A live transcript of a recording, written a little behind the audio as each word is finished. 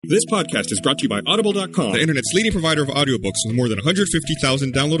This podcast is brought to you by Audible.com, the internet's leading provider of audiobooks with more than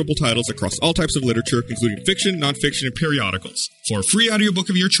 150,000 downloadable titles across all types of literature, including fiction, nonfiction, and periodicals. For a free audiobook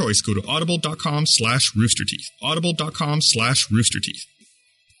of your choice, go to audible.com/roosterteeth. Audible.com/roosterteeth.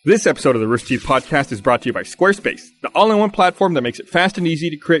 This episode of the Rooster Teeth Podcast is brought to you by Squarespace, the all-in-one platform that makes it fast and easy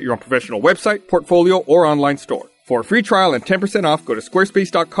to create your own professional website, portfolio, or online store. For a free trial and 10% off, go to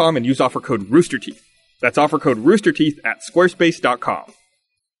squarespace.com and use offer code ROOSTERTEETH. That's offer code ROOSTERTEETH at squarespace.com.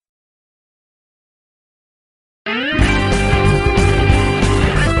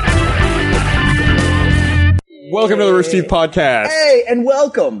 Welcome to the Rooster Teeth Podcast. Hey, and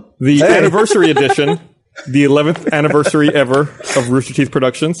welcome. The anniversary edition, the 11th anniversary ever of Rooster Teeth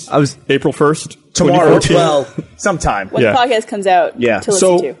Productions. I was April 1st, tomorrow. Well, sometime. When the podcast comes out to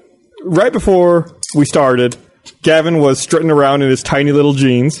listen to. Right before we started, Gavin was strutting around in his tiny little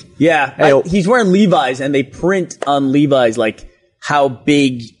jeans. Yeah, he's wearing Levi's, and they print on Levi's like how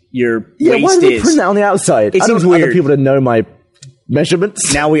big your waist why do they is. print that on the outside? It I seems don't want other weird. people to know my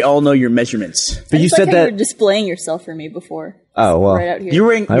measurements. Now we all know your measurements. But you said how that you were displaying yourself for me before. Oh, well. Right out here. You're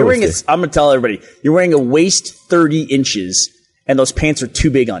wearing I always a, do. I'm going to tell everybody, you're wearing a waist 30 inches, and those pants are too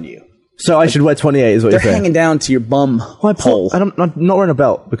big on you. so I should wear 28 is what They're you're saying. hanging down to your bum hole. I'm not wearing a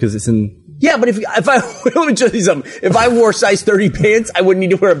belt because it's in... Yeah, but if I let me tell you something. If I wore size 30 pants, I wouldn't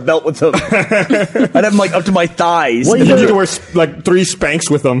need to wear a belt with them. I'd have them like up to my thighs. What You are need you to wear like 3 Spanx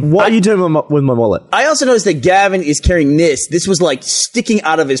with them. What are you doing with my wallet? I also noticed that Gavin is carrying this. This was like sticking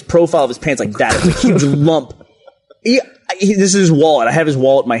out of his profile of his pants like that. It's a huge lump. This is his wallet. I have his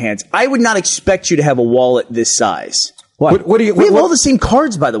wallet in my hands. I would not expect you to have a wallet this size. What? What do you? We have all the same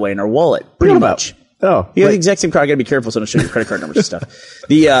cards, by the way, in our wallet. Pretty much. Oh, You have the wait. exact same card. I gotta be careful so I don't show you credit card numbers and stuff.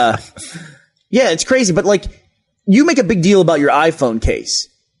 Yeah, it's crazy, but like, you make a big deal about your iPhone case.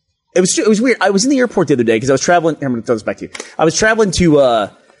 It was weird. I was in the airport the other day because I was traveling. I'm going to throw this back to you. I was traveling to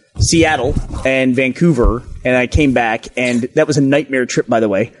Seattle and Vancouver, and I came back, and that was a nightmare trip, by the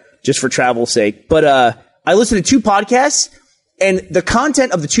way, just for travel's sake. But I listened to 2 podcasts, and the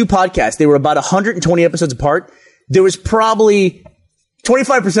content of the 2 podcasts, they were about 120 episodes apart. There was probably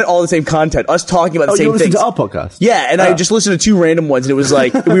 25% all the same content, us talking about the Oh, same you listened things. to our podcast? Yeah, and I just listened to 2 random ones, and it was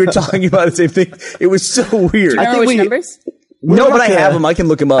like, we were talking about the same thing. It was so weird. I think which numbers? No, We're but like I have them. I can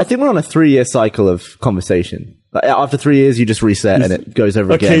look them up. I think we're on a 3-year cycle of conversation. Like, after 3 years, you just reset and it goes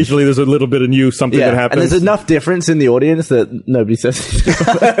over again. Occasionally, there's a little bit of new something that And happens. there's enough difference in the audience that nobody says.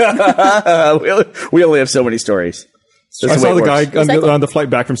 we only have so many stories. I saw the guy Recycle. on the flight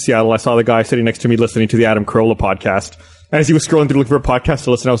back from Seattle. I saw the guy sitting next to me listening to the Adam Carolla podcast. And as he was scrolling through looking for a podcast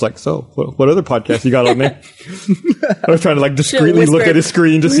to listen, I was like, "So, what other podcast you got on there?" I was trying to like discreetly look at his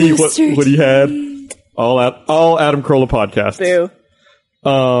screen to see what he had. All Adam Carolla podcast.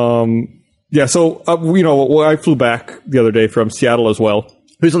 Boo. Yeah. So I flew back the other day from Seattle as well,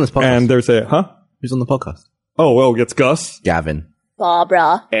 Who's on this podcast? and there's a Who's on the podcast? Oh, well, it's Gus Gavin.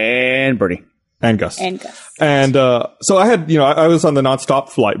 Barbara. And Bernie. and Gus. And Gus. And so I had, I was on the nonstop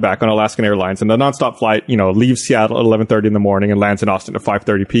flight back on Alaskan Airlines, and the nonstop flight, leaves Seattle at 11:30 in the morning and lands in Austin at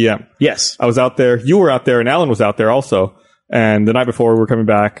 5:30 p.m. Yes. I was out there. You were out there, and Alan was out there also. And the night before we were coming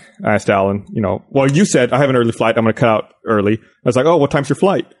back, I asked Alan, you said I have an early flight. I'm going to cut out early. I was like, oh, what time's your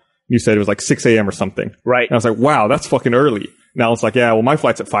flight? You said it was like 6 a.m. or something. Right. And I was like, wow, that's fucking early. And Alan's like, yeah, well, my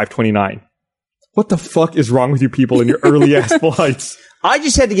flight's at 5:29. What the fuck is wrong with you people in your early ass flights? I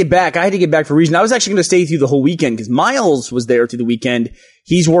just had to get back. I had to get back for a reason. I was actually going to stay through the whole weekend because Miles was there through the weekend.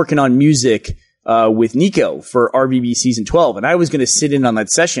 He's working on music with Nico for RVB season 12, and I was going to sit in on that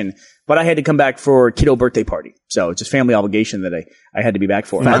session, but I had to come back for kiddo birthday party. So it's just family obligation that I had to be back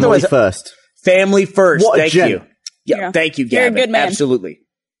for. Family Otherwise, first. family first. What a Thank gent. you. Yeah, Yeah. thank you, You're a Gavin. good man. Absolutely.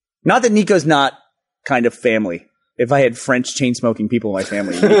 Not that Nico's not kind of family. If I had French chain smoking people in my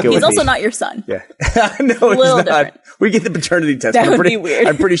family, Nico He's would also be, not your son. Yeah, no, he's little not. different. We get the paternity test. That I'm would pretty, be weird.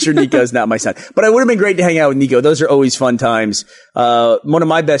 I'm pretty sure Nico's not my son, but it would have been great to hang out with Nico. Those are always fun times. One of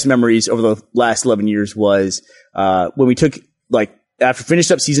my best memories over the last 11 years was when we took after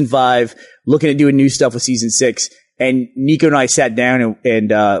finished up season 5, looking at doing new stuff with season 6. And Nico and I sat down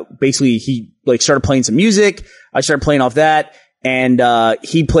and basically he started playing some music. I started playing off that, and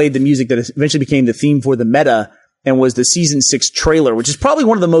he played the music that eventually became the theme for the meta and was the season 6 trailer, which is probably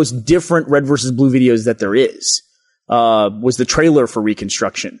one of the most different Red versus Blue videos that there is. Was the trailer for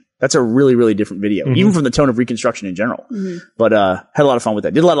Reconstruction. That's a really, really different video, even from the tone of Reconstruction in general. But had a lot of fun with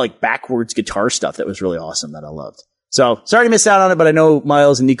that. Did a lot of backwards guitar stuff that was really awesome that I loved. So sorry to miss out on it, but I know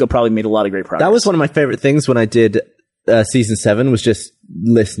Miles and Nico probably made a lot of great progress. That was one of my favorite things when I did season 7, was just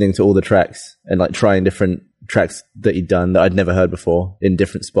listening to all the tracks and trying different tracks that he'd done that I'd never heard before in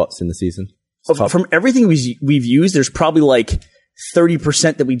different spots in the season. From everything we've used, there's probably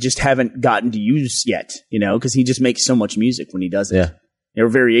 30% that we just haven't gotten to use yet, because he just makes so much music when he does it. Yeah. There are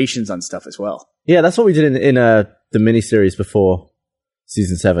variations on stuff as well. Yeah, that's what we did in the miniseries before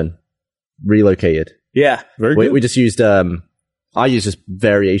season 7. Relocated. Yeah. Very good. We just used, I used just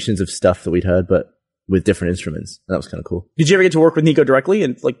variations of stuff that we'd heard, but with different instruments. That was kind of cool. Did you ever get to work with Nico directly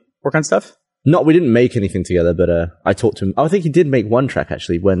and work on stuff? We didn't make anything together, but I talked to him. I think he did make one track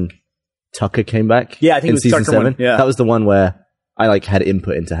actually when Tucker came back. Yeah, I think in it was season Tucker 7. one, yeah. That was the one where I had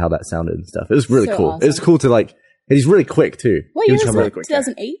input into how that sounded and stuff. It was really So cool. awesome. It was cool to and he's really quick too. What He year was was coming really it? quick.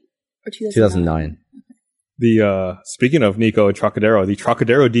 2008 or 2009? 2009. Speaking of Nico and Trocadero, the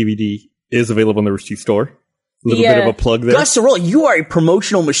Trocadero DVD is available in the Rooster Teeth store. A little bit of a plug there. Gus Sorrell, you are a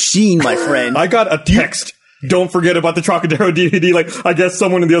promotional machine, my friend. I got a text. Don't forget about the Trocadero DVD. I guess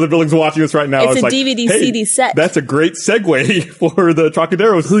someone in the other building's watching us right now. It's a like, DVD hey, CD set. That's a great segue for the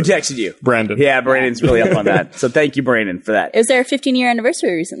Trocadero. Who texted you? Brandon. Yeah, Brandon's really up on that. So thank you, Brandon, for that. It was their 15-year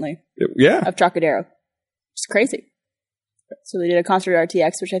anniversary recently Yeah. of Trocadero. It's crazy. So they did a concert at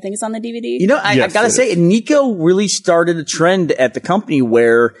RTX, which I think is on the DVD. I Yes, gotta it say, Nico really started a trend at the company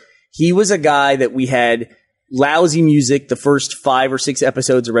where he was a guy that we had lousy music the first 5 or 6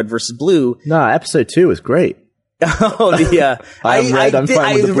 episodes of Red vs. Blue. Nah, episode 2 was great. Oh, I'm red, I'm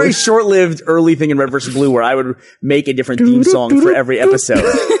fine it with was the a very blue. short-lived early thing in Red vs. Blue where I would make a different theme song for every episode.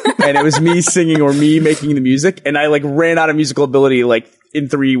 And it was me singing or me making the music. And I ran out of musical ability in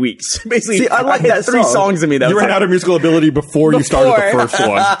 3 weeks. Basically, See, I like had that 3 song. songs in me. That You was ran out of musical ability before you started the first one.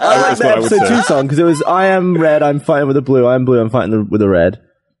 I like That's the what I would episode say. 2 song because it was I am red, I'm fighting with the blue, I'm blue, I'm fighting with the red.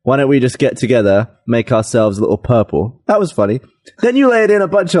 Why don't we just get together, make ourselves a little purple? That was funny. Then you laid in a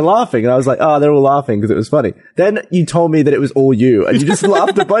bunch of laughing, and I was like, oh, they're all laughing because it was funny. Then you told me that it was all you, and you just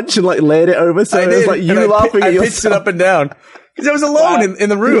laughed a bunch and laid it over, so I it was did, like you and laughing I at pitched it yourself. up and down. Because I was alone in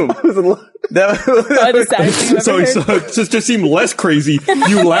the room. It was a lot. Probably the saddest thing I've ever So heard. it just seemed less crazy.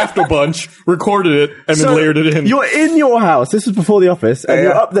 You laughed a bunch, recorded it, and then layered it in. You're in your house. This was before the office, and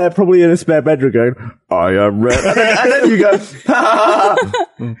you're up there probably in a spare bedroom going, I am red. And then you go, ha ha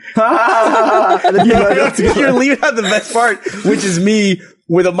ha, ha ha, and then you go up together. You're leaving out the best part, which is me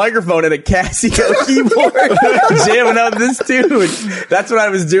with a microphone and a Casio keyboard jamming out this tune. That's what I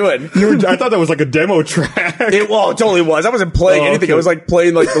was doing. I thought that was like a demo track. It totally was. I wasn't playing anything. okay. I was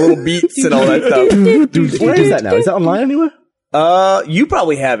playing the little beats and all that stuff. Where is that now? Is that online anywhere? You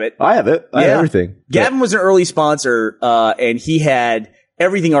probably have it. I have it. I have everything. Gavin was an early sponsor, and he had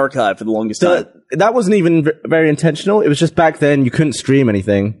everything archived for the longest time. That wasn't even very intentional. It was just back then you couldn't stream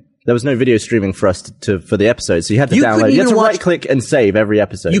anything. There was no video streaming for us for the episode, so you had to You download. couldn't You had to even watch- right click and save every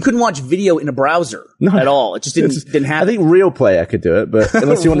episode. You couldn't watch video in a browser at all. It just didn't I happen. think Real Player could do it, but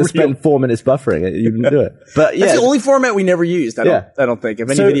unless you want to spend 4 minutes buffering it, you didn't do it. But yeah, That's the only format we never used. I don't think of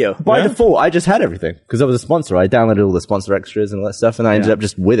any so video. by default, I just had everything because I was a sponsor. I downloaded all the sponsor extras and all that stuff, and I ended up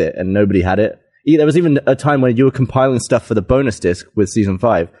just with it, and nobody had it. There was even a time when you were compiling stuff for the bonus disc with season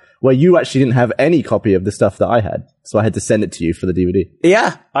 5, where you actually didn't have any copy of the stuff that I had, so I had to send it to you for the DVD.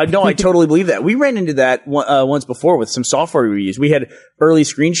 Yeah, I totally believe that. We ran into that once before with some software we used. We had early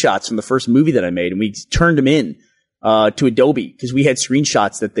screenshots from the first movie that I made, and we turned them in to Adobe because we had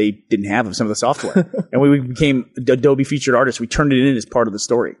screenshots that they didn't have of some of the software. And we became Adobe featured artists. We turned it in as part of the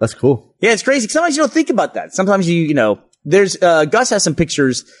story. That's cool. Yeah, it's crazy. Sometimes you don't think about that. Sometimes there's Gus has some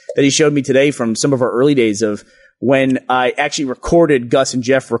pictures that he showed me today from some of our early days of when I actually recorded Gus and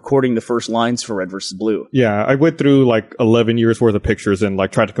Jeff recording the first lines for Red vs. Blue. Yeah, I went through 11 years worth of pictures and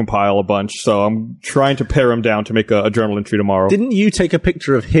tried to compile a bunch. So I'm trying to pare them down to make a journal entry tomorrow. Didn't you take a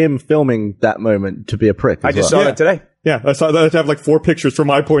picture of him filming that moment to be a prick? I just saw that today. Yeah, I saw that. I have 4 pictures from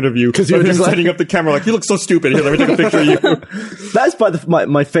my point of view because you were him just setting up the camera. You look so stupid. Here, let me take a picture of you. That's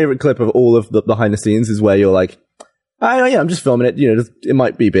my favorite clip of all of the behind the scenes is where you're like, I'm just filming it. It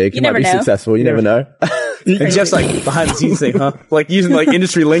might be big. It might never be know. successful. You never know. And Jeff's behind the scenes thing, huh? Using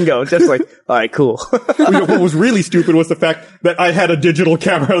industry lingo. Jeff's all right, cool. What was really stupid was the fact that I had a digital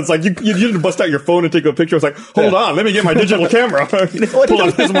camera. It's like, you didn't bust out your phone and take a picture. I was like, hold on, let me get my digital camera. Pull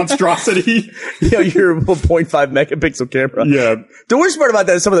out this monstrosity. Your 1.5 megapixel camera. Yeah. The worst part about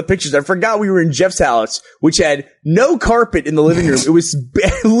that is some of the pictures. I forgot we were in Jeff's house, which had no carpet in the living room. It was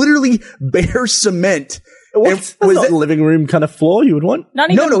literally bare cement. That's not the living room kind of floor you would want. Not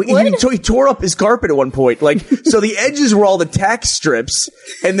even No, wood? he tore up his carpet at one point. So the edges were all the tack strips,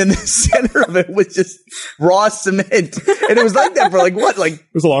 and then the center of it was just raw cement. And it was like that for It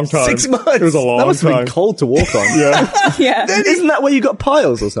was a long time. 6 months. It was a long That must have time. been cold to walk on. Yeah. Yeah. Isn't that where you got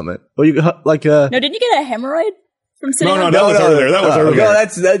piles or something? Or you got No, didn't you get a hemorrhoid from sitting No, on that was earlier. That was earlier. No,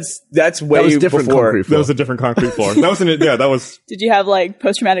 that's way That was different before. concrete That floor. was a different concrete floor. That was that was. Did you have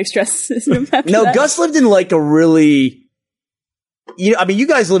post-traumatic stress syndrome after No, that? Gus lived in a really you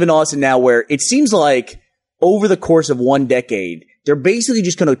guys live in Austin now where it seems like over the course of one decade, they're basically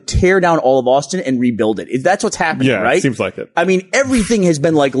just going to tear down all of Austin and rebuild it. That's what's happening, Yeah, right? it seems like it. I mean, everything has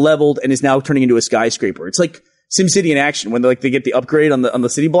been like leveled and is now turning into a skyscraper. It's like SimCity in action when they get the upgrade on the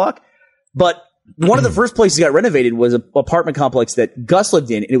city block. But one of the first places that got renovated was an apartment complex that Gus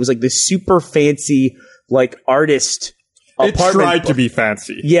lived in, and it was like this super fancy, like artist It apartment. tried to be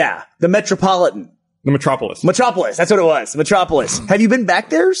fancy. Yeah, the Metropolitan. The Metropolis. Metropolis. That's what it was. Metropolis. Have you been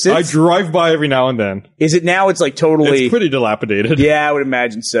back there since? I drive by every now and then. Is it now? It's like totally. It's pretty dilapidated. Yeah, I would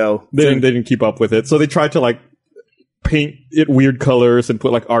imagine so. They didn't keep up with it. So they tried to like paint it weird colors and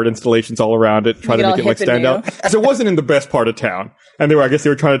put like art installations all around it, try to Make it make it all like hip and stand out. new. Because it wasn't in the best part of town. And I guess they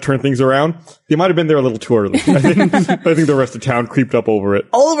were trying to turn things around. They might have been there a little too early. I think the rest of town creeped up over it.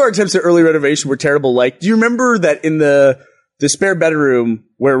 All of our attempts at early renovation were terrible. Like, do you remember that in the spare bedroom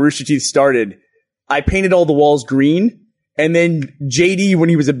where Rooster Teeth started, I painted all the walls green, and then JD, when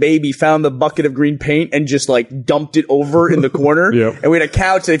he was a baby, found the bucket of green paint and just like dumped it over in the corner. Yep. And we had a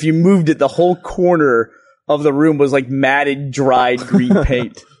couch that if you moved it, the whole corner of the room was like matted, dried green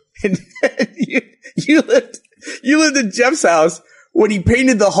paint. And you lived in Jeff's house when he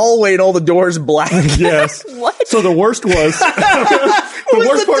painted the hallway and all the doors black. Yes. What? So the worst was the was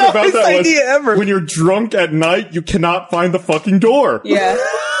worst the part about dumbest that was idea ever. when you're drunk at night, you cannot find the fucking door. Yeah.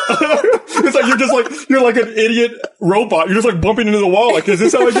 It's like you're like an idiot robot. You're just like bumping into the wall. Like, is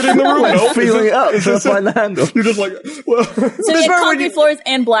this how I get in the room? No. Feeling it up, Is trying this to find the handle. You're just like, well, So you had part when concrete you- floors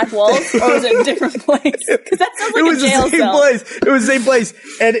and black walls, or was it a different place? Because that sounds like It was a jail the same cell. place. It was the same place.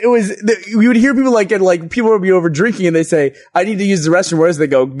 And it was, we would hear people people would be over drinking and they say, I need to use the restroom. Where does they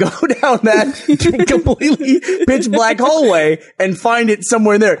go? Go down that completely pitch black hallway and find it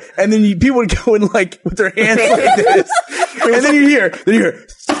somewhere in there. And then people would go in like with their hands like this. And then you hear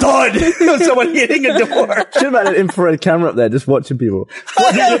thud of someone hitting a door. Should have had an infrared camera up there just watching people.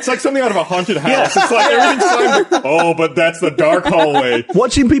 it's like something out of a haunted house. It's like everything's fine. Oh, but that's the dark hallway.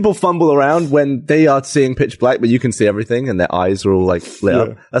 Watching people fumble around when they are seeing pitch black, but you can see everything and their eyes are all like lit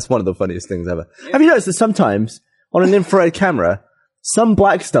up. That's one of the funniest things ever. Have you noticed that sometimes on an infrared camera, some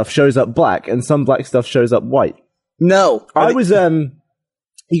black stuff shows up black and some black stuff shows up white? No. I was, you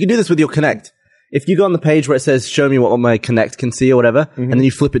can do this with your Kinect. If you go on the page where it says, show me what my Kinect can see or whatever, and then you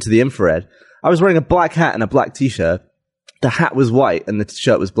flip it to the infrared. I was wearing a black hat and a black t-shirt. The hat was white and the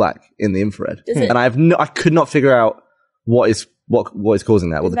shirt was black in the infrared. Does it- And I could not figure out what is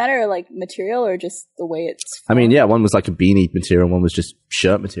causing that. Does it matter like material or just the way it's? I mean, yeah, one was like a beanie material, one was just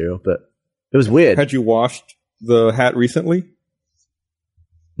shirt material, but it was weird. Had you washed the hat recently?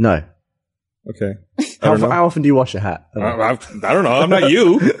 No. Okay. How often do you wash a hat? I don't know. I don't know. I'm not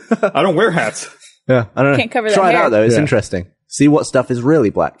you. I don't wear hats. Yeah, I don't know. Can't cover that Try it hair. out though. It's Yeah. interesting. See what stuff is really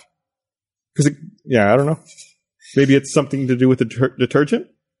black. Because, I don't know. Maybe it's something to do with the detergent,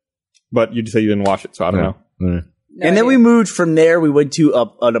 but you say you didn't wash it, so I don't know. No And then idea. we moved from there. We went to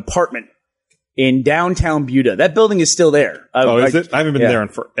an apartment in downtown Buda. That building is still there. Oh, is it? I haven't been yeah. there in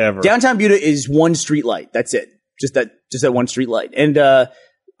forever. Downtown Buda is one street light. That's it. Just that one street light. And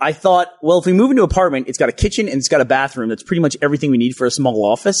I thought, well, if we move into an apartment, it's got a kitchen and it's got a bathroom. That's pretty much everything we need for a small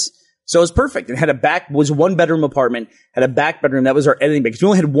office. So it was perfect. It was one bedroom apartment, had a back bedroom. That was our editing bay because we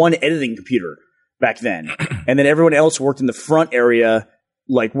only had one editing computer back then. And then everyone else worked in the front area,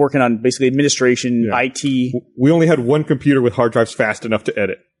 like working on basically administration, Yeah. IT. We only had one computer with hard drives fast enough to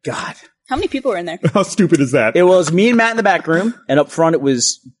edit. God. How many people were in there? How stupid is that? It was me and Matt in the back room, and up front it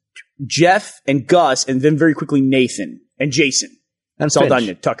was Jeff and Gus, and then very quickly Nathan and Jason And Saldana,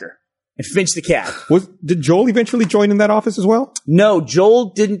 Finch. Tucker, and Finch the cat. Did Joel eventually join in that office as well? No,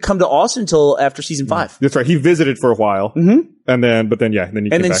 Joel didn't come to Austin until after season 5. That's right. He visited for a while, then he And came then back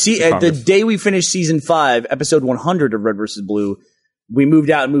to the Congress. day we finished season 5, episode 100 of Red vs. Blue, we moved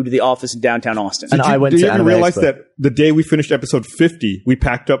out and moved to the office in downtown Austin. And I went Do to you ever Anime realize Expo. that the day we finished episode 50, we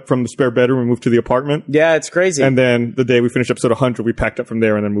packed up from the spare bedroom and moved to the apartment? Yeah, it's crazy. And then the day we finished episode 100, we packed up from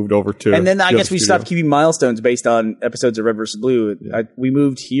there and then moved over to. And then I the guess other we studio. stopped keeping milestones based on episodes of Red vs. Blue. We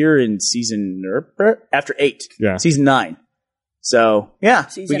moved here in season after 8, Yeah. season 9. So yeah,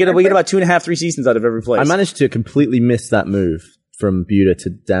 Season we get about 2.5, 3 seasons out of every place. I managed to completely miss that move from Buda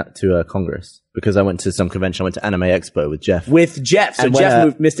to Congress because I went to some convention. I went to Anime Expo with Jeff. with Jeff, so And when,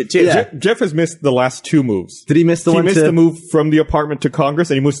 Jeff missed it too. yeah. Jeff has missed the last 2 moves. Did he miss the He one missed to the move from the apartment to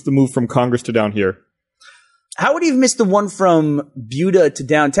Congress, and he missed the move from Congress to down here. How would he have missed the one from Buda to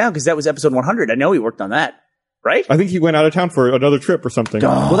downtown? Because that was episode 100. I know he worked on that, right? I think he went out of town for another trip or something.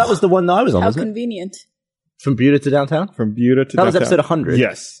 Well, that was the one that I was on, How wasn't it? convenient. From Buda to downtown? From Buda to That was downtown. episode 100.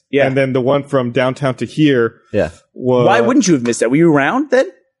 Yes. Yeah. And then the one from downtown to here Yeah. was. Why wouldn't you have missed that? Were you around then?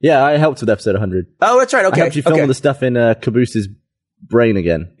 Yeah, I helped with episode 100. Oh, that's right. I Okay. helped you film okay. the stuff in Caboose's brain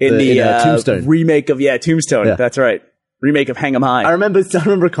again in the Tombstone remake of Tombstone. Yeah. That's right. Remake of Hang 'Em High. I remember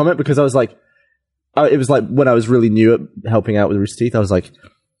a comment because I was like, it was like when I was really new at helping out with Rooster Teeth. I was like,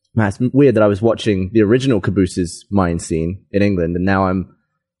 man, it's weird that I was watching the original Caboose's mine scene in England, and now I'm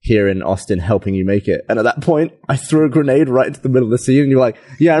here in Austin helping you make it. And at that point, I threw a grenade right into the middle of the scene, and you're like,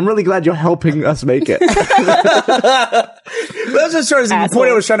 yeah, I'm really glad you're helping us make it. That's just sort of the point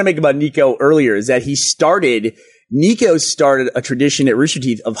I was trying to make about Nico earlier, is that Nico started a tradition at Rooster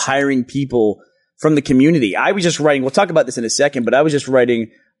Teeth of hiring people from the community. I was just writing, we'll talk about this in a second, but I was just writing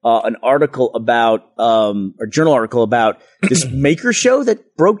an article about, or journal article about this maker show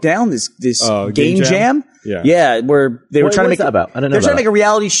that broke down this game jam. Yeah. Where they were trying to make that about? I don't know. They're trying to make a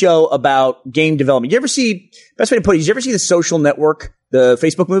reality show about game development. Best way to put it, did you ever see The Social Network, the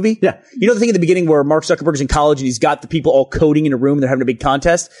Facebook movie? Yeah. You know the thing at the beginning where Mark Zuckerberg's in college and he's got the people all coding in a room and they're having a big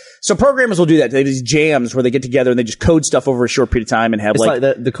contest? So programmers will do that. They have these jams where they get together and they just code stuff over a short period of time and have it's like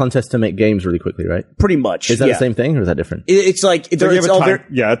the contest to make games really quickly, right? Pretty much. Is that the same thing or is that different? It's like,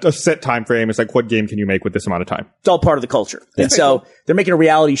 a set time frame. It's like, what game can you make with this amount of time? It's all part of the culture. Yeah. And so they're making a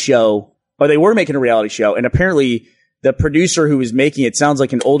reality show, or they were making a reality show, and apparently the producer who was making it sounds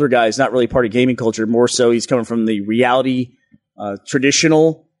like an older guy. Is not really part of gaming culture. More so, he's coming from the reality,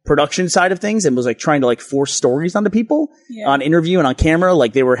 traditional production side of things, and was like trying to like force stories onto people on interview and on camera.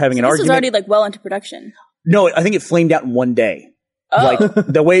 Like they were having an argument. This was already like well into production. No, I think it flamed out in one day. Oh. Like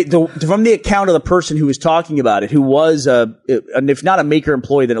from the account of the person who was talking about it, who was if not a maker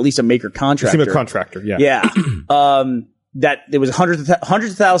employee, then at least a maker contractor. Seemed a contractor, yeah. Yeah. That there was hundreds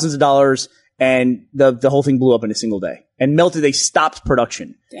of thousands of dollars, and the whole thing blew up in a single day and melted. They stopped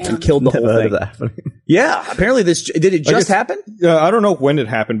production and killed the whole thing. Yeah. Apparently did it just happen? I don't know when it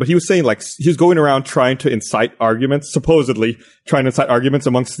happened, but he was saying like he was going around trying to incite arguments, supposedly trying to incite arguments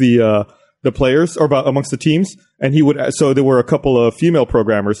amongst the players or amongst the teams. And so there were a couple of female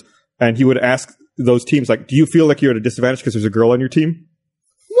programmers, and he would ask those teams, like, do you feel like you're at a disadvantage because there's a girl on your team?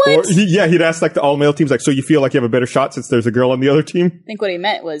 What? Or he'd ask like the all male teams, like, so you feel like you have a better shot since there's a girl on the other team? I think what he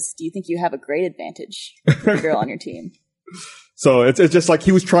meant was, do you think you have a great advantage with a girl on your team? So it's just like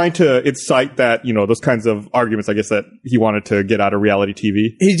he was trying to incite that, those kinds of arguments, I guess, that he wanted to get out of reality TV.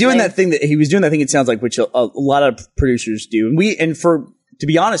 He's doing that thing it sounds like, which a lot of producers do. To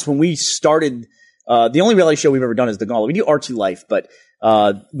be honest, when we started, the only reality show we've ever done is The Gauntlet. We do RT Life, but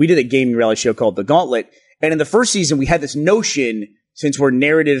we did a gaming reality show called The Gauntlet. And in the first season, we had this notion, since we're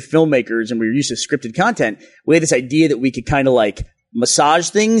narrative filmmakers and we're used to scripted content, we had this idea that we could kind of like massage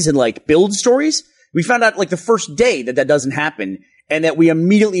things and like build stories. We found out like the first day that doesn't happen, and that we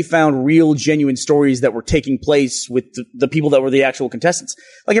immediately found real, genuine stories that were taking place with the people that were the actual contestants.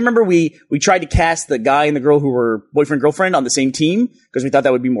 Like I remember we tried to cast the guy and the girl who were boyfriend, girlfriend on the same team because we thought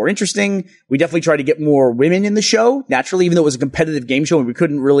that would be more interesting. We definitely tried to get more women in the show, naturally, even though it was a competitive game show and we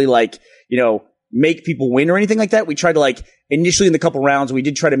couldn't really make people win or anything like that. We tried to initially in the couple rounds, we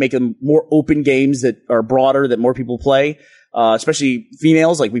did try to make them more open games that are broader, that more people play, especially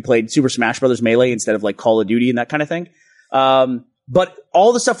females. Like we played Super Smash Brothers Melee instead of like Call of Duty and that kind of thing. But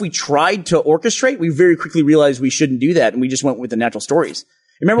all the stuff we tried to orchestrate, we very quickly realized we shouldn't do that, and we just went with the natural stories.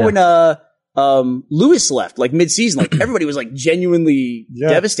 Remember when Lewis left, like mid-season, like everybody was like genuinely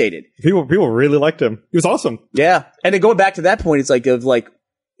devastated. People really liked him. He was awesome. Yeah, and then going back to that point, it's like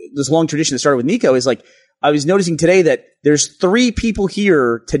this long tradition that started with Nico is like I was noticing today that there's 3 people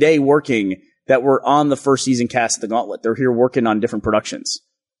here today working that were on the first season cast of The Gauntlet. They're here working on different productions.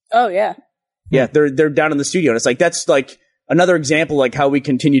 Oh yeah, yeah. They're down in the studio, and it's like that's like another example, like how we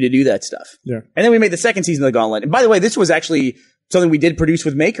continue to do that stuff. Yeah. And then we made the second season of The Gauntlet. And by the way, this was actually something we did produce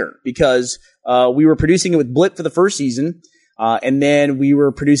with Maker because we were producing it with Blip for the first season. And then we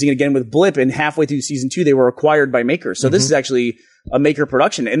were producing it again with Blip. And halfway through season 2, they were acquired by Maker. So this is actually a Maker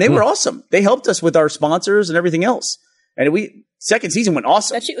production. And they were awesome. They helped us with our sponsors and everything else. And second season went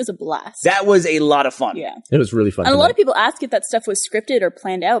awesome. That shit was a blast. That was a lot of fun. Yeah. It was really fun. And a lot of people ask if that stuff was scripted or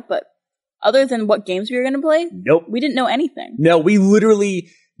planned out, but other than what games we were going to play, nope, we didn't know anything. No, we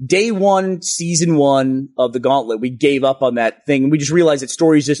literally, day 1, season 1 of The Gauntlet, we gave up on that thing. We just realized that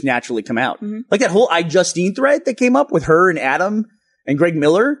stories just naturally come out. Mm-hmm. Like that whole iJustine thread that came up with her and Adam and Greg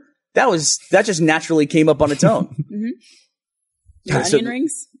Miller, that just naturally came up on its own. Mm-hmm. The onion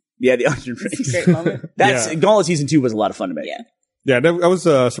rings? Yeah, the onion rings. That's a great moment. Gauntlet season 2 was a lot of fun to make. Yeah. Yeah, I was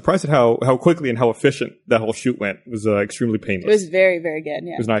surprised at how quickly and how efficient that whole shoot went. It was extremely painless. It was very, very good,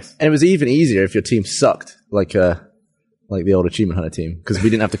 yeah. It was nice. And it was even easier if your team sucked, like the old Achievement Hunter team, because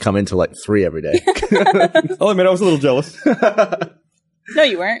we didn't have to come into 3 every day. I'll admit, I was a little jealous. No,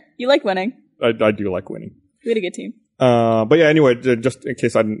 you weren't. You like winning. I do like winning. We had a good team. But yeah, anyway, just in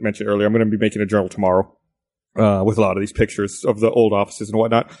case I didn't mention earlier, I'm going to be making a journal tomorrow. with a lot of these pictures of the old offices and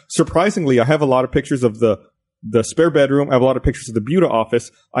whatnot. Surprisingly, I have a lot of pictures of the spare bedroom. I have a lot of pictures of the Buda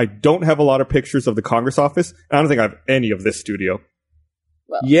office. I don't have a lot of pictures of the Congress office. I don't think I have any of this studio.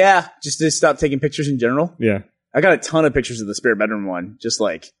 Yeah, just to stop taking pictures in general. Yeah. I got a ton of pictures of the spare bedroom one. Just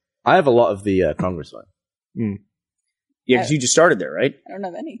like, I have a lot of the Congress one. yeah, because you just started there, right? I don't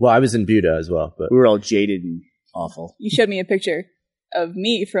have any. Well, I was in Buda as well, but We were all jaded and awful. You showed me a picture of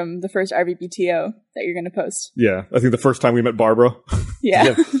me from the first RVPTO that you're going to post. Yeah. I think the first time we met Barbara.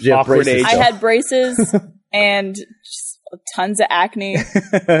 Yeah. you have Awkward braces age. I still. had braces and just tons of acne.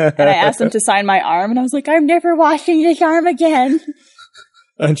 And I asked them to sign my arm, and I was like, I'm never washing this arm again.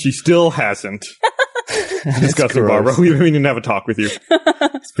 And she still hasn't. Disgusting, gross. Barbara. We didn't have a talk with you.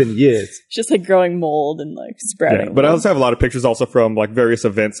 It's been years. It's just like growing mold and like sprouting. Yeah, but I also have a lot of pictures also from like various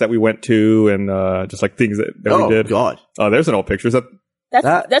events that we went to and just like things that Oh, we did. God. Oh, there's an old picture. Is that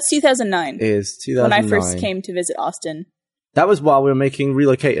That's 2009. Is 2009. When I first came to visit Austin. That was while we were making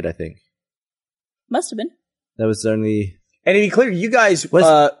Relocated, I think. Must have been. There was only... And to be clear, you guys,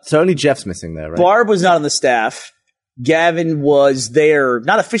 so only Jeff's missing there, right? Barb was not on the staff. Gavin was there,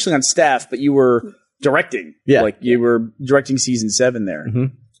 not officially on staff, but you were directing. Yeah. Like you were directing season 7 there.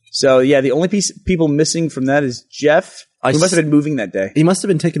 Mhm. So yeah, the only people missing from that is Jeff. I We must s- have been moving that day. He must have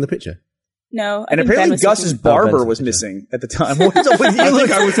been taking the picture. No. I And think Ben apparently was Gus's taking- barber Ben's was the picture. missing at the time. What's up with you? I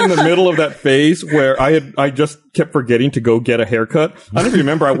think I was in the middle of that phase where I just kept forgetting to go get a haircut. I don't even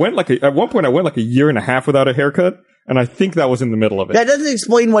remember. At one point I went like a year and a half without a haircut, and I think that was in the middle of it. That doesn't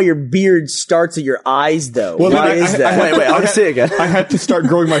explain why your beard starts at your eyes, though. Well, Why then is that? Wait, I'll see it again. I had to start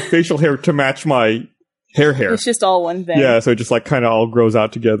growing my facial hair to match my hair. It's just all one thing. Yeah, so it just like kind of all grows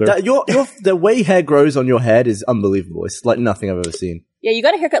out together. The way hair grows on your head is unbelievable. It's like nothing I've ever seen. Yeah, you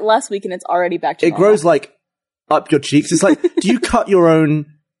got a haircut last week and it's already back to It normal. grows like up your cheeks. It's like, do you cut your own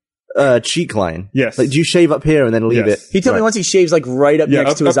cheek line? Yes. Like, do you shave up here and then leave Yes. it? He told me Right. once he shaves like right up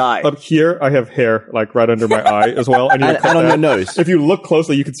next to his eye. Up here, I have hair like right under my eye as well. And, And on your nose. If you look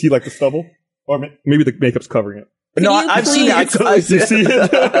closely, you can see like the stubble, or maybe the makeup's covering it. No, Can you I've seen that. please- You see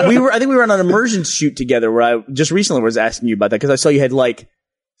it? I think we were on an immersion shoot together where I just recently was asking you about that because I saw you had like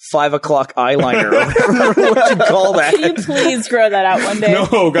 5 o'clock eyeliner or whatever what you call that. Can you please grow that out one day?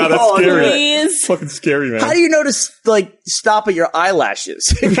 No, God, that's Oh, scary. Please. Fucking scary, man. How do you know to like stop at your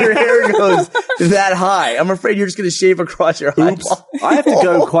eyelashes if your hair goes that high? I'm afraid you're just going to shave across your eyeball. I have to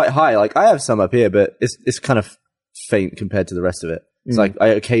go quite high. Like, I have some up here, but it's kind of faint compared to the rest of it. It's like, I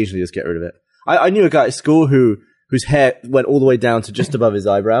occasionally just get rid of it. I knew a guy at school whose hair went all the way down to just above his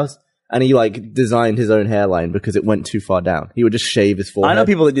eyebrows. And he like designed his own hairline because it went too far down. He would just shave his forehead. I know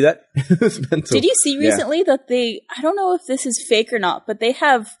people that do that. It's mental. Did you see recently that I don't know if this is fake or not, but they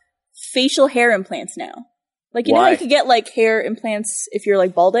have facial hair implants now. Like, you know how Why? you could get like hair implants if you're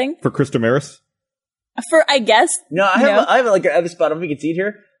like balding? For Chris Damaris? For, I guess. No, I have like I have a spot. I don't know if you can see it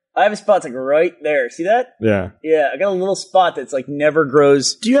here. I have a spot like right there. See that? Yeah. Yeah, I got a little spot that's like never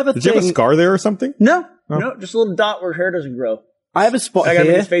grows. Do you have a Did you have a scar there or something? No, Oh. no, just a little dot where hair doesn't grow. I have a spot I gotta make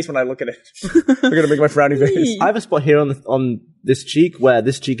here. his face when I look at it. I gotta make my frowny face. I have a spot here on this cheek where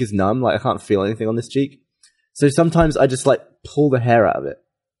this cheek is numb. Like, I can't feel anything on this cheek. So sometimes I just like pull the hair out of it.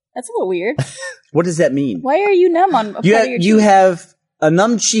 That's a little weird. What does that mean? Why are you numb on a part You of have, your you cheek? have a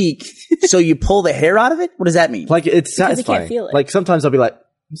numb cheek, so you pull the hair out of it? What does that mean? Like, it's Because you can't satisfying. feel it. Like, sometimes I'll be like,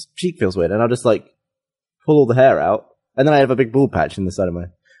 this cheek feels weird. And I'll just like pull all the hair out. And then I have a big bald patch in the side of my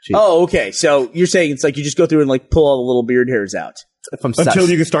cheek. Oh, okay. So you're saying it's like you just go through and like pull all the little beard hairs out. If I'm Until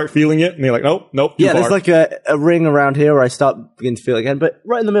you can start feeling it, and you're like, nope, too Yeah, far. there's like a ring around here where I begin to feel it again. But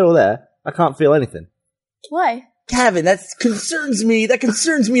right in the middle there, I can't feel anything. Why? Gavin, that concerns me. That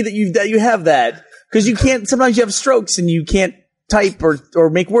concerns me that you have that because you can't. Sometimes you have strokes and you can't type or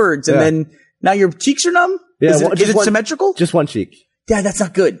make words, and Yeah. then now your cheeks are numb. Yeah, is well, it, just is it one- symmetrical? Just one cheek. Yeah, that's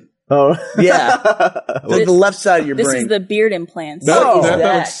not good. Oh. Yeah, like the left side of your This brain. is the beard implants. No. that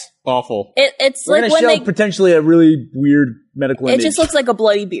that? looks awful. It's We're like gonna when show they. potentially a really weird medical It image. just looks like a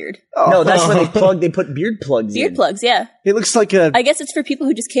bloody beard. No, that's when they put beard plugs Beard in. plugs, yeah. It looks like a I guess it's for people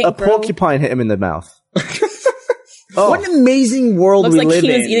who just can't grow. porcupine hit him in the mouth. What an amazing world Looks we like live he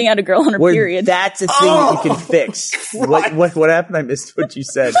was in. eating out a girl on her where period. that's a thing that you can fix. What happened? I missed what you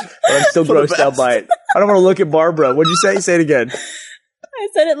said, but I'm still grossed out by it. I don't want to look at Barbara. What'd you say? Say it again. I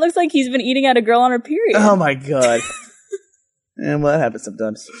said it looks like he's been eating out a girl on her period. Oh my god. And well, that happens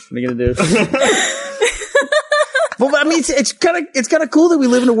sometimes. What are you gonna do? Well, I mean, it's kind of cool that we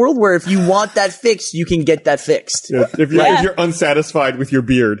live in a world where if you want that fixed, you can get that fixed. Yeah, if you're unsatisfied with your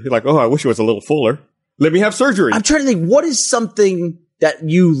beard, you're like, oh, I wish it was a little fuller. Let me have surgery. I'm trying to think, what is something that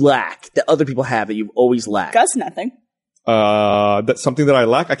you lack that other people have that you've always lacked? Gus, nothing. That's something that I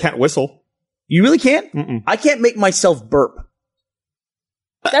lack. I can't whistle. You really can't? Mm-mm. I can't make myself burp.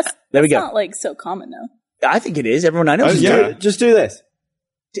 That's There we go. not like so common though. I think it is. Everyone I know just yeah. do it. Just do this.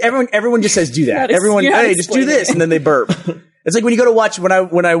 Everyone just says do that. Gotta- Everyone, you gotta hey, just do explain this, it. and then they burp. It's like when you go to watch when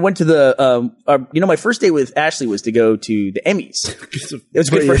I went to the my first date with Ashley was to go to the Emmys. It was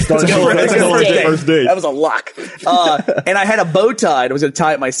good for First date. That was a lock. And I had a bow tie. And I was going to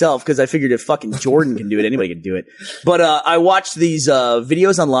tie it myself because I figured if fucking Jordan can do it, anybody can do it. But I watched these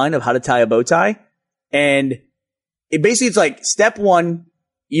videos online of how to tie a bow tie, and it's like step 1,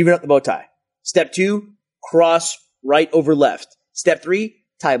 even up the bow tie. Step 2, cross right over left. Step 3,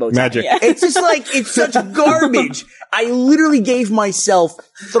 tie a bow tie. Magic. Yeah. It's just like, it's such garbage. I literally gave myself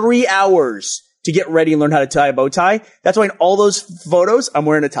 3 hours to get ready and learn how to tie a bow tie. That's why in all those photos, I'm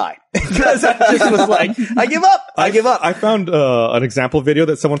wearing a tie. Because I just was like, I give up. I give up. I found an example video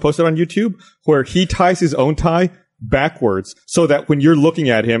that someone posted on YouTube where he ties his own tie backwards so that when you're looking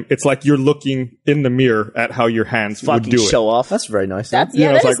at him, it's like you're looking in the mirror at how your hands would Fucking do show it. off. That's very nice. That's You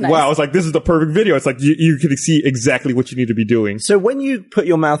know, yeah, it's that like, is nice. wow, I was like, this is the perfect video. It's like you can see exactly what you need to be doing. So when you put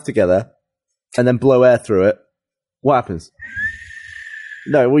your mouth together and then blow air through it, what happens?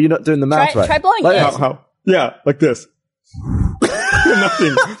 No, well, you're not doing the mouth right. Try blowing Like in. this. How? Yeah, like this.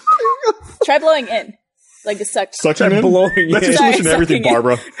 Nothing. Try blowing in, like the suck. Suction in? blowing That's in. your solution to Sorry, everything, sucking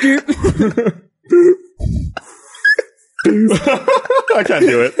Barbara. I can't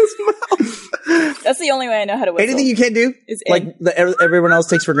do it. That's the only way I know how to whistle. Anything you can't do? Is Like in. everyone else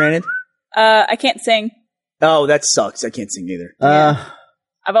takes for granted? I can't sing. Oh, that sucks. I can't sing either.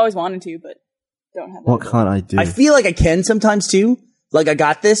 I've always wanted to, but don't have. What that. can't I do? I feel like I can sometimes too. Like I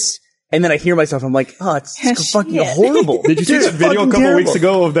got this, and then I hear myself. I'm like, oh, it's fucking Shit. horrible. Did you see Dude, that video a fucking couple terrible. weeks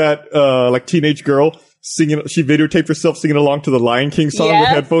ago of that like teenage girl singing? She videotaped herself singing along to the Lion King song with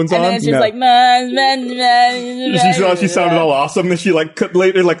headphones and on. then it's just No. like, She sounded all awesome. Then she like cut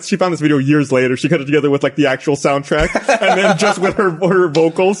later, like she found this video years later. She cut it together with like the actual soundtrack, and then just with her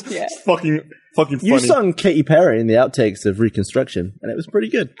vocals. Yeah. It's fucking funny. You sung Katy Perry in the outtakes of Reconstruction, and it was pretty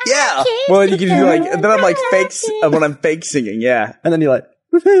good. Yeah. Well, you can do like, then I'm like fake, when I'm fake singing, yeah. And then you're like,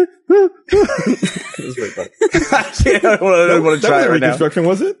 it was very funny. I don't want to That try was it a right now. reconstruction,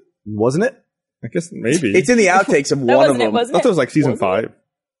 was it? Wasn't it? I guess maybe. It's in the outtakes of That one of wasn't it, them. I wasn't thought it? it was like season Wasn't 5.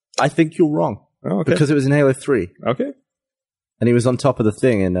 I think you're wrong. Oh, okay. Because it was in Halo 3, Okay. and he was on top of the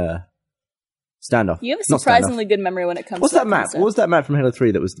thing in Standoff. You have a Not Standoff. surprisingly good memory when it comes What's to that map? kind of What was that map from Halo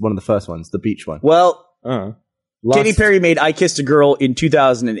 3 that was one of the first ones? The beach one. Well, Last Katy Perry made I Kissed a Girl in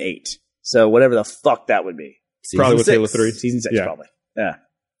 2008. So whatever the fuck that would be. Probably with Season Halo 6. 3. Season 6, Yeah. probably. Yeah.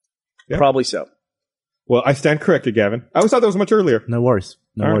 Yeah. Probably so. Well, I stand corrected, Gavin. I always thought that was much earlier. No worries.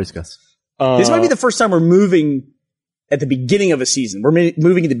 No All right. worries, Gus. This might be the first time we're moving at the beginning of a season. We're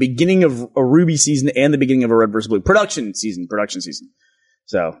moving at the beginning of a Ruby season and the beginning of a Red vs. Blue production season.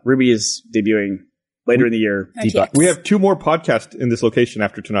 So Ruby is debuting later in the year. RTX. We have 2 more podcasts in this location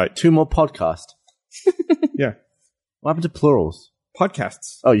after tonight. 2 more podcasts. Yeah. What happened to plurals?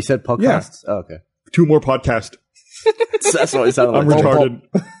 Podcasts. Oh, you said podcasts? Oh, okay. 2 more podcasts. That's what it sounded I'm like. retarded.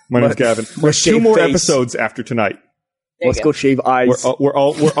 My name's Gavin. We have 2 shaved more face. episodes after tonight. There you Let's go shave eyes. We're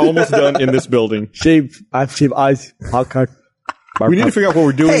almost done in this building. Shave eyes. Okay. We need to figure out what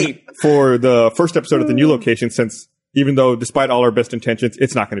we're doing Hey. for the first episode at the new location, since even though, despite all our best intentions,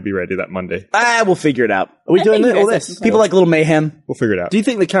 it's not going to be ready that Monday. We'll figure it out. Are we I doing think all you guys have this? some People like a little mayhem. We'll figure it out. Do you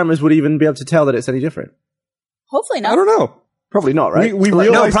think the cameras would even be able to tell that it's any different? Hopefully I not. don't know. Probably not, right? We No,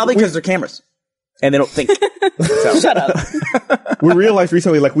 realized probably because they're cameras. And they don't think. Shut up. we realized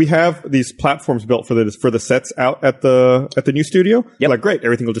recently, like, we have these platforms built for the sets out at the new studio. Yep. Like, great,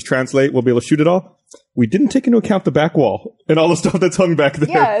 everything will just translate. We'll be able to shoot it all. We didn't take into account the back wall and all the stuff that's hung back there.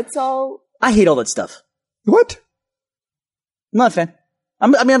 Yeah, it's all. I hate all that stuff. What? I'm not a fan.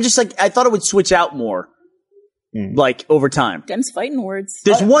 I'm just like, I thought it would switch out more. Like, over time. Den's fighting words.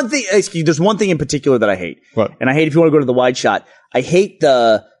 There's one thing in particular that I hate. What? And I hate if you want to go to the wide shot. I hate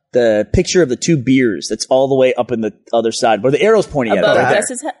the picture of the 2 beers that's all the way up in the other side, where the arrow's pointing at it, Above right there,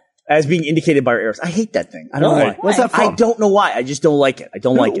 Gus's head. as being indicated by our arrows. I hate that thing. I don't know Why? why. Where's that I from? don't know why. I just don't like it. I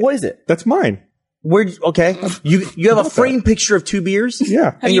don't like it. What is it? That's mine. Okay. You have a framed picture of 2 beers? Yeah.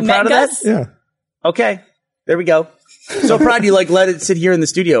 Have And you you're proud met of that? Gus? Yeah. Okay. There we go. So proud you let it sit here in the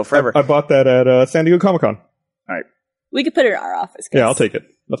studio forever. I bought that at San Diego Comic-Con. All right. We could put it in our office. Yeah, I'll take it.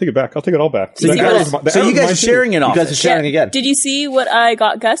 I'll take it back. I'll take it all back. So The you arrow's guys, mi- the arrow's are mine too. sharing an You office. guys are sharing again. Did you see what I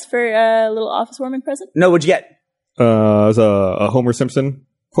got Gus for a little office warming present? No, what'd you get? It was a Homer Simpson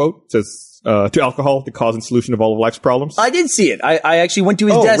quote. It says, to alcohol, the cause and solution of all of life's problems. I did see it. I actually went to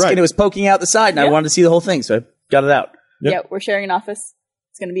his Oh, desk right. and it was poking out the side and I Yeah. wanted to see the whole thing, so I got it out. Yep. Yeah, we're sharing an office.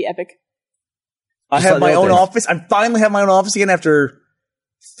 It's going to be epic. I Just have like my the old own days. office. I finally have my own office again after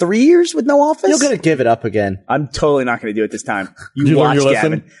 3 years with no office? You're going to give it up again. I'm totally not going to do it this time. Did you watch, learn your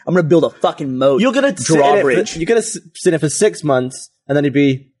lesson? Gavin. I'm going to build a fucking moat. You're going to drawbridge. You're going to sit in it for 6 months, and then you'd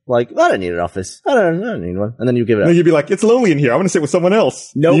be like, I don't need an office. I don't need one. And then you give it up. Then you'd be like, it's lonely in here. I want to sit with someone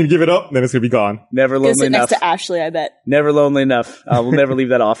else. Nope. You give it up, then it's going to be gone. Never I'm gonna lonely sit next enough. to Ashley, I bet. Never lonely enough. I will never leave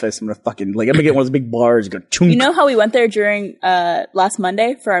that office. I'm going to fucking, I'm going to get one of those big bars and go, chunk. You know how we went there during last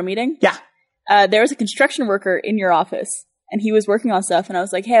Monday for our meeting? Yeah. There was a construction worker in your office, and he was working on stuff, and I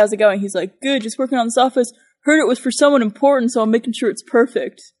was like, hey, how's it going? He's like, good, just working on this office. Heard it was for someone important, so I'm making sure it's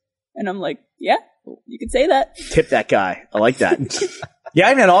perfect. And I'm like, yeah, you could say that. Tip that guy. I like that. Yeah, I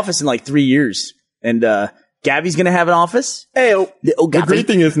haven't had an office in like 3 years. And Gabby's going to have an office. Hey, Oh, The great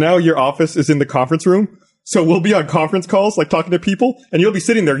thing is now your office is in the conference room. So we'll be on conference calls, like talking to people, and you'll be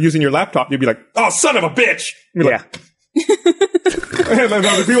sitting there using your laptop. You'll be like, oh, son of a bitch. And yeah. and then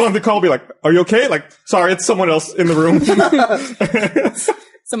the people on the call will be like, are you okay? Like, sorry, it's someone else in the room.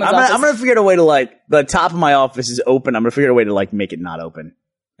 Someone's office. I'm going to figure out a way to like, the top of my office is open. I'm going to figure out a way to like make it not open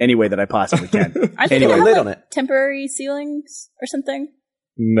any way that I possibly can. Aren't they Anyway. gonna lid have, on like, it. temporary ceilings or something?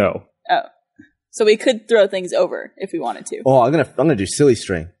 No. Oh. So we could throw things over if we wanted to. oh, I'm gonna do silly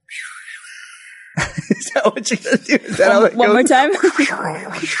string. Is that what you're going to do? Is that how it One goes? more time?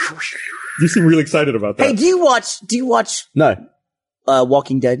 You seem really excited about that. Hey, do you watch No.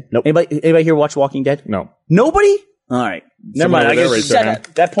 Walking Dead? Nope. Anybody here watch Walking Dead? No. Nobody? All right. Never Someone mind. I over there guess raised their shut hand.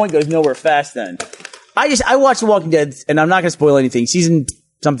 up. That point goes nowhere fast then. I watched The Walking Dead, and I'm not going to spoil anything. Season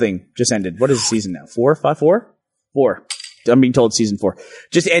something just ended. What is the season now? 4? 5? 4? 4. I'm being told season 4.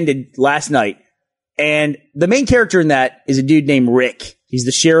 Just ended last night. And the main character in that is a dude named Rick. He's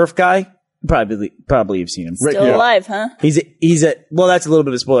the sheriff guy. Probably you've seen him. Still alive, huh? He's a well, that's a little bit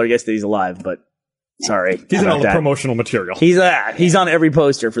of a spoiler, I guess, that he's alive, but sorry. He's in about all the that. promotional material. He's on every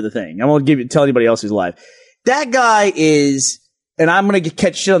poster for the thing. I won't tell anybody else who's alive. That guy is, and I'm going to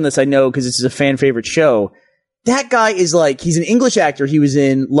catch shit on this, I know, because this is a fan favorite show. That guy is like, he's an English actor. He was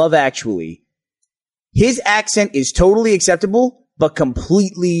in Love Actually. His accent is totally acceptable, but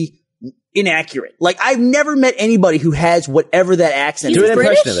completely inaccurate. Like, I've never met anybody who has whatever that accent He's is. Do an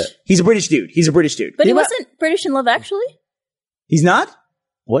British? impression of it. He's a British dude. But he wasn't British in Love Actually? He's not?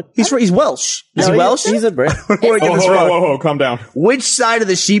 What? He's Welsh. Is he Welsh? He's a Brit. I wanna get Whoa, this whoa, wrong. whoa, whoa, calm down. Which side of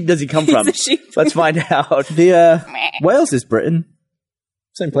the sheep does he come from? the sheep. Let's find out. The Wales is Britain.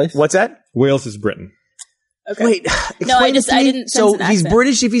 Same place. What's that? Wales is Britain. Okay. Wait, No, explain this to I me. didn't sense So an he's accent.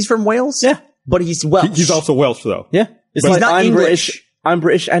 British if he's from Wales? Yeah. But he's Welsh. He's also Welsh, though. Yeah. It's But he's like not I'm English. British. I'm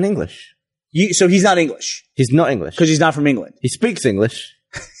British and English. So he's not English He's not English. because he's not from England. He speaks English.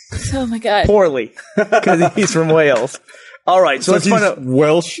 Oh my god. Poorly because he's from Wales. All right, so let's he's find out.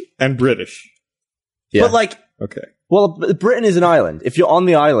 Welsh and British. Yeah. But like, Okay. well, Britain is an island. If you're on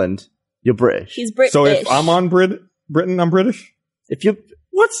the island, you're British. He's British. So if I'm on Britain, I'm British? If you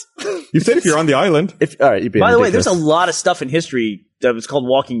what's? You said if you're on the island. all right, you'd be. By the way, there's a ridiculous. lot of stuff in history that was called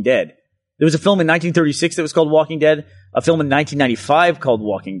Walking Dead. There was a film in 1936 that was called Walking Dead. A film in 1995 called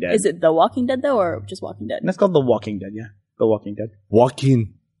Walking Dead. Is it The Walking Dead though, or just Walking Dead? And that's called The Walking Dead. Yeah, The Walking Dead.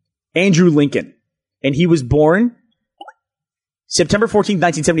 Walking. Andrew Lincoln, and he was born September 14th,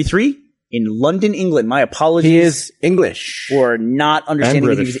 1973, in London, England. My apologies. He is English for not understanding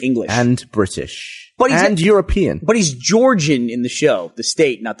that he British. was English. and British, But he's and European. But he's Georgian in the show, the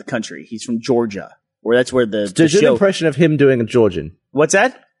state, not the country. He's from Georgia, where that's where the Do an show. impression of him doing a Georgian. What's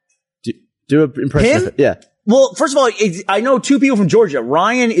that? Do an impression Him? of it. Yeah. Well, first of all, I know two people from Georgia.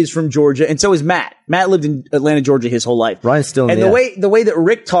 Ryan is from Georgia, and so is Matt. Matt lived in Atlanta, Georgia, his whole life. Ryan's still in and the air. the way that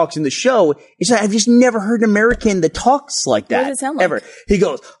Rick talks in the show is that I've just never heard an American that talks like that. What does it sound like? Ever. He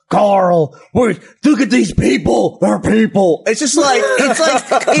goes, Carl, wait, look at these people. They're people. It's just like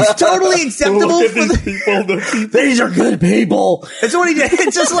it's totally acceptable Look at for these the. people. The people. These are good people. That's what he did.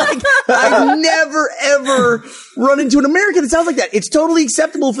 It's just like, I've never, ever run into an American that sounds like that. It's totally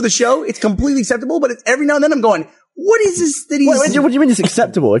acceptable for the show. It's completely acceptable, but it's, every now and then I'm going, what is this that he's... What do you mean it's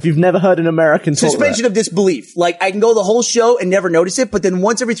acceptable if you've never heard an American talk Suspension of disbelief. Like, I can go the whole show and never notice it, but then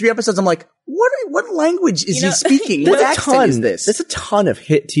once every 3 episodes, I'm like, what language is he speaking? What accent is this? There's a ton of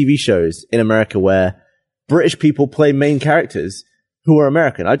hit TV shows in America where British people play main characters who are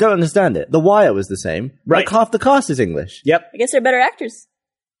American. I don't understand it. The Wire was the same. Right. Like half the cast is English. Yep. I guess they're better actors.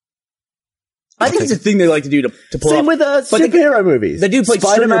 I think it's a thing they like to do to pull Same off. with But the- superhero movies. The dude played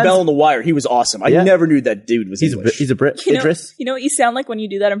Stringer Spider-Man's- Bell on The Wire. He was awesome. I Yeah. never knew that dude was English. He's a Brit. You know, Idris. you know what you sound like when you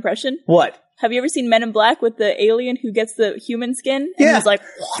do that impression? What? Have you ever seen Men in Black with the alien who gets the human skin? And Yeah. he's like,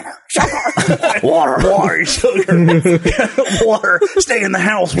 Water, sugar, water. Stay in the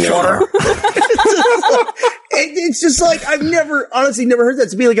house, water. It's just like, I've honestly never heard that.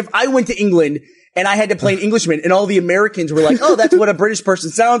 To be like, if I went to England and I had to play an Englishman and all the Americans were like, oh, that's what a British person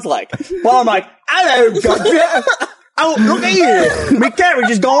sounds like. Well, I'm like, hello, gotcha. Oh, look at you. My carriage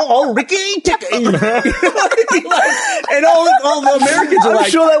is gone. Oh, Ricky, ticky. And all the Americans are I'm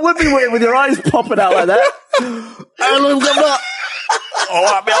like, sure that would be weird with your eyes popping out like that.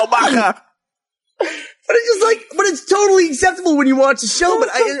 but it's just like, but it's totally acceptable when you watch the show. But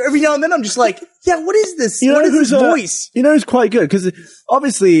every now and then I'm just like, yeah, what is this? What is this voice? You know who's quite good? Because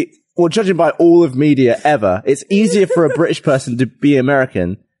obviously, well, judging by all of media ever, it's easier for a British person to be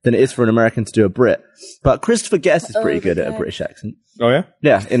American than it is for an American to do a Brit. But Christopher Guest is pretty good at a British accent. Oh, yeah?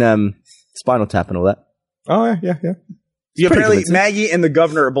 Yeah, in Spinal Tap and all that. Oh, yeah. Apparently, Maggie and the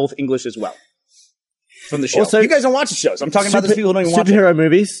governor are both English as well. From the show. Also, you guys don't watch the shows. I'm talking about those people who don't even watch superhero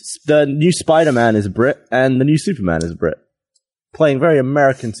movies. The new Spider-Man is a Brit, and the new Superman is a Brit. Playing very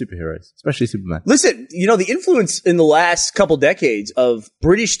American superheroes, especially Superman. Listen, the influence in the last couple decades of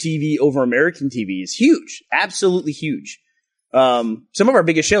British TV over American TV is huge. Absolutely huge. Some of our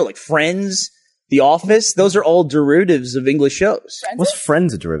biggest shows, like Friends, The Office, those are all derivatives of English shows. What's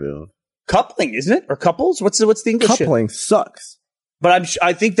Friends a derivative of? Coupling, isn't it? Or couples? What's the English Coupling sucks. But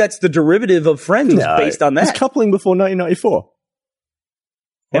I think that's the derivative of Friends based on that. It's Coupling before 1994.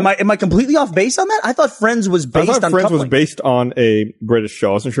 Am I completely off base on that? I thought Friends was based on Friends Coupling. was based on a British show.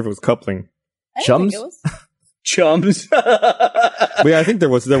 I wasn't sure if it was Coupling. Chums? Chums. But yeah, I think there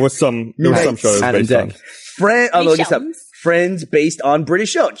was some shows Ant and based on. Dec. Look this up. Friends based on British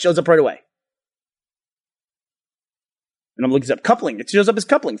show. It shows up right away. And I'm looking this up. Coupling. It shows up as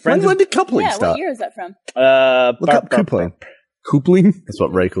Coupling. Friends. When did Coupling start? What year is that from? Look up Coupling. Coupling? That's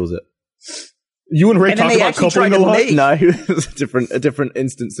what Ray calls it. You and Ray And then talk they about actually coupling tried a to lot? make- No, it was a different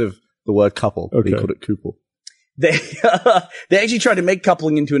instance of the word couple. Okay. He called it couple. They actually tried to make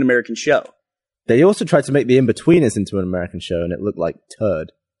Coupling into an American show. They also tried to make the In-Betweeners into an American show, and it looked like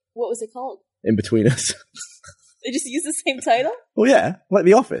turd. What was it called? In-Betweeners. They just used the same title? Well, yeah, like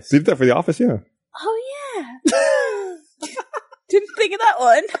The Office. Did that for The Office, yeah. Oh, yeah. Didn't think of that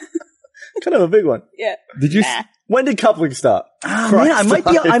one. Kind of a big one. Yeah. Did you? When did Coupling start? Oh, man,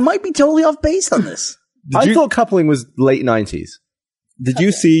 I might be totally off base on this. I thought Coupling was late 90s. Did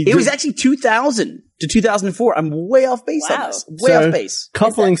you see? It was actually 2000 to 2004. I'm way off base on this. Way off base.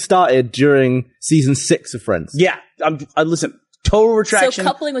 Coupling started during season 6 of Friends. Yeah. Listen, total retraction.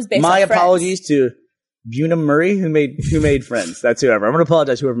 So Coupling was based My on Friends. apologies to Buna Murray, who made Friends. That's whoever. I'm going to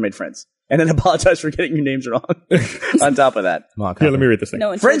apologize to whoever made Friends. And then apologize for getting your names wrong on top of that. Mark Here, Hamill. let me read this thing. No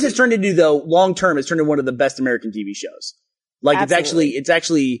one Friends told has turned into, though, long term, it's turned into one of the best American TV shows. Like, Absolutely. it's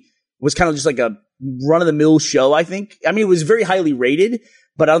actually was kind of just like a run of the mill show, I think. I mean, it was very highly rated,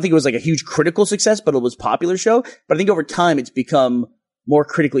 but I don't think it was like a huge critical success, but it was a popular show. But I think over time, it's become more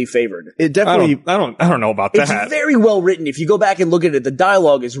critically favored. It definitely. I don't know about It's that. very well written. If you go back and look at it, the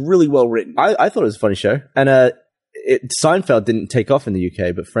dialogue is really well written. I thought it was a funny show. And Seinfeld didn't take off in the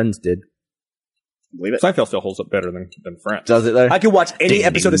UK, but Friends did. Believe it. Seinfeld still holds up better than Friends. Does it, though? I could watch any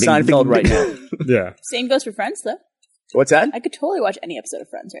episode of Seinfeld right now. Yeah. Same goes for Friends, though. What's that? I could totally watch any episode of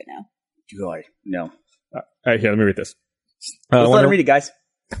Friends right now. Joy. No. All right, here, let me read this. Let's let him read it, guys.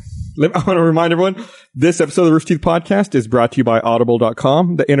 I want to remind everyone, this episode of the Rooster Teeth Podcast is brought to you by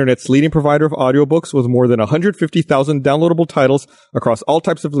Audible.com, the internet's leading provider of audiobooks with more than 150,000 downloadable titles across all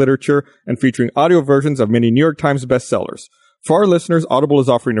types of literature and featuring audio versions of many New York Times bestsellers. For our listeners, Audible is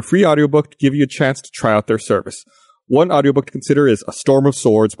offering a free audiobook to give you a chance to try out their service. One audiobook to consider is A Storm of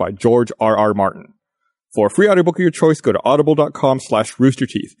Swords by George R.R. Martin. For a free audiobook of your choice, go to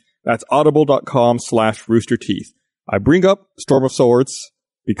audible.com/roosterteeth. That's audible.com/roosterteeth. I bring up Storm of Swords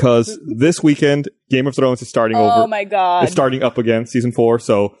because this weekend, Game of Thrones is starting over. Oh my god. It's starting up again, season 4.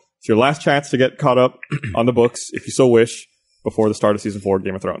 So it's your last chance to get caught up on the books, if you so wish, before the start of season 4 of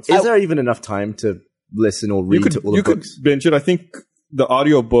Game of Thrones. Is there even enough time to listen or read to all the you could books? binge it. I think the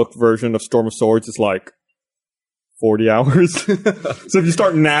audiobook version of Storm of Swords is like 40 hours. So if you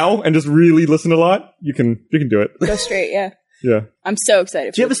start now and just really listen a lot, you can do it. Go straight, yeah. Yeah. I'm so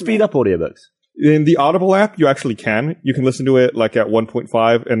excited. Do you ever speed up audiobooks? In the Audible app, you actually can. You can listen to it like at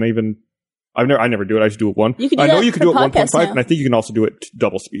 1.5 and even I never do it. I just do it 1. You can do I know that you can for do it 1.5 podcasts now. and I think you can also do it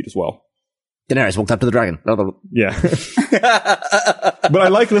double speed as well. Daenerys walked up to the dragon. Yeah. But I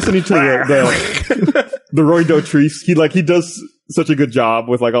like listening to the Roy Dotrice. He does such a good job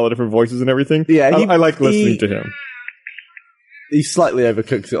with like all the different voices and everything. Yeah, I like listening to him. He slightly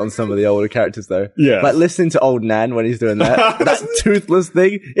overcooks it on some of the older characters, though. Yeah. Like, listening to Old Nan when he's doing that toothless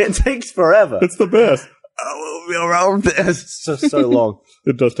thing, it takes forever. It's the best. It's just so long.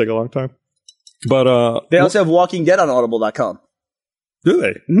 It does take a long time. But They also have Walking Dead on Audible.com. do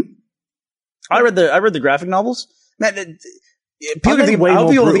they? I read the graphic novels. Man, people they way I hope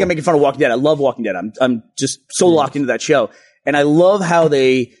more people don't think brutal? I'm making fun of Walking Dead. I love Walking Dead. I'm just so locked into that show, and I love how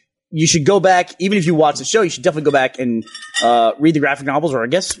you should go back, even if you watch the show, you should definitely go back and read the graphic novels, or I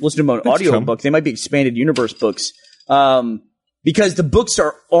guess listen to them on audio book. They might be expanded universe books, because the books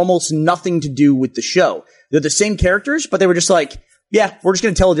are almost nothing to do with the show. They're the same characters, but they were just like, yeah, we're just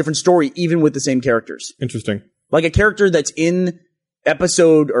going to tell a different story, even with the same characters. Interesting. Like a character that's in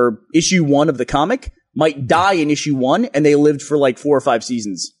episode or issue 1 of the comic might die in issue 1, and they lived for like 4 or 5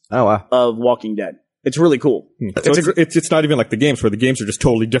 seasons Oh, wow. of Walking Dead. It's really cool. So it's not even like the games, where the games are just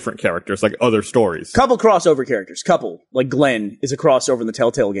totally different characters, like other stories. Couple crossover characters. Like Glenn is a crossover in the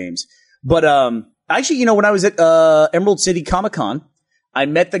Telltale games. But actually, when I was at Emerald City Comic Con, I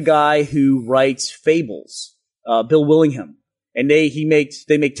met the guy who writes Fables, Bill Willingham, and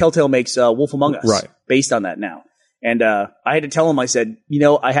Telltale makes Wolf Among Us, right, based on that now. And I had to tell him, I said,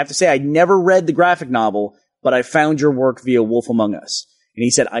 I have to say I never read the graphic novel, but I found your work via Wolf Among Us. And he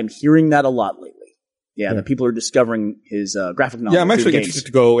said, I'm hearing that a lot lately. Yeah, the people are discovering his graphic novel. Yeah, I'm actually interested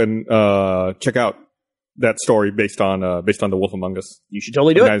to go and check out that story based on the Wolf Among Us. You should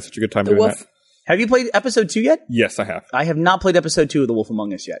totally do it. I had such a good time doing that. Have you played episode 2 yet? Yes, I have. I have not played episode 2 of The Wolf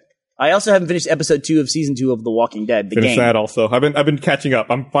Among Us yet. I also haven't finished episode 2 of season 2 of The Walking Dead. Finished that also. I've been catching up.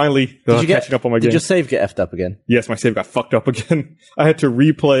 I'm finally catching up on my game. Did your save get effed up again? Yes, my save got fucked up again. I had to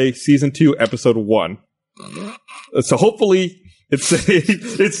replay season 2, episode 1. So hopefully it's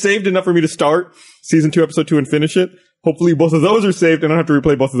saved enough for me to start season 2, episode 2 and finish it. Hopefully both of those are saved, and I don't have to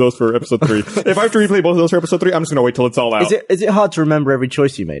replay both of those for episode 3. If I have to replay both of those for episode 3, I'm just going to wait till it's all out. Is it hard to remember every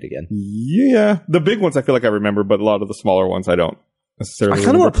choice you made again? Yeah. The big ones I feel like I remember, but a lot of the smaller ones I don't necessarily I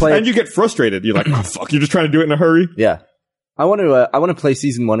kind of want to play... And you get frustrated. You're like, oh, fuck, you're just trying to do it in a hurry? Yeah. I want to play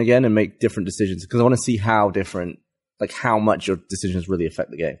season 1 again and make different decisions, because I want to see how different, like how much your decisions really affect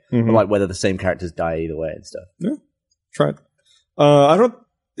the game. Mm-hmm. Or like whether the same characters die either way and stuff. Yeah. Try it. I don't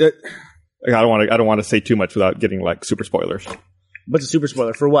want to say too much without getting like super spoilers. What's a super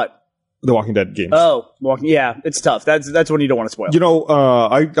spoiler for what? The Walking Dead games. Oh, yeah, it's tough. That's when you don't want to spoil.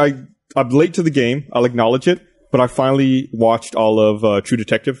 I'm late to the game. I'll acknowledge it, but I finally watched all of True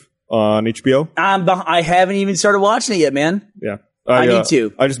Detective on HBO. I haven't even started watching it yet, man. Yeah, I need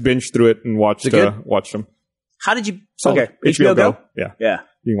to. I just binged through it and watched them. How did you? Solid. Okay, HBO Go. Yeah,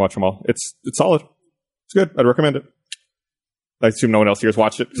 you can watch them all. It's solid. It's good. I'd recommend it. I assume no one else here has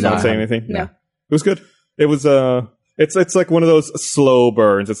watched it. So not saying anything. No, it was good. It was it's like one of those slow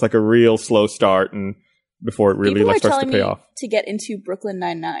burns. It's like a real slow start, and before it really People starts to pay off. To get into Brooklyn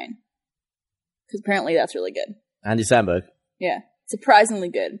Nine-Nine, because apparently that's really good. Andy Samberg. Yeah, surprisingly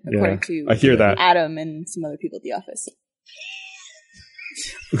good according to I hear that. Adam and some other people at the office.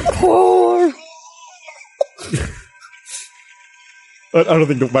 I don't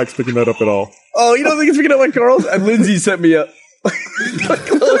think Mike's picking that up at all. Oh, you don't think it's picking up my Carl's? And Lindsay sent me a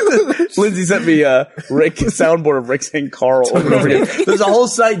Rick soundboard of Rick saying Carl over and over again. There's a whole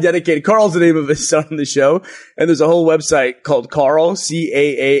site dedicated. Carl's the name of his son on the show, and there's a whole website called Carl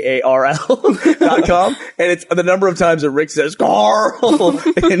CAAARL.com, and it's the number of times that Rick says Carl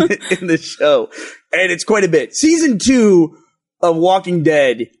in the show, and it's quite a bit. Season 2 of Walking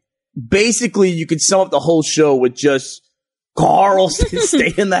Dead, basically, you could sum up the whole show with just Carl,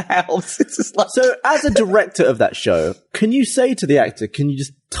 stay in the house. It's just like, so, as a director of that show, can you say to the actor, can you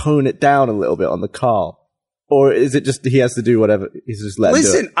just tone it down a little bit on the Carl? Or is it just he has to do whatever? He's just let him do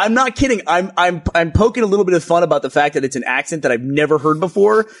it? Listen, I'm not kidding. I'm poking a little bit of fun about the fact that it's an accent that I've never heard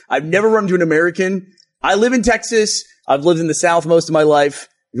before. I've never run into an American. I live in Texas. I've lived in the South most of my life.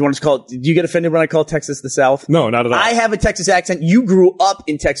 If you want to call it, do you get offended when I call Texas the South? No, not at all. I have a Texas accent. You grew up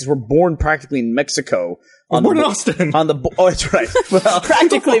in Texas. We're born practically in Mexico. Born in Austin. Oh, that's right. Well,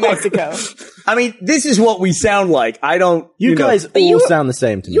 Practically Mexico. I mean, this is what we sound like. I don't. You guys all sound the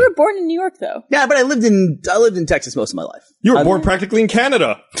same to me. You were born in New York, though. Yeah, but I lived in Texas most of my life. You were born practically in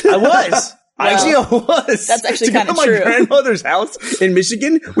Canada. I was. Actually, I was. That's actually to go kind of to true. my grandmother's house in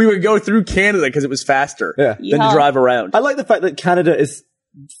Michigan, we would go through Canada because it was faster than to drive around. I like the fact that Canada is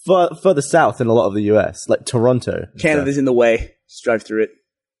further south than a lot of the US, like Toronto. Canada's in the way. Just drive through it.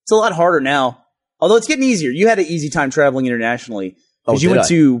 It's a lot harder now. Although it's getting easier. You had an easy time traveling internationally. Because you went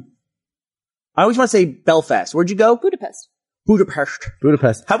to, I always want to say Belfast. Where'd you go? Budapest. Budapest.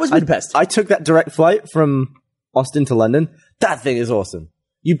 How was Budapest? I took that direct flight from Austin to London. That thing is awesome.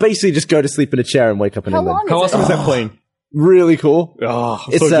 You basically just go to sleep in a chair and wake up in How England. long How awesome is that plane? Really cool. Oh,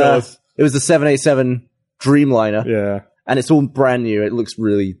 I'm so jealous. It was the 787 Dreamliner. Yeah. And it's all brand new. It looks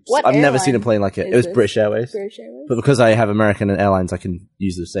really... What I've never airline seen a plane like it. is It was this? British Airways. British Airways. But because I have American and airlines, I can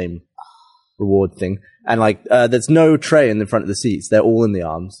use the same reward thing. And like, there's no tray in the front of the seats. They're all in the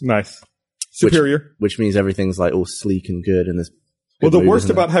arms. Nice. Superior. which means everything's like all sleek and good. And there's Well, good the movies worst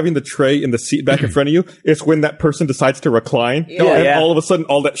in there. about having the tray in the seat back in front of you is when that person decides to recline, Yeah. and Yeah. all of a sudden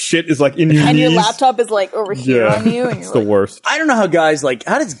all that shit is like in your And knees. your laptop is like over here Yeah, on you, and it's you're the like, worst. I don't know how guys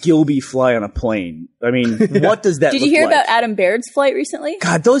how does Gilby fly on a plane? I mean, what does that Did look you hear like? about Adam Baird's flight recently?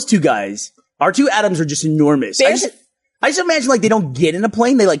 God, those two guys, our two Adams are just enormous. Bears- I just imagine like they don't get in a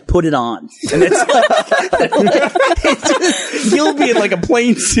plane, they like put it on. And it's it's just Gilby in like a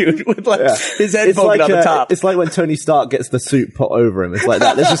plane suit with like his head poking out the top. It's like when Tony Stark gets the suit put over him. It's like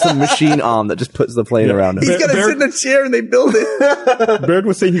that. There's just a machine arm that just puts the plane around him. He's got to Bear- sit in a chair and they build it. Baird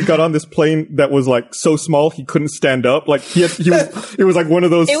was saying he got on this plane that was like so small he couldn't stand up. Like it was like one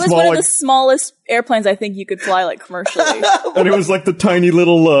of those It was small, one of like, the smallest airplanes I think you could fly like commercially. and it was like the tiny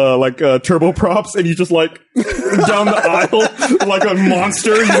little turboprops, and you just like down the aisle like a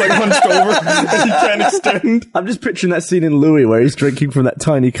monster. He's like hunched over and he can't extend. I'm just picturing that scene in Louis where he's drinking from that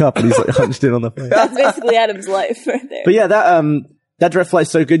tiny cup and he's like hunched in on the plane. That's basically Adam's life right there. But yeah, that direct flight's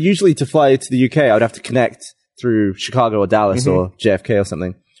so good. Usually to fly to the UK, I would have to connect through Chicago or Dallas or JFK or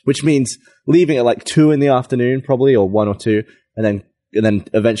something, which means leaving at like 2 in the afternoon, probably, or 1 or 2, and then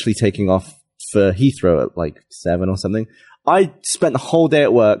eventually taking off for Heathrow at like 7 or something. I spent the whole day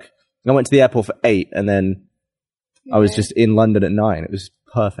at work. I went to the airport for 8, and then I was just in London at 9. It was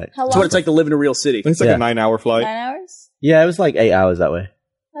perfect. How That's long? what it's like to live in a real city. It's like Yeah. a 9-hour flight. 9 hours? Yeah, it was like 8 hours that way.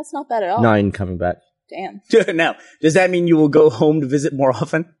 That's not bad at all. 9 coming back. Damn. Now, does that mean you will go home to visit more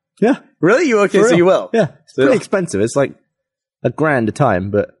often? Yeah. Really? You okay? For So real. you will. Yeah. It's So- pretty expensive. It's like $1,000 a time,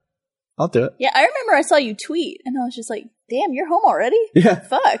 but I'll do it. Yeah, I remember I saw you tweet, and I was just like, damn, you're home already? Yeah.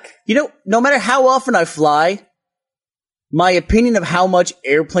 Fuck. You know, no matter how often I fly, my opinion of how much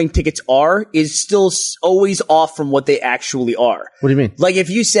airplane tickets are is still always off from what they actually are. What do you mean? Like if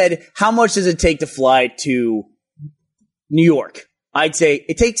you said, how much does it take to fly to New York? I'd say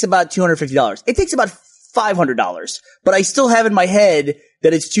it takes about $250. It takes about $500, but I still have in my head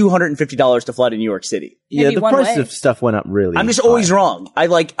that it's $250 to fly to New York City. Yeah, Maybe the one price way. of stuff went up really. I'm just high. always wrong.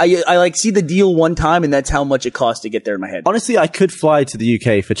 I see the deal one time and that's how much it costs to get there in my head. Honestly, I could fly to the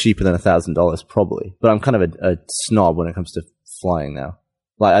UK for cheaper than $1,000 probably, but I'm kind of a snob when it comes to flying now.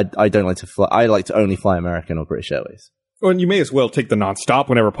 Like I don't like to fly. I like to only fly American or British Airways. Well, and you may as well take the non-stop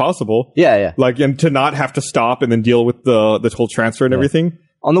whenever possible. Yeah, yeah. Like, and to not have to stop and then deal with the whole transfer and everything.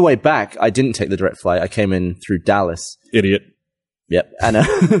 On the way back, I didn't take the direct flight. I came in through Dallas. Idiot. Yep.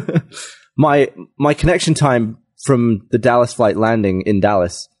 And my connection time from the Dallas flight landing in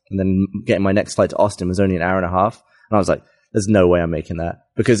Dallas and then getting my next flight to Austin was only an hour and a half. And I was like, there's no way I'm making that.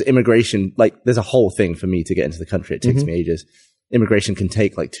 Because immigration, like, there's a whole thing for me to get into the country. It takes me ages. Immigration can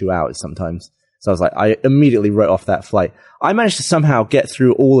take like 2 hours sometimes. So I was like, I immediately wrote off that flight. I managed to somehow get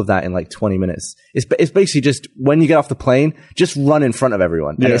through all of that in like 20 minutes. It's basically just when you get off the plane, just run in front of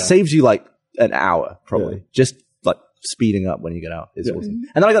everyone. And Yeah. it saves you like an hour probably. Just like speeding up when you get out is awesome.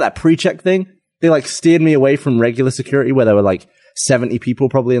 And then I got that pre-check thing. They like steered me away from regular security where there were like 70 people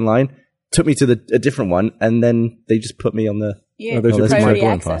probably in line, took me to a different one. And then they just put me on the, Yeah, there's your priority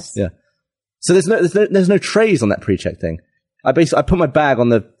boarding access. pass. Yeah. So there's no trays on that pre-check thing. I put my bag on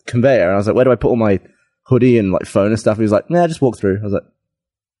the conveyor and I was like, where do I put all my hoodie and like phone and stuff? He was like, nah, just walk through. I was like,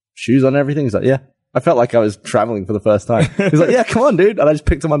 shoes on and everything? He's like, yeah. I felt like I was traveling for the first time. He's like, yeah, come on, dude. And I just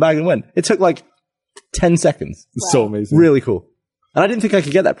picked up my bag and went. It took like 10 seconds. It's so amazing. Really cool. And I didn't think I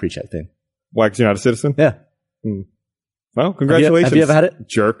could get that pre-check thing. Why? 'Cause you're not a citizen? Yeah. Well, congratulations. Have you ever had it?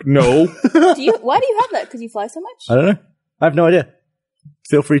 Jerk. No. Why do you have that? Because you fly so much? I don't know. I have no idea.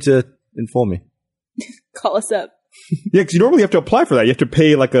 Feel free to inform me. Call us up. Yeah, because you normally have to apply for that. You have to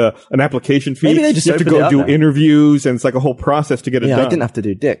pay like an application fee. Maybe they just you have to opened it go up do now. interviews, and it's like a whole process to get it Yeah, done. I didn't have to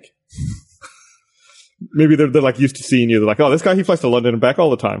do dick. Maybe they're like used to seeing you. They're like, oh, this guy, he flies to London and back all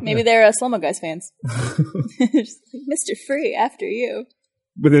the time. Maybe they're Slow-Mo Guys fans. Just like, Mr. Free, after you.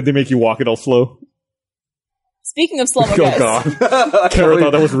 But then they make you walk it all slow. Speaking of Slow-Mo Oh, Guys, God. Kara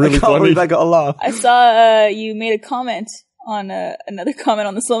thought that was really I can't funny. believe I got a laugh. I saw you made a comment on another comment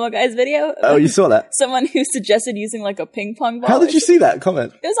on the Slow-Mo Guys video. Oh, you saw that? Someone who suggested using like a ping pong ball. How did you see that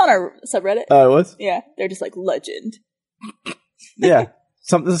comment? It was on our subreddit. Oh, it was? Yeah, they're just like legend. Yeah.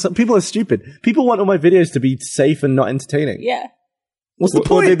 Some people are stupid. People want all my videos to be safe and not entertaining. Yeah. What's the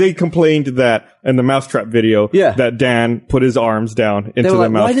Well, point? they complained that in the mousetrap video, Yeah. that Dan put his arms down They into were the like,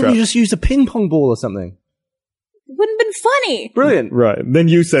 why mousetrap. didn't you just use a ping pong ball or something? It wouldn't have been funny. Brilliant. Right. Then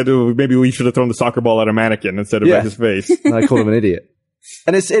you said, oh, maybe we should have thrown the soccer ball at a mannequin instead of Yeah. at his face. And I called him an idiot.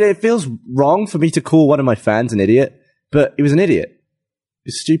 And it feels wrong for me to call one of my fans an idiot, but he was an idiot.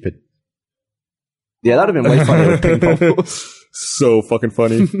 He's stupid. Yeah, that would have been way funnier with ping pong balls. So fucking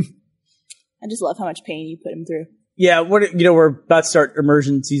funny. I just love how much pain you put him through. Yeah, we're about to start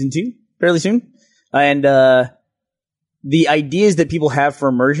Immersion Season 2. fairly soon. And the ideas that people have for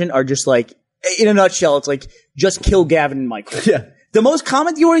immersion are just like, in a nutshell, it's like, just kill Gavin and Michael. Yeah. The most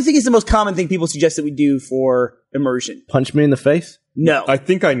common, you already think is the most common thing people suggest that we do for immersion? Punch me in the face? No. I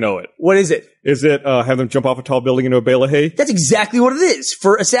think I know it. What is it? Is it have them jump off a tall building into a bale of hay? That's exactly what it is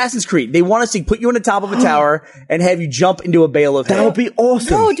for Assassin's Creed. They want us to put you on the top of a tower and have you jump into a bale of hay. That would be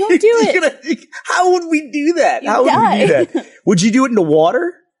awesome. No, don't do it. How would we do that? You How would we do die. that? Would you do it into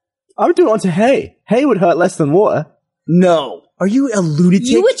water? I would do it onto hay. Hay would hurt less than water. No. Are you a lunatic?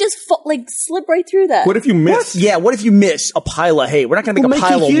 You would just slip right through that. What if you miss? Yeah, what if you miss a pile of hay? We're not going to Well, make a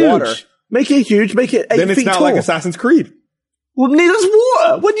pile it of huge. water. Make it huge. Make it 8 Then feet it's not tall. like Assassin's Creed. Well, neither does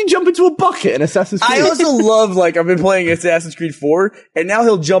water. When do you jump into a bucket in Assassin's Creed? I also love, like, I've been playing Assassin's Creed 4, and now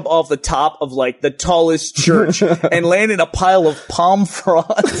he'll jump off the top of, like, the tallest church and land in a pile of palm fronds.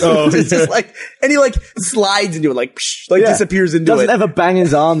 It's just like, and he, like, slides into it, like, psh, like, Yeah. disappears into Doesn't it. ever bang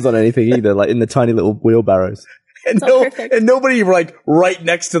his arms on anything either, like in the tiny little wheelbarrows. And, all perfect. and nobody, like, right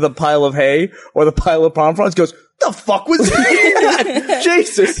next to the pile of hay or the pile of palm fronds goes, the fuck was that?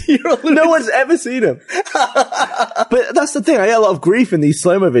 Jesus, no one's ever seen him. But that's the thing. I get a lot of grief in these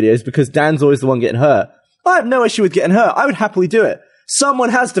slow-mo videos because Dan's always the one getting hurt. I have no issue with getting hurt. I would happily do it. Someone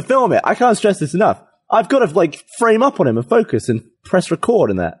has to film it. I can't stress this enough. I've got to like frame up on him and focus and press record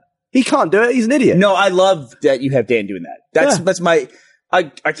and that. He can't do it. He's an idiot. No, I love that you have Dan doing that. That's my, I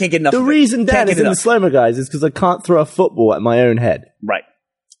can't get enough The of it. reason Dan Can't is get in the enough. slow-mo guys is because I can't throw a football at my own head. Right.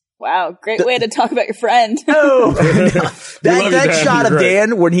 Wow, great way to talk about your friend. Oh, That shot of You're great.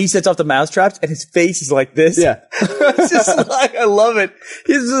 Dan when he sets off the mousetraps and his face is like this. yeah. It's just like, I love it.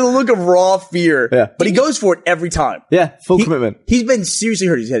 He's a look of raw fear. Yeah. But he goes for it every time. Yeah, full commitment. He's been seriously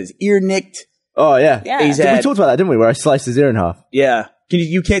hurt. He's had his ear nicked. Oh, yeah. Yeah. He's We had, talked about that, didn't we? Where I sliced his ear in half. yeah.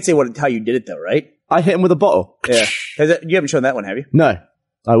 You can't say how you did it though, right? I hit him with a bottle. Yeah. You haven't shown that one, have you? No,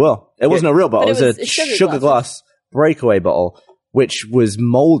 I will. It wasn't a real bottle. It But was a sugar glass breakaway bottle, which was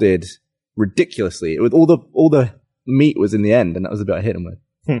molded ridiculously. With all the meat was in the end, and that was the bit I hit him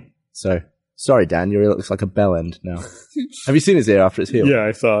with. So sorry, Dan. Your ear looks like a bell end now. Have you seen his ear after it's healed? Yeah,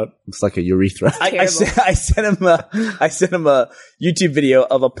 I saw it. Looks like a urethra. I sent him a YouTube video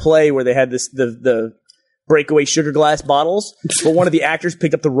of a play where they had the breakaway sugar glass bottles, but one of the actors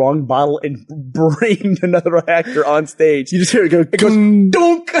picked up the wrong bottle and brained another actor on stage. You just hear it go. It goes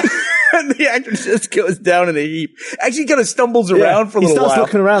dunk, and the actor just goes down in a heap. Actually, kind of stumbles around for a he little starts while.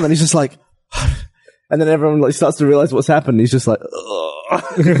 looking around, and he's just like, and then everyone like starts to realize what's happened. He's just like, Oh,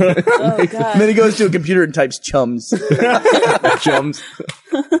 And God. then he goes to a computer and types chums. chums.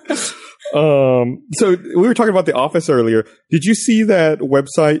 So we were talking about The Office earlier. Did you see that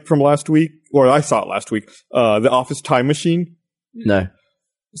website from last week? Or I saw it last week. The Office Time Machine. No.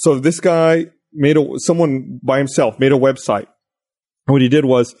 So this guy someone by himself made a website. And what he did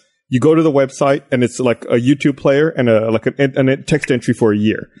was you go to the website and it's like a YouTube player and a text entry for a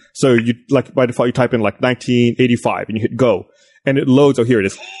year. So you like by default you type in like 1985 and you hit go. And it loads. Oh, here it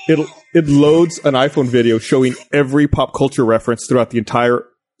is. It loads an iPhone video showing every pop culture reference throughout the entire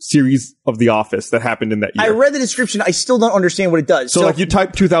series of The Office that happened in that year. I read the description. I still don't understand what it does. So like you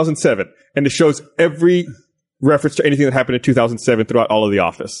type 2007 and it shows every reference to anything that happened in 2007 throughout all of The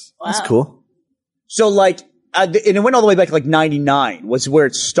Office. Wow. That's cool. So like, and it went all the way back to like 99 was where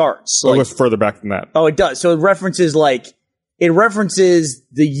it starts. So it Like, goes further back than that. oh, it does. So it references the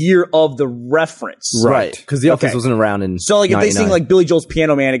year of the reference. Right. Because The Office Okay. wasn't around in. So like if they sing 99. like Billy Joel's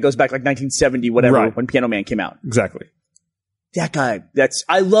Piano Man, it goes back like 1970, whatever, Right. when Piano Man came out. Exactly. That guy,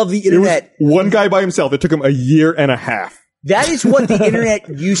 I love the It was internet. one guy by himself. It took him a year and a half. That is what the internet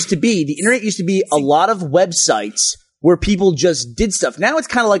used to be. The internet used to be a lot of websites where people just did stuff. Now it's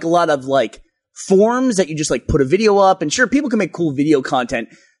kind of like a lot of like forums that you just like put a video up, and sure, people can make cool video content,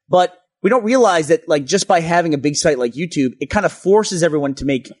 but we don't realize that like just by having a big site like YouTube, it kind of forces everyone to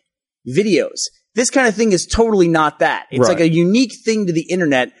make videos. This kind of thing is totally not that. It's Right. like a unique thing to the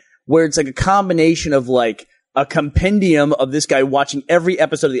internet where it's like a combination of like a compendium of this guy watching every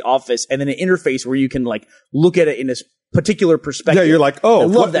episode of The Office and then an interface where you can like look at it in this particular perspective. Yeah, you're like, I oh,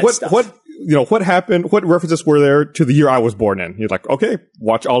 love that stuff. what happened? What references were there to the year I was born in? You're like, okay,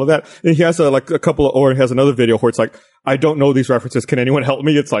 watch all of that. And he has or he has another video where it's like, I don't know these references. Can anyone help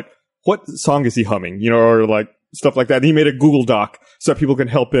me? It's like, what song is he humming? You know, or like stuff like that. And he made a Google Doc so that people can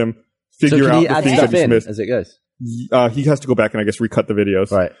help him So figure can out he the add things stuff that he's in missed. as it goes? He has to go back and I guess recut the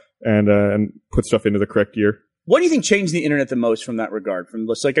videos, Right. and put stuff into the correct year. What do you think changed the internet the most from that regard? From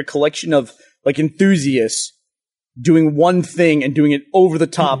just like a collection of like enthusiasts doing one thing and doing it over the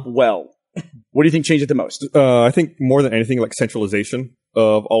top well. What do you think changed it the most? I think more than anything, like centralization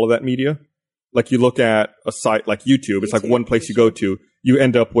of all of that media. Like you look at a site like YouTube, it's like one place you go to you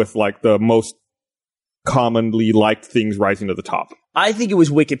end up with like the most commonly liked things rising to the top? I think it was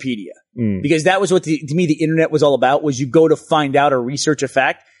Wikipedia because that was what to me the internet was all about. Was you go to find out or research a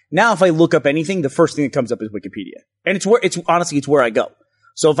fact. Now, if I look up anything, the first thing that comes up is Wikipedia, and it's where I go.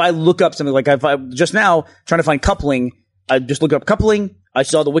 So if I look up something like if I just now trying to find coupling, I just look up coupling. I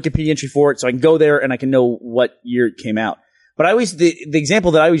saw the Wikipedia entry for it, so I can go there and I can know what year it came out. But I always the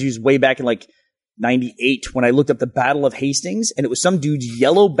example that I always use way back in like 98 when I looked up the Battle of Hastings, and it was some dude's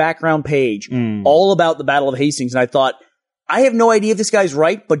yellow background page all about the Battle of Hastings, and I thought, I have no idea if this guy's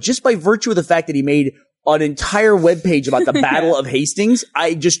right, but just by virtue of the fact that he made an entire webpage about the Battle of Hastings,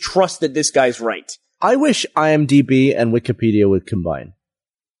 I just trust that this guy's right. I wish IMDb and Wikipedia would combine.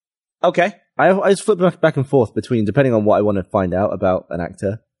 Okay. I just flip back and forth between, depending on what I want to find out about an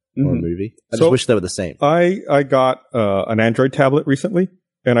actor or a movie. I just wish they were the same. I got an Android tablet recently,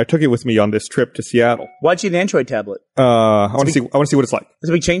 and I took it with me on this trip to Seattle. Why'd you get an Android tablet? I want to see what it's like. It's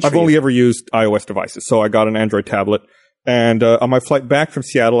a big change. I've only ever used iOS devices, so I got an Android tablet. And on my flight back from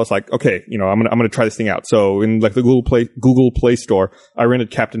Seattle, I was like, okay, I'm gonna try this thing out. So in like the Google Play Store, I rented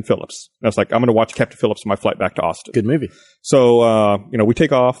Captain Phillips. And I was like, I'm gonna watch Captain Phillips on my flight back to Austin. Good movie. So we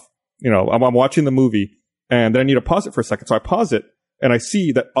take off. I'm watching the movie, and then I need to pause it for a second. So I pause it, and I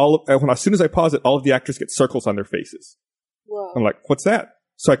see that as soon as I pause it, all of the actors get circles on their faces. Whoa. I'm like, what's that?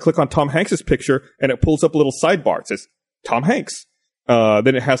 So I click on Tom Hanks's picture, and it pulls up a little sidebar. It says Tom Hanks.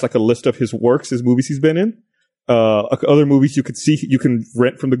 Then it has like a list of his works, his movies he's been in. Other movies you can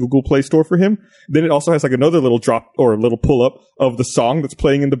rent from the Google Play Store for him. Then it also has like another little drop or a little pull up of the song that's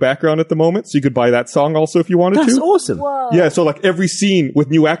playing in the background at the moment. So you could buy that song also if you wanted to. That's awesome. Whoa. Yeah. So like every scene with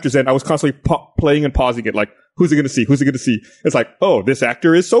new actors in, I was constantly playing and pausing it. Like, who's it going to see? Who's it going to see? It's like, oh, this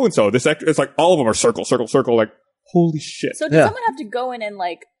actor is so and so. This actor, it's like all of them are circle, circle, circle. Like, holy shit. So does someone have to go in and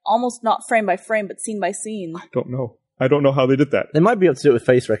like almost not frame by frame, but scene by scene? I don't know how they did that. They might be able to do it with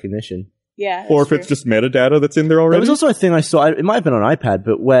face recognition. Yeah. Or if it's just metadata that's in there already. There was also a thing I saw, it might have been on iPad,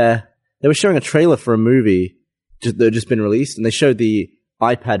 but where they were showing a trailer for a movie that had just been released, and they showed the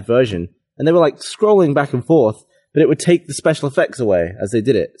iPad version, and they were like scrolling back and forth, but it would take the special effects away as they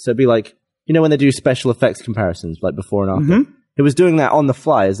did it. So it'd be like, when they do special effects comparisons, like before and after. Mm-hmm. It was doing that on the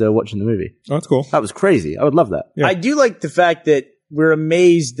fly as they were watching the movie. Oh, that's cool. That was crazy. I would love that. Yeah. I do like the fact that we're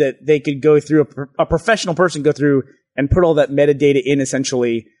amazed that they could go through, a professional person go through and put all that metadata in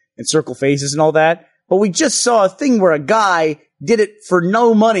essentially and circle faces and all that. But we just saw a thing where a guy did it for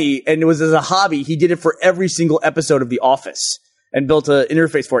no money, and it was as a hobby. He did it for every single episode of The Office and built an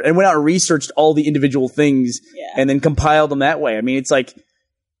interface for it and went out and researched all the individual things and then compiled them that way. I mean, it's like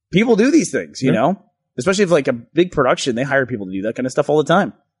people do these things, you know, especially if like a big production, they hire people to do that kind of stuff all the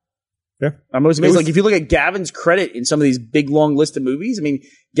time. Yeah. I'm always amazed. Like if you look at Gavin's credit in some of these big, long list of movies, I mean,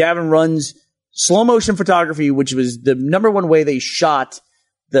 Gavin runs slow motion photography, which was the number one way they shot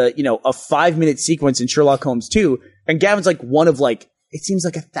a 5-minute sequence in Sherlock Holmes 2. And Gavin's like one of like, it seems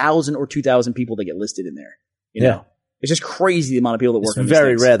like 1,000 or 2,000 people that get listed in there. You know? It's just crazy the amount of people that work on It's these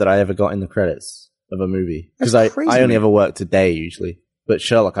very things. rare that I ever got in the credits of a movie. Because I only man. ever worked a day usually. But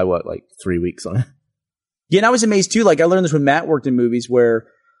Sherlock, I worked like 3 weeks on it. Yeah, and I was amazed too. Like I learned this when Matt worked in movies where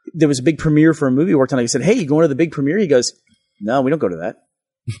there was a big premiere for a movie he worked on. I said, hey, you going to the big premiere? He goes, no, we don't go to that.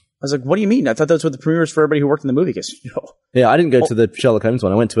 I was like, what do you mean? I thought that's what the premiere was for everybody who worked in the movie. He goes, no. Yeah, I didn't go to the Sherlock Holmes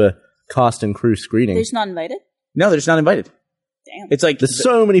one. I went to a cast and crew screening. They're just not invited? No, they're just not invited. Damn. It's like There's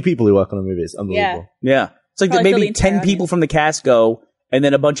so many people who work on a movie. It's unbelievable. Yeah. It's like Probably maybe fill the entire 10 people audience. from the cast go and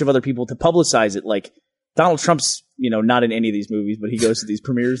then a bunch of other people to publicize it. Like Donald Trump's, not in any of these movies, but he goes to these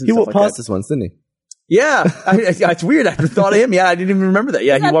premieres and He stuff walked like past that. us once, didn't he? Yeah. It's weird. I thought of him. Yeah, I didn't even remember that.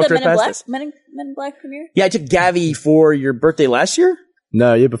 Yeah, Isn't he that walked the right Men in past Black? us. Men in Black premiere? Yeah, I took Gavi for your birthday last year?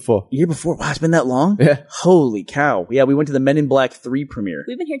 No, year before. Year before. Wow, it's been that long? Yeah. Holy cow. Yeah, we went to the Men in Black 3 premiere.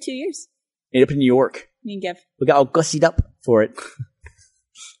 We've been here 2 years. Up in New York. Me and Gav. We got all gussied up for it. It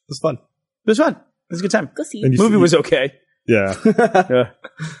It was fun. was fun. It was a good time. Go see. And you Movie see- was okay. Yeah.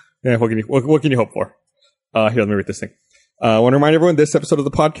 Yeah. What can you hope for? Here, let me read this thing. I want to remind everyone this episode of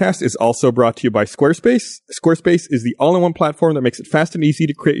the podcast is also brought to you by Squarespace. Squarespace is the all-in-one platform that makes it fast and easy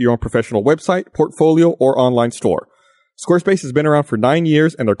to create your own professional website, portfolio, or online store. Squarespace has been around for 9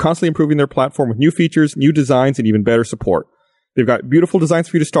 years, and they're constantly improving their platform with new features, new designs, and even better support. They've got beautiful designs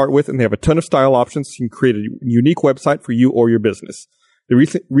for you to start with, and they have a ton of style options so you can create a unique website for you or your business. They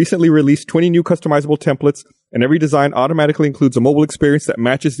recently released 20 new customizable templates, and every design automatically includes a mobile experience that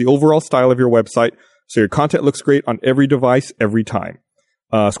matches the overall style of your website, so your content looks great on every device every time.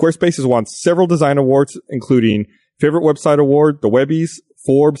 Squarespace has won several design awards, including Favorite Website Award, the Webbies,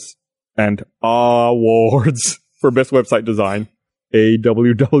 Forbes, and Awards for Best Website Design,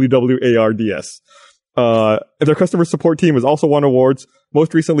 AWWARDS. Their customer support team has also won awards,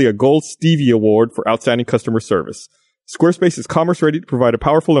 most recently a Gold Stevie Award for outstanding customer service. Squarespace is commerce ready to provide a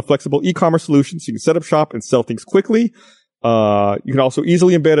powerful and flexible e-commerce solution so you can set up shop and sell things quickly. You can also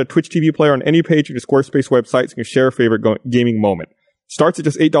easily embed a Twitch TV player on any page of your Squarespace website so you can share a favorite gaming moment. Starts at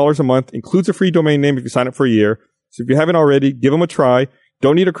just $8 a month, includes a free domain name if you sign up for a year. So if you haven't already, give them a try.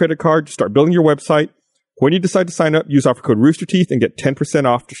 Don't need a credit card. Just start building your website. When you decide to sign up, use offer code RoosterTeeth and get 10%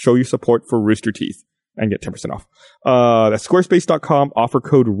 off to show you support for Rooster Teeth. And get 10% off. That's squarespace.com. Offer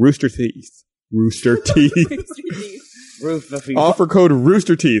code RoosterTeeth. Rooster Teeth. Offer code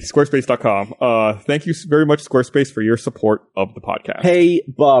RoosterTeeth. Squarespace.com. Thank you very much, Squarespace, for your support of the podcast. Hey,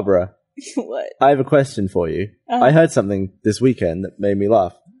 Barbara. What? I have a question for you. I heard something this weekend that made me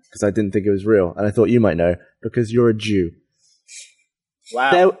laugh because I didn't think it was real, and I thought you might know because you're a Jew.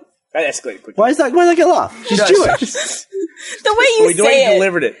 Wow. That escalated quickly. Why does that get laugh? She's Jewish. The way you The way say you it.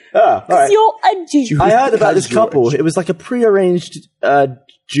 delivered it. Oh, all right. You're a Jew. I heard about this Because you're couple. a Jew. It was like a pre-arranged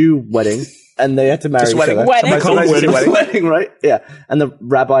Jew wedding, and they had to marry Just each wedding. other. Wedding. Sometimes you say wedding. Wedding, right? Yeah. And the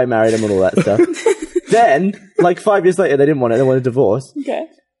rabbi married him and all that stuff. Then, like 5 years later, they didn't want it. They wanted a divorce. Okay.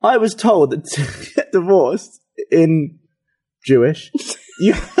 I was told that to get divorced in Jewish,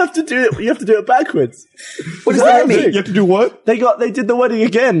 you have to do it backwards. What does that mean? You have to do what? They did the wedding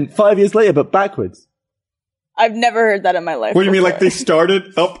again 5 years later, but backwards. I've never heard that in my life. What do you mean? Like before. they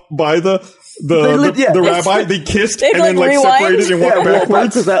started up by the yeah. rabbi, they kissed They and then like rewind? separated and walked Walked backwards?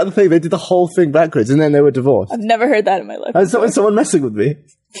 backwards out of the thing. They did the whole thing backwards, and then they were divorced. I've never heard that in my life. And someone messing with me.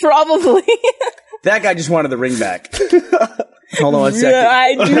 Probably. That guy just wanted the ring back. Hold on one second. Yeah,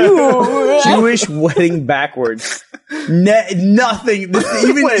 I do. Jewish wedding backwards. Nothing.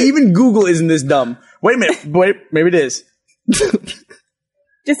 Even Google isn't this dumb. Wait a minute. Wait, maybe it is.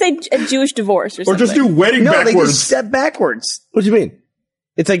 Just say a Jewish divorce or Or something. just do wedding No, they backwards. just step backwards. What do you mean?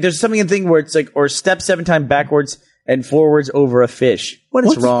 It's like there's something in thing where it's like, or step 7 times backwards and forwards over a fish. What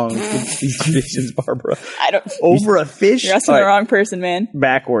is wrong with these traditions, Barbara? I don't. Over a fish? You're asking All the right, wrong person, man.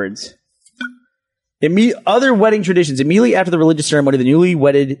 backwards. Other wedding traditions. Immediately after the religious ceremony, the newly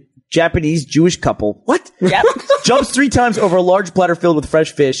wedded Japanese Jewish couple Yep. jumps 3 times over a large platter filled with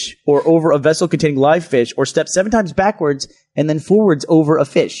fresh fish, or over a vessel containing live fish, or steps 7 times backwards and then forwards over a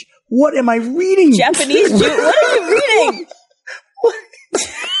fish. What am I reading? Japanese Jew. What are you reading?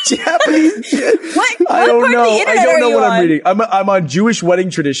 Japanese. What? I don't part of the know. I internet don't are know you what I'm on? reading. I'm on Jewish wedding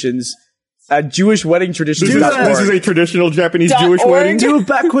traditions. At JewishWeddingTraditions.org. This is a traditional Japanese .org. Jewish wedding. Do a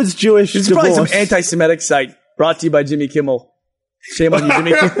backwards Jewish This is probably divorce. some anti-Semitic site brought to you by Jimmy Kimmel. Shame on you,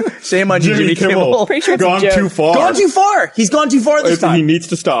 Jimmy. Shame on you, Jimmy Jimmy Kimmel. Kimmel. Pretty sure it's a Gone joke. too far. Gone too far. He's gone too far this He time. needs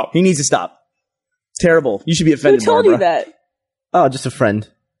to stop. He needs to stop. Terrible. You should be Who offended, told Barbara. you that? Oh, just a friend.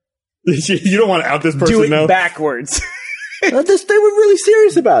 You don't want to out this person Do it now. backwards. They were really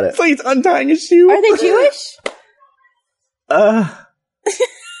serious about it. It's like he's untying his shoe. Are they Jewish?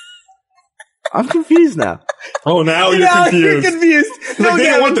 I'm confused now. Oh, now you're Now confused. you're confused. Like, they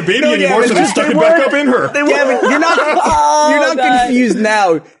don't want the baby anymore, so they stuck it back up in her. Gavin, you're not God. confused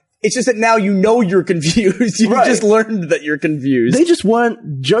now. It's just that now you know you're confused. You Right. just learned that you're confused. They just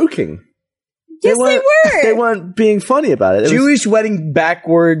weren't joking. Yes, they weren't- were. They weren't being funny about it. It was, Jewish wedding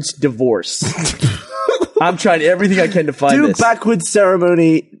backwards divorce. I'm trying everything I can to find do this. backwards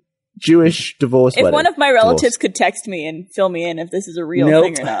ceremony Jewish divorce If wedding. one of my relatives Divorce. could text me and fill me in if this is a real Nope.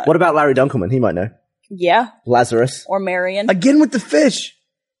 thing or not. What about Larry Dunkelman? He might know. Yeah. Lazarus. Or Marion. Again with the fish.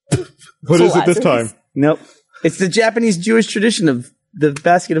 What is it this Lazarus. time? Nope. It's the Japanese Jewish tradition of the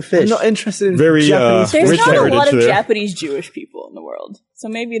basket of fish. I'm not interested in Very, Japanese. There's rich not a heritage lot of there. Japanese Jewish people in the world. So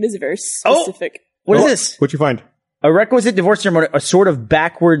maybe it is a very Oh. specific. What is this? What'd you find? A requisite divorce ceremony, a sort of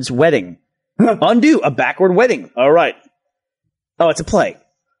backwards wedding. Undo, a backward wedding. All right. Oh, it's a play.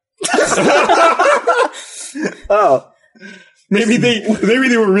 Oh, Maybe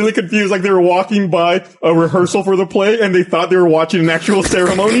they were really confused, like they were walking by a rehearsal for the play and they thought they were watching an actual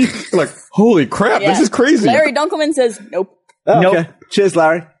ceremony. They're like, holy crap, Yeah. this is crazy. Larry Dunkelman says, nope. Nope. okay. Cheers,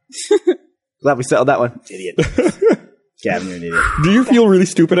 Larry. Glad we settled that one. Idiot. Gavin, you're an idiot. Do you feel really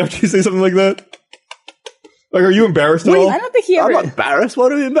stupid after you say something like that? Like, are you embarrassed at all? I don't think he I'm ever. not embarrassed. Why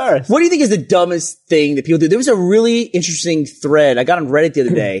are we embarrassed? What do you think is the dumbest thing that people do? There was a really interesting thread I got on Reddit the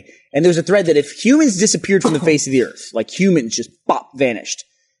other day, and there was a thread that if humans disappeared from the face of the earth, like humans just vanished,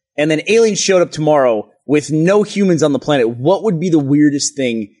 and then aliens showed up tomorrow with no humans on the planet, what would be the weirdest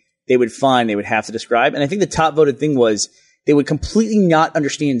thing they would find they would have to describe? And I think the top voted thing was they would completely not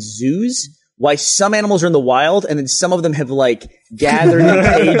understand zoos, why some animals are in the wild, and then some of them have like gathered in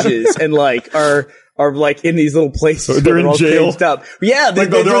cages and like are like in these little places. They're where in all jail? caged up. Yeah,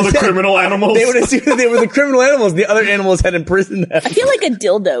 Like, they're all the criminal animals? They would assume that they were the criminal animals. The other animals had imprisoned them. I feel like a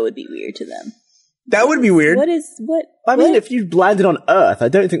dildo would be weird to them. That would be weird. What is what? I mean, what? if you landed on Earth, I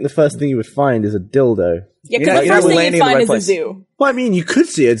don't think the first thing you would find is a dildo. Yeah, You're not- because the you're first not thing landing you in the find right is a place. zoo. Well, I mean, you could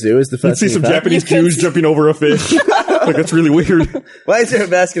see a zoo as the You'd first see thing some you found. Japanese You could Jews see- jumping over a fish. Like, that's really weird. Why is there a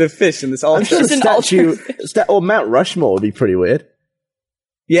basket of fish in this I'm altar? sure a Just an statue, or Mount Rushmore would be pretty weird.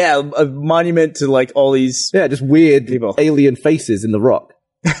 Yeah, a monument to like all these. Yeah, just weird People. alien faces in the rock.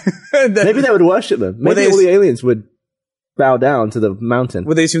 Maybe they would worship them. Maybe they- all the aliens would bow down to the mountain.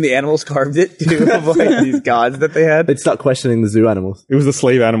 Would they assume the animals carved it too, of like these gods that they had? They'd start questioning the zoo animals. It was the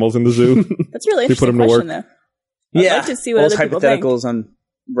slave animals in the zoo. That's a really They put interesting them to question, work. though. I'd Yeah, like to see what all those other people think. hypotheticals on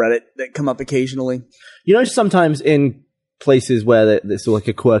Reddit that come up occasionally. You know, sometimes in places where it's like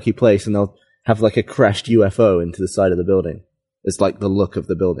a quirky place and they'll have like a crashed UFO into the side of the building. It's like the look of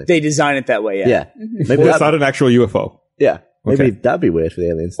the building. They design it that way, yeah. Yeah. Mm-hmm. Maybe Well, it's that, not an actual UFO. yeah. Maybe Okay. that'd be weird for the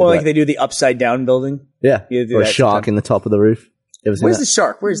aliens. Or to be like they do the upside down building. yeah. you do Or a that shark sometimes. in the top of the roof. You ever seen Where's that? the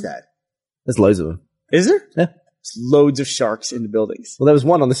shark? Where's that? There's loads of them. Is there? Yeah. There's loads of sharks in the buildings. Well, there was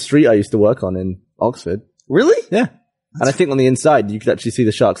one on the street I used to work on in Oxford. Really? Yeah. And I think on the inside, you could actually see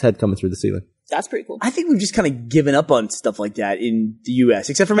the shark's head coming through the ceiling. That's pretty cool. I think we've just kind of given up on stuff like that in the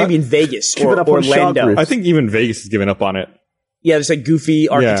U.S., except for maybe in Vegas given or up on shark Orlando. roofs. I think even Vegas has given up on it. Yeah, there's like goofy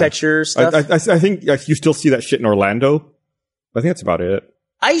architecture stuff. I think like, you still see that shit in Orlando. I think that's about it.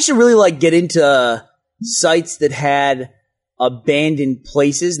 I used to really like get into sites that had abandoned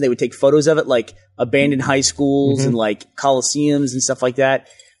places and they would take photos of it, like abandoned high schools and like coliseums and stuff like that.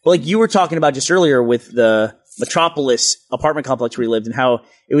 But like you were talking about just earlier with the Metropolis apartment complex where you lived and how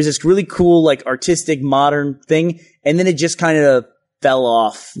it was this really cool, like artistic, modern thing. And then it just kind of fell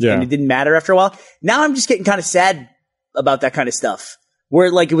off Yeah. and it didn't matter after a while. Now I'm just getting kind of sad about that kind of stuff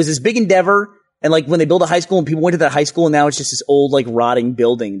where like it was this big endeavor. And like when they built a high school and people went to that high school and now it's just this old like rotting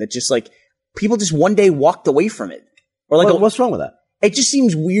building that just like people just one day walked away from it. Or like What's wrong with that? it just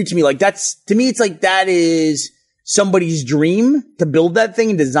seems weird to me. Like that's to me, it's like that is somebody's dream to build that thing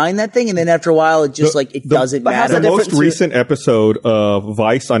and design that thing, and then after a while, it just like it doesn't but how's matter. that The most different to- recent episode of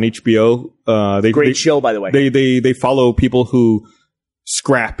Vice on HBO, Great show, by the way. They follow people who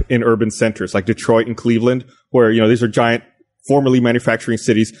scrap in urban centers like Detroit and Cleveland, where you know these are giant, formerly manufacturing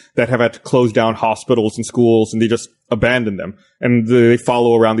cities that have had to close down hospitals and schools, and they just abandon them. And they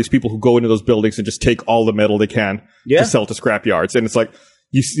follow around these people who go into those buildings and just take all the metal they can Yeah. to sell to scrap yards. And it's like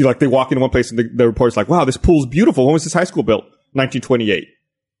you see, like they walk into one place and the reporter's like, "Wow, this pool's beautiful. When was this high school built? 1928."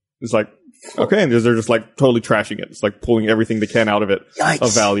 It's like, okay, and they're just like totally trashing it. It's like pulling everything they can out of it Yikes.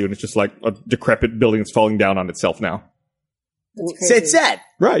 of value, and it's just like a decrepit building that's falling down on itself now. So it's sad.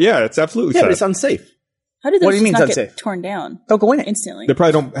 Right? Yeah, it's absolutely Yeah, sad. but it's unsafe. How did What those do you mean just not it's get unsafe? torn down Don't go in it. instantly? They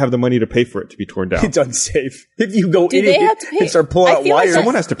probably don't have the money to pay for it to be torn down. It's unsafe. If you go Do in they it have to pay? and start pulling I out feel like wires, that-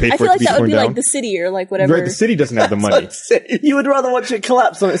 Someone has to pay I for feel it to like be that would torn be down. like the city or like whatever. Right, the city doesn't have the money. You would rather watch it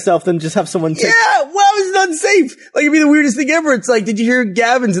collapse on itself than just have someone take... yeah, well, it's unsafe. Like, it'd be the weirdest thing ever. It's like, did you hear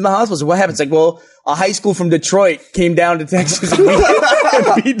Gavin's in the hospital? So what happened? It's like, well, a high school from Detroit came down to Texas and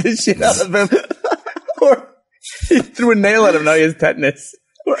beat the shit out of him. Or he threw a nail at him. Now he has tetanus.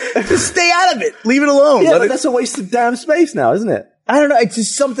 Just stay out of it. Leave it alone. Yeah, Let but it- that's a waste of damn space now, isn't it? I don't know. It's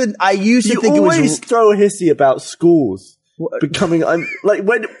just something I used to You think it always was. throw a hissy about schools becoming... like,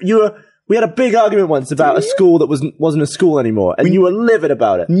 when you were... We had a big argument once about a school that wasn't a school anymore, and you were livid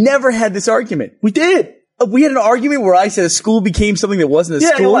about it. Never had this argument. We did. We had an argument where I said a school became something that wasn't a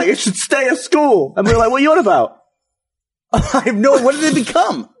Yeah, school. you're like, it should stay a school. And we were like, what are you on about? I have no. What did it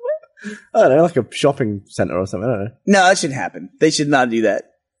become? I don't know, like a shopping center or something. I don't know. No, that shouldn't happen. They should not do that.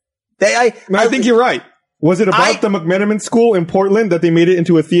 I think you're right. Was it about the McMenamin School in Portland that they made it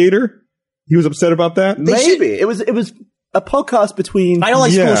into a theater? He was upset about that? Maybe it was a podcast between. I don't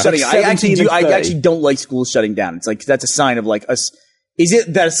like Yeah. schools shutting. Like I actually 17 do. and I 30. actually don't like schools shutting down. It's like that's a sign of like us. Is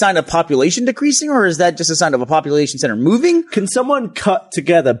it that a sign of population decreasing, or is that just a sign of a population center moving? Can someone cut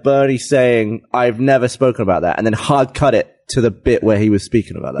together Bernie saying "I've never spoken about that" and then hard cut it to the bit where he was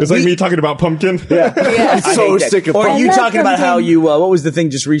speaking about that? It's like me talking about pumpkin. Yeah, I'm so sick of Or pumpkin. you I love talking about how pumpkin. you what was the thing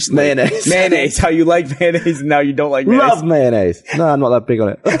just recently? Mayonnaise. Mayonnaise. How you like mayonnaise and now you don't like mayonnaise. Love mayonnaise. No, I'm not that big on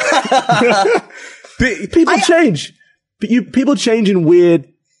it. People change. But people change in weird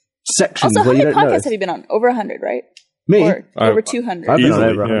sections Also, how where you many don't know. podcasts have you been on? Over 100, right? Me? Or over 200. I've been on Easily,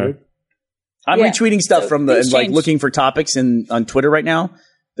 over 100. I'm Yeah. retweeting stuff So from the things and like change. looking for topics on Twitter right now.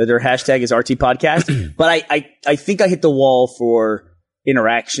 That their hashtag is RT Podcast. But I think I hit the wall for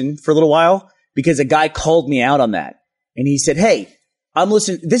interaction for a little while because a guy called me out on that. And he said, "Hey, I'm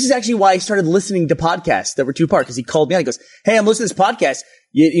listening." This is actually why I started listening to podcasts that were two-part because he called me out. He goes, "Hey, I'm listening to this podcast.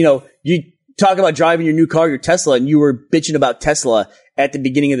 You talk about driving your new car, your Tesla, and you were bitching about Tesla at the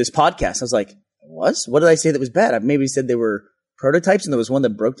beginning of this podcast." I was like, "What did I say that was bad? I maybe said they were prototypes, and there was one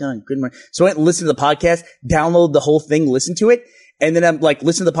that broke down. So I went and listened to the podcast, downloaded the whole thing, listened to it, and then I'm like,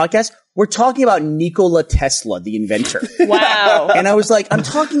 listen to the podcast. We're talking about Nikola Tesla, the inventor. Wow. And I was like, I'm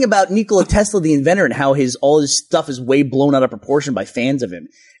talking about Nikola Tesla, the inventor, and how all his stuff is way blown out of proportion by fans of him.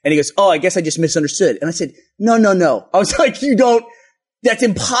 And he goes, oh, I guess I just misunderstood. And I said, no. I was like, that's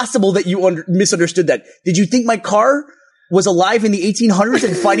impossible that you misunderstood that. Did you think my car was alive in the 1800s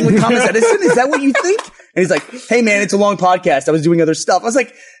and fighting with Thomas Edison? Is that what you think? And he's like, hey man, it's a long podcast. I was doing other stuff. I was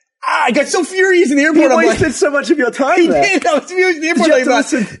like, I got so furious in the airport. You wasted so much of your time there. He did. I was furious in the airport.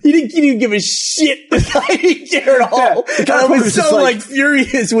 He didn't give a shit. I didn't care at all. Yeah, and I was so like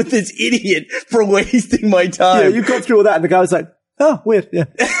furious with this idiot for wasting my time. Yeah, you got through all that and the guy was like, oh, weird. Yeah.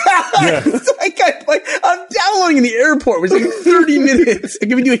 It's like, I'm downloading in the airport. It was like 30 minutes. I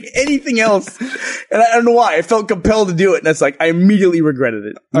could be doing anything else. And I don't know why. I felt compelled to do it. And that's like, I immediately regretted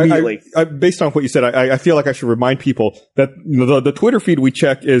it. Immediately. Based on what you said, I feel like I should remind people that the Twitter feed we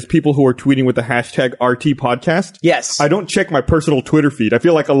check is people who are tweeting with the hashtag RT podcast. Yes. I don't check my personal Twitter feed. I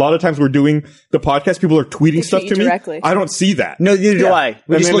feel like a lot of times we're doing the podcast, people are tweeting stuff to me. Directly. I don't see that. No, neither do I.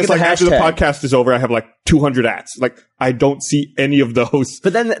 We just look at the hashtag. After the podcast is over, I have like 200 ads. Like, I don't see any of those.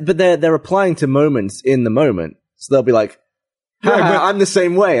 But they're replying to moments in the moment. So they'll be like, I'm the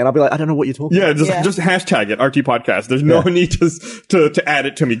same way. And I'll be like, I don't know what you're talking about. Just hashtag it, RT podcast. There's no need to add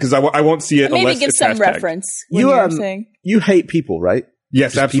it to me because I won't see it unless it's maybe give some hashtagged. reference when you're saying. You hate people, right?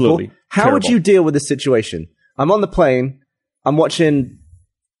 Yes, Just absolutely. People. How would you deal with this situation? I'm on the plane. I'm watching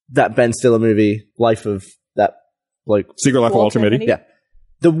that Ben Stiller movie, Life of that bloke. Secret Life of Walter Mitty. Yeah.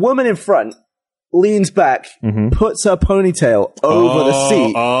 The woman in front leans back, puts her ponytail over the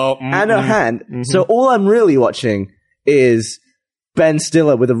seat and her hand. So all I'm really watching is Ben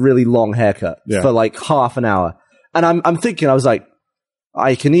Stiller with a really long haircut for like half an hour. And I'm thinking, I was like,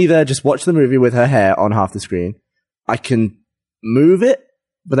 I can either just watch the movie with her hair on half the screen. I can move it,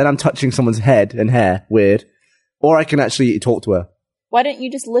 but then I'm touching someone's head and hair. Weird. Or I can actually talk to her. Why didn't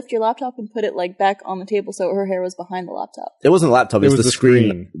you just lift your laptop and put it like back on the table so her hair was behind the laptop? It wasn't a laptop. It was the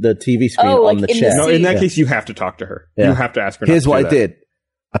screen, the TV screen on the chair. No, in that case, you have to talk to her. Yeah. You have to ask her. Here's what I did.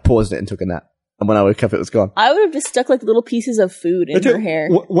 I paused it and took a nap. And when I woke up, it was gone. I would have just stuck like little pieces of food in her hair.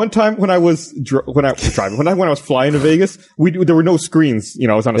 One time when I was driving, when I was flying to Vegas, there were no screens. You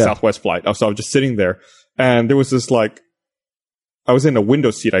know, I was on a Southwest flight, so I was just sitting there, and there was this like, I was in a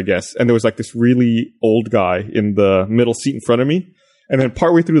window seat, I guess, and there was like this really old guy in the middle seat in front of me. And then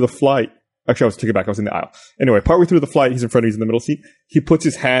partway through the flight, actually, I was taking it back. I was in the aisle. Anyway, partway through the flight, he's in front of me, he's in the middle seat. He puts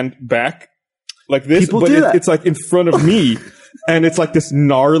his hand back like this, it's like in front of me. And it's like this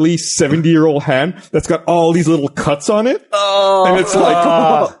gnarly 70-year-old hand that's got all these little cuts on it. And it's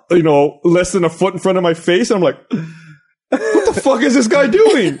like, less than a foot in front of my face. And I'm like, what the fuck is this guy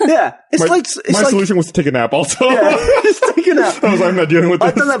doing? Yeah. My solution was to take a nap also. Yeah, just take a nap. I was like, I'm not dealing with this.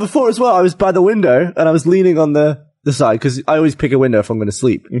 I've done that before as well. I was by the window and I was leaning on the side because I always pick a window if I'm going to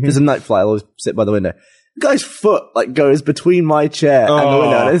sleep. If there's a night flight, I'll always sit by the window. The guy's foot like goes between my chair and the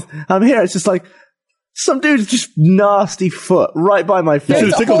window. And I'm here. It's just like some dude's just nasty foot right by my face. You should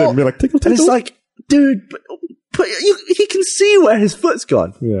have tickled him. Be like, tickle. And it's like, dude, he can see where his foot's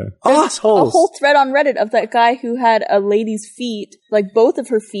gone. Yeah. Assholes. A whole thread on Reddit of that guy who had a lady's feet, like both of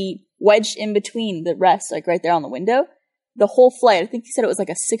her feet wedged in between the rest, like right there on the window. The whole flight. I think he said it was like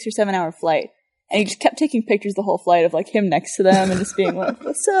a 6 or 7 hour flight. And he just kept taking pictures the whole flight of like him next to them and just being like,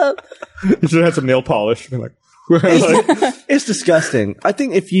 what's up? You should have had some nail polish. Like, it's disgusting. I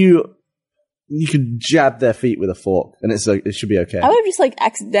think if you could jab their feet with a fork and it's like, it should be okay. I would have just like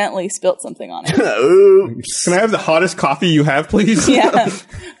accidentally spilt something on it. Oops. Can I have the hottest coffee you have, please? Yeah.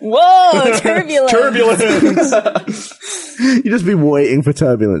 Whoa, turbulence. Turbulence. You just be waiting for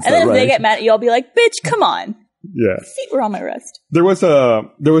turbulence. And then if they get mad at you, I'll be like, bitch, come on. Yeah. Feet were on my wrist. There was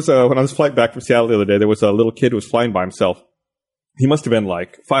when I was flying back from Seattle the other day, there was a little kid who was flying by himself. He must have been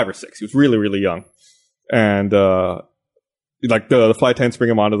like 5 or 6. He was really, really young. And, like the flight attendants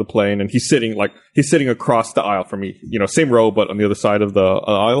bring him onto the plane and he's sitting across the aisle from me, same row, but on the other side of the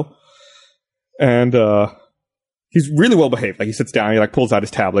aisle. And, he's really well behaved. Like he sits down, he like pulls out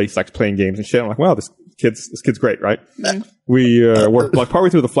his tablet, he starts playing games and shit. I'm like, wow, this kid's great, right? Mm-hmm. We were like partway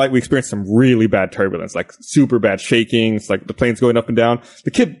through the flight, we experienced some really bad turbulence, like super bad shaking. It's like the plane's going up and down.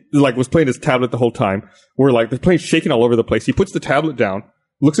 The kid like was playing his tablet the whole time. We're like, the plane's shaking all over the place. He puts the tablet down,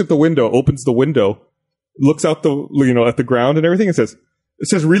 looks at the window, opens the window, looks out at the ground and everything, and it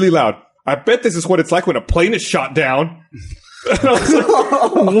says really loud, I bet this is what it's like when a plane is shot down. And I was like,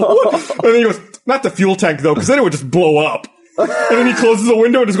 what? And then he goes, not the fuel tank though, because then it would just blow up. And then he closes the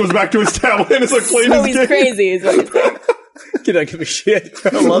window and just goes back to his tablet and it's like playing his game. He's crazy is what you're saying. Kid, I don't give a shit.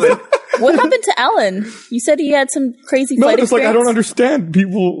 I love it. What happened to Alan? You said he had some crazy No, flight it's like, I experience. don't understand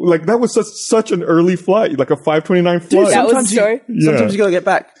people, like, that was such an early flight, like a 5:29 flight. that was the Sometimes story. Sometimes you gotta get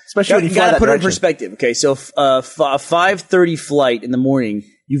back, especially when You you fly got to that put it in direction. perspective. Okay, so a 5:30 flight in the morning,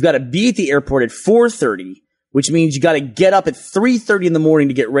 you've got to be at the airport at 4:30, which means you got to get up at 3:30 in the morning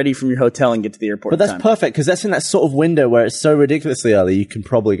to get ready from your hotel and get to the airport. But that's in time. perfect because that's in that sort of window where it's so ridiculously early you can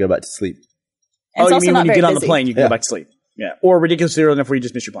probably go back to sleep. And it's you also mean not when you very get on the busy. plane, you can Yeah. go back to sleep. Yeah, or ridiculously early enough where you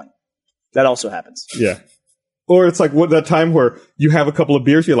just miss your plane. That also happens. Yeah. Or it's like that time where you have a couple of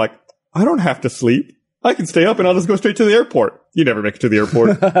beers, you're like, I don't have to sleep. I can stay up and I'll just go straight to the airport. You never make it to the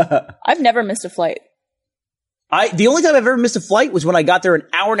airport. I've never missed a flight. The only time I've ever missed a flight was when I got there an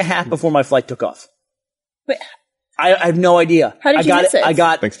hour and a half before my flight took off. Wait, I have no idea. How did you miss it? I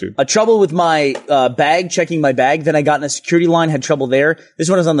got Thanks, dude. a trouble with my bag, checking my bag. Then I got in a security line, had trouble there. This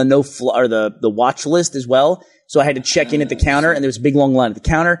one was on the the watch list as well. So I had to check in at the counter, and there was a big long line at the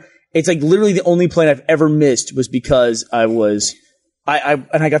counter. It's like literally the only plane I've ever missed was because I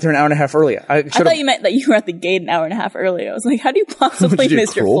got there an hour and a half early. I thought you meant that you were at the gate an hour and a half early. I was like, how do you possibly Did you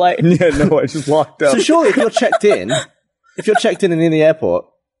miss your crawl? flight? Yeah, no, I just walked up. So surely if you're checked in and in the airport,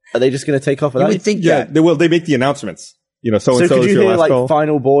 are they just going to take off You without you? would think Yeah, that. they make the announcements. You know, so So and so could is you your hear last like call.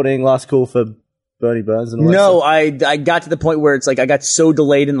 final boarding, last call for Bernie Burns and all that No, stuff? I got to the point where it's like I got so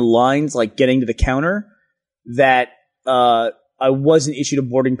delayed in the lines, like getting to the counter, that I wasn't issued a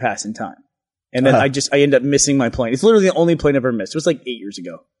boarding pass in time. And then I ended up missing my plane. It's literally the only plane I've ever missed. It was like 8 years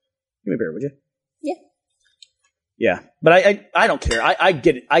ago. Give me a beer, would you? Yeah. Yeah. But I don't care. I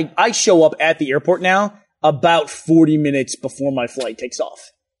get it. I show up at the airport now about 40 minutes before my flight takes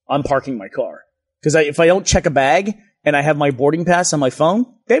off. I'm parking my car. Because if I don't check a bag and I have my boarding pass on my phone,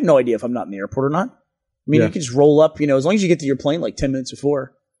 they have no idea if I'm not in the airport or not. I mean, Yeah. you can just roll up, as long as you get to your plane like 10 minutes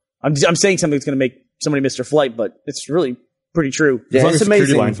before. I'm saying something that's going to make somebody miss their flight, but it's really pretty true. Yeah, As long it's as security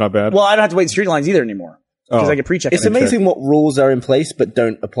amazing. line's not bad. Well, I don't have to wait in street lines either anymore. Because Oh. I get pre-check. It's amazing what rules are in place but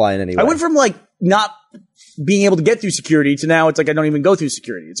don't apply in any way. I went from like not being able to get through security to now it's like I don't even go through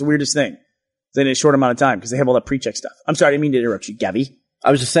security. It's the weirdest thing. In a short amount of time because they have all that pre-check stuff. I'm sorry, I didn't mean to interrupt you, Gabby.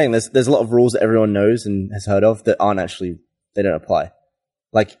 I was just saying there's a lot of rules that everyone knows and has heard of that aren't actually, they don't apply.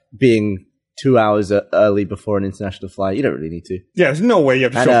 Like being 2 hours early before an international flight, you don't really need to. Yeah, there's no way you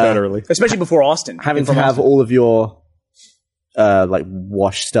have to And, show up that early. Especially before Austin. Having to Before have Austin. all of your like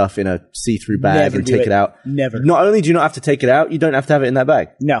wash stuff in a see-through bag Never and do take it. it out. Never. Not only do you not have to take it out, you don't have to have it in that bag.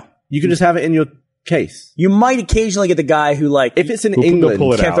 No. You can just have it in your case. You might occasionally get the guy who like If it's in They'll England,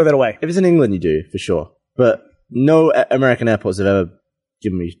 pull it can't out. throw that away. if it's in England, you do for sure. But no American airports have ever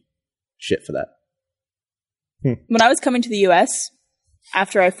given me shit for that. When I was coming to the US,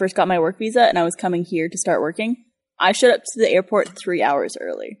 after I first got my work visa and I was coming here to start working, I showed up to the airport 3 hours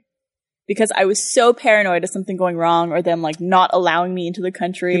early. Because I was so paranoid of something going wrong or them like not allowing me into the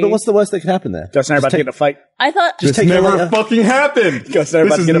country. Yeah, but what's the worst that could happen there? Gus and I are about to get in a fight. I thought Just This take it never later. fucking happened. Gus and I are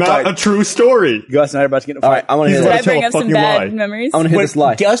about This to is get a not fight. a true story. Gus and I are about to get in a All fight. right, I want to He's hear did about this. I bring tell a up some fucking bad lie. memories? I want to hear When this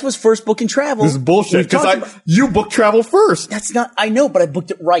lie. Gus was first booking travel. This is bullshit. we Because talked about- you booked travel first. That's not. I know, but I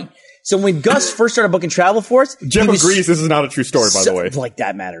booked it right. So when Gus first started booking travel for us, Jeff he was agrees this is not a true story, by the way. Like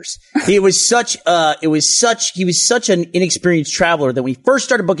that matters. He was such an inexperienced traveler that when he first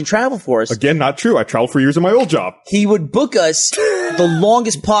started booking travel for us, Again, not true. I traveled for years in my old job. he would book us the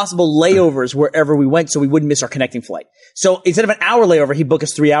longest possible layovers wherever we went so we wouldn't miss our connecting flight. So instead of an hour layover, he'd book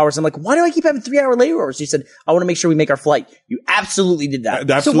us 3 hours. I'm like, why do I keep having 3 hour layovers? He said, I want to make sure we make our flight. You absolutely did that.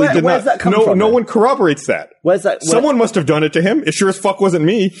 Absolutely where's did not. that come no, from, no then? one corroborates that. Where's that? Someone must have done it to him. It sure as fuck wasn't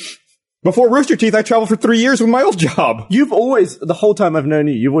me. Before Rooster Teeth, I traveled for 3 years with my old job. You've always, the whole time I've known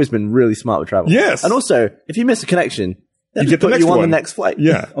you, you've always been really smart with travel. Yes. And also, if you miss a connection, You get the put next you on one. the next flight.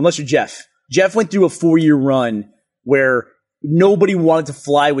 Yeah. Unless you're Jeff. Jeff went through a 4-year run where nobody wanted to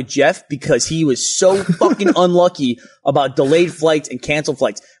fly with Jeff because he was so fucking unlucky about delayed flights and canceled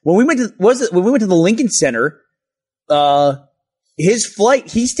flights. When we went to the Lincoln Center, his flight,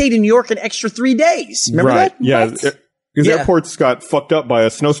 he stayed in New York an extra 3 days. Remember right. that? Yeah. What? His Yeah. airports got fucked up by a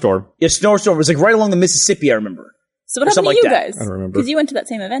snowstorm. Yeah, snowstorm. It was like right along the Mississippi, I remember. So what Or happened to something you like that. guys? I don't remember. Because you went to that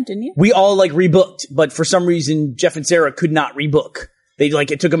same event, didn't you? We all like rebooked, but for some reason, Jeff and Sarah could not rebook.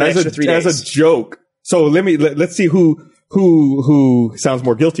 It took them an extra 3 days. As a joke. So let's see who sounds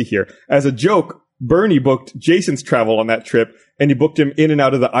more guilty here. As a joke, Bernie booked Jason's travel on that trip, and he booked him in and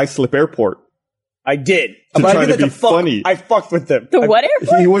out of the Islip Airport. I did. To But I try did to that be fuck. funny. I fucked with them. The what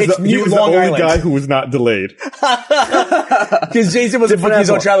airport? He was It's the New only Long Island. guy who was not delayed. Because Jason wasn't booking his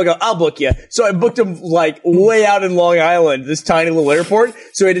own airport. travel. I go, I'll book you. So I booked him like way out in Long Island, this tiny little airport.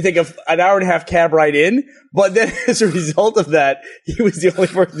 So he had to take an hour and a half cab ride in. But then as a result of that, he was the only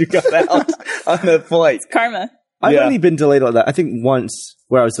person who got out on the flight. Karma. I've Yeah. only been delayed like that. I think once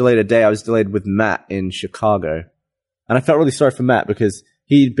where I was delayed a day, I was delayed with Matt in Chicago. And I felt really sorry for Matt because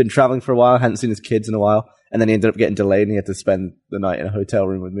he'd been traveling for a while, hadn't seen his kids in a while. And then he ended up getting delayed and he had to spend the night in a hotel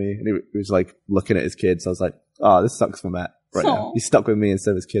room with me. And he was like looking at his kids. I was like, oh, this sucks for Matt right now. Aw. He's stuck with me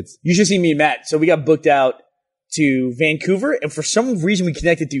instead of his kids. You should see me and Matt. So we got booked out to Vancouver, and for some reason we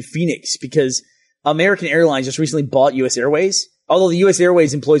connected through Phoenix because American Airlines just recently bought U.S. Airways. Although the U.S.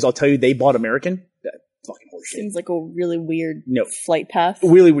 Airways employees, I'll tell you, they bought American. That fucking horseshit. Seems like a really weird No. flight path.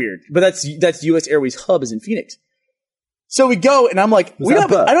 Really weird. But that's U.S. Airways hub is in Phoenix. So we go, and I'm like, that a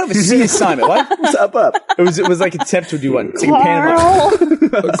burp? I don't have a C assignment. What? What's up? It was like a attempt to do one. It's like a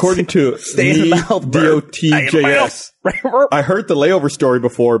Panama. According to Stay in the mouth, bro. DOTJS, I heard the layover story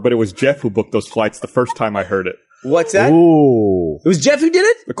before, but it was Jeff who booked those flights the first time I heard it. What's that? Ooh. It was Jeff who did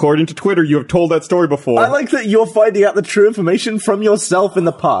it? According to Twitter, you have told that story before. I like that you're finding out the true information from yourself in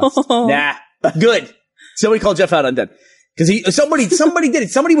the past. Nah. Good. Somebody called Jeff out on that. Because somebody did it.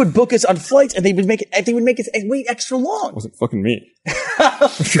 Somebody would book us on flights and they would make us wait extra long. It wasn't fucking me.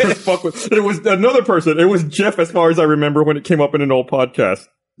 It was another person. It was Jeff, as far as I remember, when it came up in an old podcast.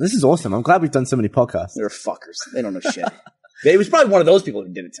 This is awesome. I'm glad we've done so many podcasts. They're fuckers. They don't know shit. It was probably one of those people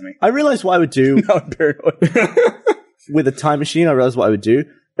who did it to me. I realized what I would do Now I'm paranoid. with a time machine. I realized what I would do.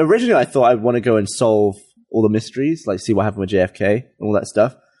 Originally, I thought I'd want to go and solve all the mysteries, like see what happened with JFK and all that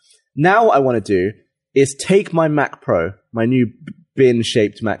stuff. Now what I want to do is take my Mac Pro, my new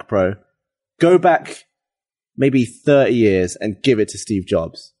bin-shaped Mac Pro, go back maybe 30 years and give it to Steve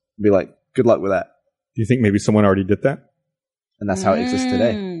Jobs. Be like, good luck with that. Do you think maybe someone already did that? And that's how it exists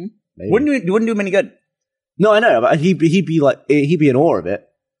today. Mm. Maybe. Wouldn't do him any good. No, I know, but he'd be in awe of it.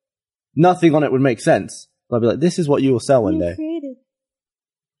 Nothing on it would make sense. I'd be like, this is what you will sell one day. Creative.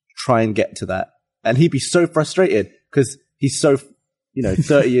 Try and get to that. And he'd be so frustrated because he's so,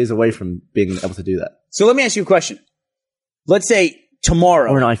 30 years away from being able to do that. So let me ask you a question. Let's say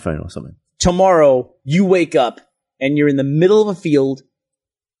tomorrow. Or an iPhone or something. Tomorrow you wake up and you're in the middle of a field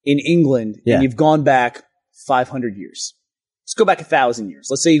in England Yeah. and you've gone back 500 years. Let's go back 1,000 years.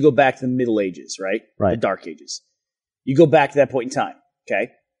 Let's say you go back to the Middle Ages, right? Right. The Dark Ages. You go back to that point in time,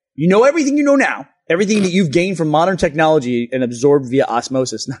 okay? You know everything you know now, everything that you've gained from modern technology and absorbed via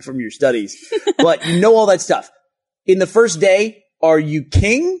osmosis, not from your studies, but you know all that stuff. In the first day, are you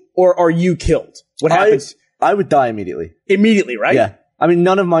king or are you killed? What happens? I would die immediately. Immediately, right? Yeah. I mean,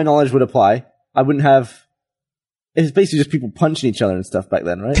 none of my knowledge would apply. I wouldn't have... It was basically just people punching each other and stuff back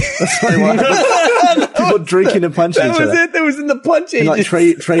then, right? That's like what happened. People drinking and punching That each was other. it. That was in the punch And like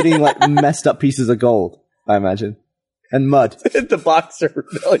ages. trading like messed up pieces of gold, I imagine. And mud. The Boxer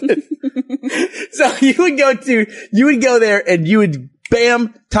Rebellion. So you would go there and you would,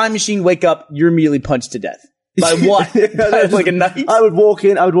 bam, time machine, wake up, you're immediately punched to death. By what? By like a knife? I would walk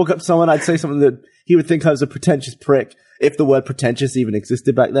up to someone, I'd say something that he would think I was a pretentious prick. If the word pretentious even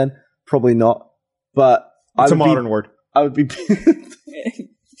existed back then. Probably not. But It's a modern word. I would be...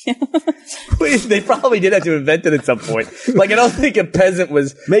 They probably did have to invent it at some point. Like, I don't think a peasant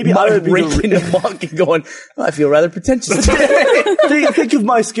was Maybe I would be raking a monk and going, oh, I feel rather pretentious today. think of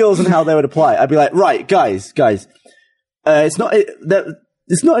my skills and how they would apply. I'd be like, right, guys, it's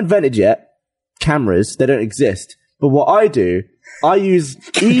not invented yet. Cameras, they don't exist. But what I do, I use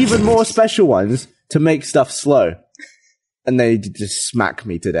even more special ones to make stuff slow. And they just smack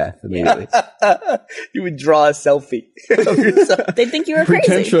me to death immediately. You would draw a selfie of yourself. They'd think you were crazy.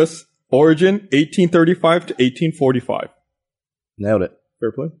 Pretentious origin, 1835 to 1845. Nailed it.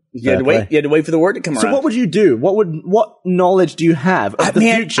 Fair play. You had to wait for the word to come So around. what would you do? What knowledge do you have of the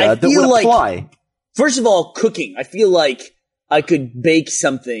future I that feel would like- apply? First of all, cooking. I feel like I could bake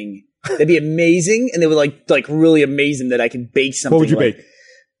something that'd be amazing, and they would like really amazing that I could bake something. What would you like, bake?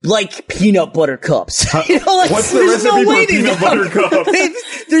 Like peanut butter cups. Like, What's the there's recipe for they've peanut butter cups?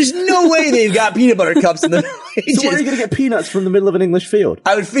 There's no way they've got peanut butter cups in the Middle Ages. So where are you going to get peanuts from the middle of an English field?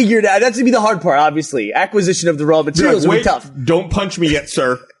 I would figure it out. That's gonna be the hard part, obviously. Acquisition of the raw materials would be Wait, tough. don't punch me yet,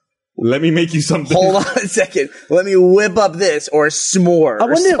 sir. Let me make you something. Hold on a second. Let me whip up this or a s'more. I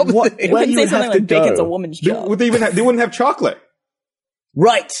or wonder something. what- You where couldn't you say would something have to like bacon's a go. woman's They, job. they wouldn't have chocolate.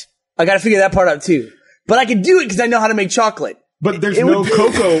 Right. I gotta figure that part out too. But I can do it because I know how to make chocolate. But there's It no would-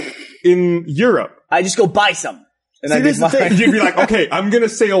 cocoa in Europe. I just go buy some. And See, I this is the thing. You'd be like, okay, I'm gonna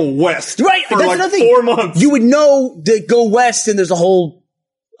sail west Right, for that's like another thing. 4 months. You would know to go west and there's a whole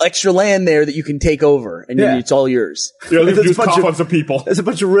extra land there that you can take over and Yeah. it's all yours. You'll There's just a bunch cough of- on some people. There's a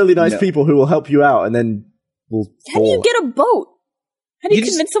bunch of really nice people who will help you out and then will How do you fall. get a boat? How do you You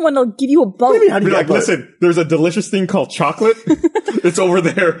just- convince someone to give you a boat? What do you mean, how do Be you like, get a boat? listen, there's a delicious thing called chocolate. It's over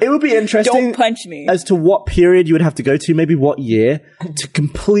there. It would be interesting Don't punch me. as to what period you would have to go to, maybe what year, to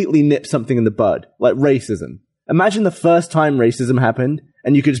completely nip something in the bud, like racism. Imagine the first time racism happened,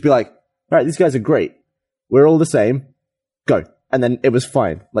 and you could just be like, all right, these guys are great. We're all the same. Go. And then it was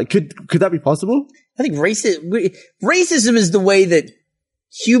fine. Like, could that be possible? I think racism is the way that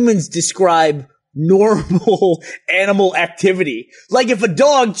humans describe normal animal activity. Like if a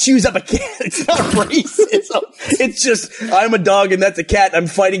dog chews up a cat, it's not racism. It's just, I'm a dog and that's a cat. I'm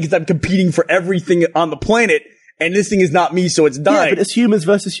fighting because I'm competing for everything on the planet. And this thing is not me, so it's dying. Yeah, but it's humans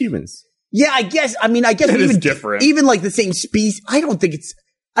versus humans. Yeah, I guess It even is different. Even like the same species. I don't think it's.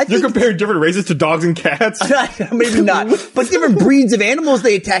 I You're think comparing different races to dogs and cats? maybe not, but different breeds of animals,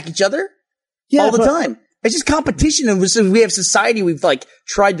 they attack each other all the but- time. It's just competition, and we have society. We've like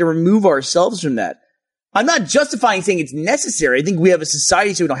tried to remove ourselves from that. I'm not justifying saying it's necessary. I think we have a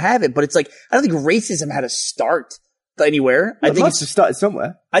society so we don't have it, but it's like I don't think racism had to start anywhere. I It think must have started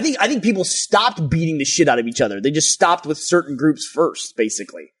somewhere. I think people stopped beating the shit out of each other. They just stopped with certain groups first,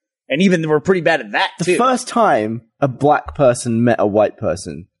 basically. And even we're pretty bad at that The too. first time a black person met a white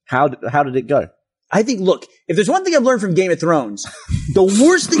person, how did it go? I think, look, if there's one thing I've learned from Game of Thrones, the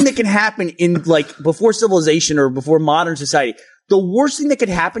worst thing that can happen in like before civilization or before modern society, the worst thing that could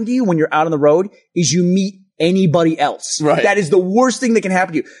happen to you when you're out on the road is you meet anybody else. Right. That is the worst thing that can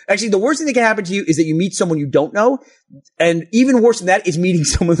happen to you. Actually, the worst thing that can happen to you is that you meet someone you don't know. And even worse than that is meeting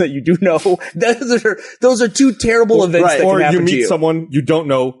someone that you do know. Those are two terrible events that Or can happen you to meet you. someone you don't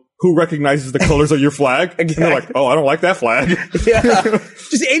know who recognizes the colors of your flag, and they're like, oh, I don't like that flag. Yeah.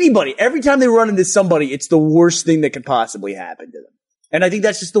 Just anybody. Every time they run into somebody, it's the worst thing that could possibly happen to them. And I think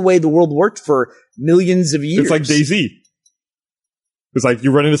that's just the way the world worked for millions of years. It's like DayZ. It's like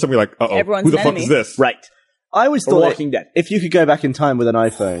you run into somebody like, uh-oh, Everyone's who the an fuck enemy. is this? Right. I always Or thought Walking Dead. if you could go back in time with an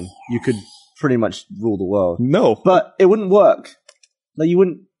iPhone, you could pretty much rule the world. No. But it wouldn't work. Like you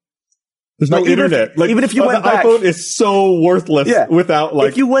wouldn't. There's no Like, even if- internet. even if you went the back- iPhone is so worthless Yeah. without like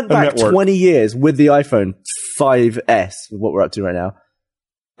if you went a back network. 20 years with the iPhone 5S, what we're up to right now,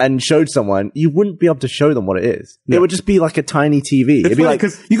 and showed someone, you wouldn't be able to show them what it is. Yeah. It would just be like a tiny TV. It'd be funny like,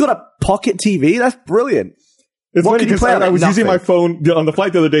 'cause- you got a pocket TV? That's brilliant. It's What funny could you because play on I it? was using my Nothing. phone on the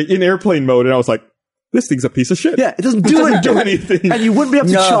flight the other day in airplane mode, and I was like, this thing's a piece of shit. Yeah, it doesn't It do doesn't anything. do anything. And you wouldn't be able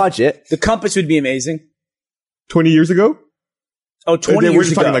to No. charge it. The compass would be amazing. 20 years ago? Oh, 20 We're years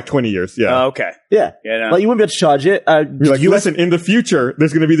just ago. talking like 20 years, yeah. Oh, okay. Yeah. Yeah, no. Like you wouldn't be able to charge it. You're like, listen, in the future,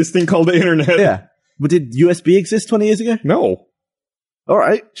 there's going to be this thing called the internet. Yeah. But did USB exist 20 years ago? No. All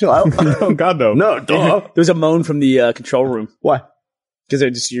right, chill out. Oh, God, no. No, duh. There was a moan from the control room Why? because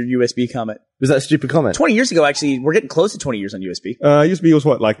it's just your USB comment. Was that a stupid comment? 20 years ago, actually, we're getting close to 20 years on USB. USB was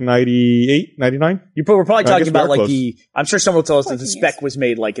what, like 98, 99? We're probably I talking guess we about are like close. I'm sure someone will tell us that the 14 spec years. was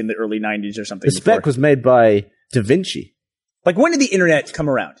made like in the early 90s or something. The spec before. was made by Da Vinci. Like, when did the internet come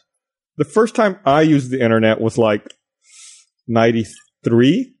around? The first time I used the internet was like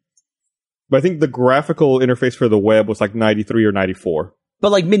 93. But I think the graphical interface for the web was like 93 or 94.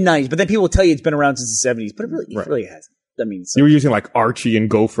 But like mid-90s. But then people will tell you it's been around since the 70s. But it Right. really hasn't. I mean, You were using like Archie and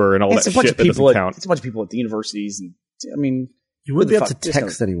Gopher and all it's that a bunch shit of that people. doesn't count. It's a bunch of people at the universities, and I mean, You wouldn't Who be the able to fuck? There's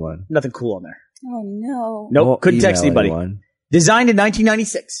text anyone. nothing cool on there. Oh no. Nope, Or couldn't text email anybody. anyone. Designed in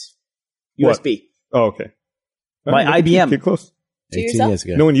 1996. What? USB. Oh, okay. By IBM. Get close. 18 yourself? years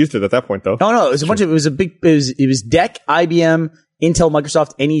ago. No one used it at that point, though. No, it was a bunch of. It was a big. It was DEC, IBM, Intel,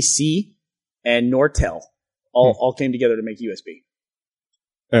 Microsoft, NEC, and Nortel. All came together to make USB.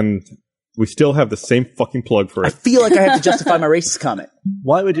 And we still have the same fucking plug for I it. feel like I have to justify my racist comment.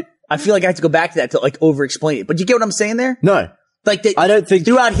 Why would you? I feel like I have to go back to that to like over-explain it. But you get what I'm saying there? No. Like that. I don't think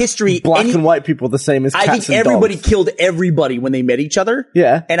throughout history, black and white people are the same as cats I think and everybody dogs. killed everybody when they met each other.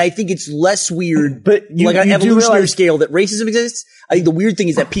 Yeah. And I think it's less weird, But you- like on an you do evolutionary realize- scale, that racism exists. I think the weird thing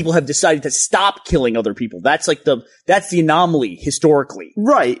is that people have decided to stop killing other people. That's like that's the anomaly historically.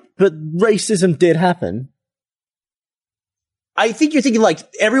 Right, but racism did happen. I think you're thinking like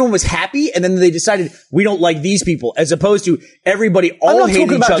everyone was happy, and then they decided we don't like these people, as opposed to everybody I'm all not hated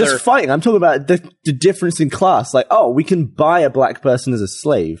talking each about other. just fighting. I'm talking about the difference in class. Like, oh, we can buy a black person as a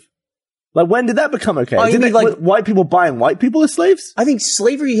slave. Like, when did that become okay? Oh, you Didn't mean like like- white people buying white people as slaves? I think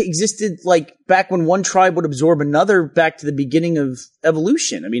slavery existed like back when one tribe would absorb another, back to the beginning of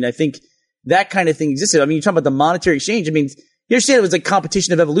evolution. I mean, I think that kind of thing existed. I mean, you're talking about the monetary exchange. I mean, you understand it was like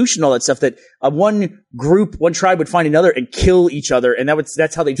competition of evolution, all that stuff. That one group, one tribe would find another and kill each other, and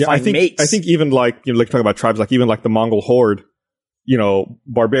that's how they'd Yeah, find mates. I think even like, like talking about tribes, like even like the Mongol horde,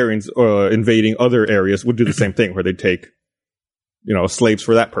 barbarians invading other areas would do the same thing, where they'd take, slaves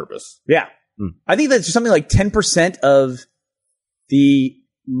for that purpose. Yeah. I think that something like 10% of the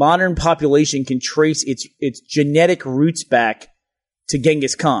modern population can trace its genetic roots back to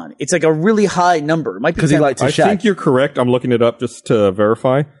Genghis Khan. It's like a really high number. It might be Because he 10. liked to I shag. think you're correct. I'm looking it up just to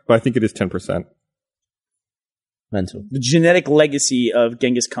verify, but I think it is 10%. Mental. The genetic legacy of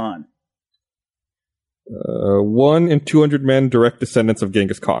Genghis Khan. 1 in 200 men, direct descendants of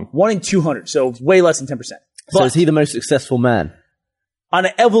Genghis Khan. 1 in 200, so way less than 10%. So But is he the most successful man? on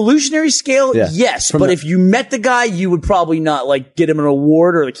an evolutionary scale, Yeah. yes. From But the- if you met the guy, you would probably not like get him an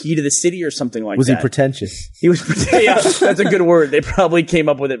award or the key to the city or something like Was that. he pretentious? He was. Yeah, that's a good word. They probably came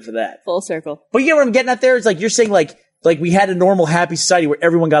up with it for that. Full circle. But you get what I'm getting at there? It's like you're saying like we had a normal happy society where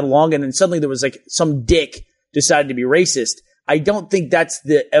everyone got along and then suddenly there was like some dick decided to be racist. I don't think that's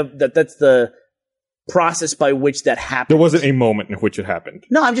the process by which that happened. There wasn't a moment in which it happened.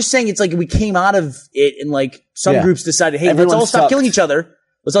 No, I'm just saying it's like we came out of it and like some Yeah. groups decided, hey, Everyone let's all stop sucked. killing each other.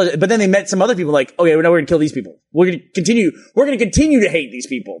 But then they met some other people like, okay, well, now we're going to kill these people. We're going to continue to hate these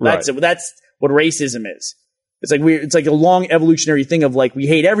people. That's Right. it. That's what racism is. It's like a long evolutionary thing of like we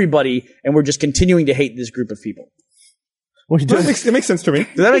hate everybody and we're just continuing to hate this group of people. What are you It doing? makes sense to me.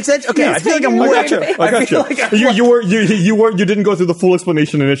 Does that make sense? Okay, I feel like I'm I way. gotcha. I I feel gotcha. like I'm You didn't go through the full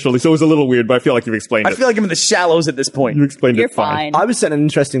explanation initially, so it was a little weird. But I feel like you've explained I it. feel like I'm in the shallows at this point. You explained You're it fine. fine. I was sent an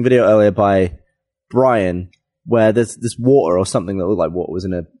interesting video earlier by Brian where there's this water or something that looked like water was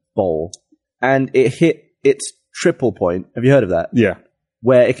in a bowl and it hit its triple point. Have you heard of that? Yeah.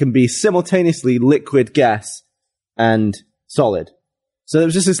 Where it can be simultaneously liquid, gas, and solid. So there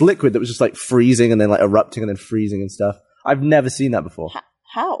was just this liquid that was just like freezing and then like erupting and then freezing and stuff. I've never seen that before.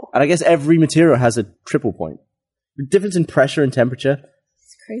 How? And I guess every material has a triple point. The difference in pressure and temperature.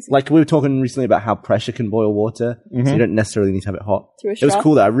 It's crazy. Like we were talking recently about how pressure can boil water, so you don't necessarily need to have it hot. Through a It was straw?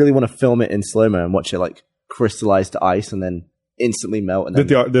 cool though. I really want to film it in slow-mo and watch it like crystallize to ice and then instantly melt. And then,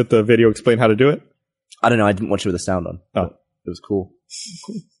 Did the video explain how to do it? I don't know. I didn't watch it with the sound on. Oh. But it was cool.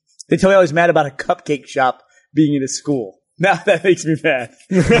 They tell me I was mad about a cupcake shop being in a school. Now that makes me mad.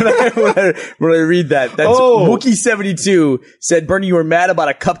 when I read that, that's Wookie72 said, Bernie, you were mad about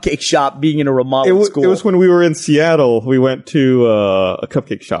a cupcake shop being in a remodeled school. It was when we were in Seattle. We went to a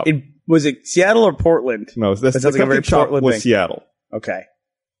cupcake shop. Was it Seattle or Portland? No, That the sounds like a very cupcake shop Portland was thing. Seattle. Okay.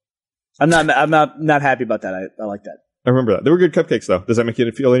 I'm not happy about that. I like that. I remember that. They were good cupcakes, though. Does that make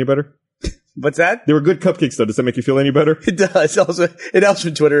you feel any better? What's that? They were good cupcakes, though. Does that make you feel any better? It does. Also, it helps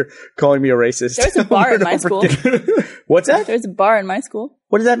with Twitter calling me a racist. There's a bar in my school. What's that? There's a bar in my school,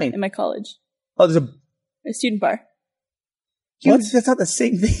 What does that mean? in my college. Oh, there's a. A student bar. What? That's not the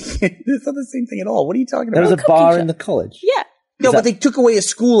same thing. That's not the same thing at all. What are you talking There about? was a bar shop. in the college. Yeah. No, but they took away a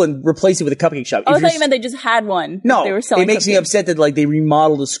school and replaced it with a cupcake shop. Oh, If I thought you're- you meant they just had one. No, They were selling it makes me cupcakes. upset that like they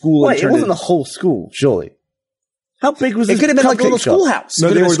remodeled a school and Wait, it turned wasn't the whole school, surely. How big was It this could have been like a cupcake little shop? schoolhouse. No,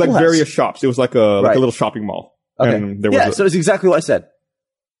 Could there have was been a like schoolhouse. various shops. It was like a Right. little shopping mall. Okay. And there was So it's exactly what I said.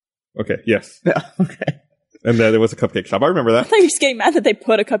 okay, yes. Yeah, okay. And there was a cupcake shop. I remember I that. thought you were just getting mad that they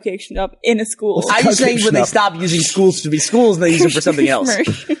put a cupcake shop in a school. I just saying Cupcake when they shop. stop using schools to be schools and they use them for something else.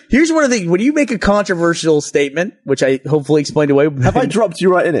 Here's one of the things. When you make a controversial statement, which I hopefully explained away. Have I dropped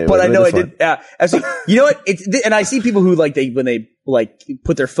you right in it? But I know I This one? did. Yeah. Actually, you know what? And I see people who like when they like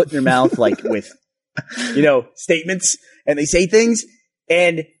put their foot in their mouth, like with, statements and they say things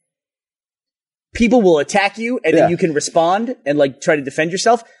and people will attack you and Yeah. then you can respond and like try to defend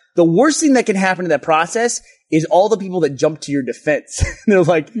yourself. The worst thing that can happen in that process is all the people that jump to your defense. They're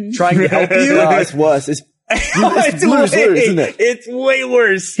like trying to help you. No, it's worse. It's It's lose-lose, isn't it? It's way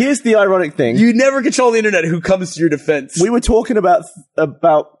worse. Here's the ironic thing. You never control the internet who comes to your defense. We were talking about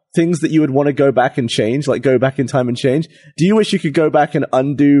things that you would want to go back and change, like go back in time and change. Do you wish you could go back and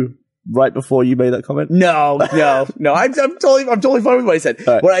undo right before you made that comment? No. I'm totally fine with what I said.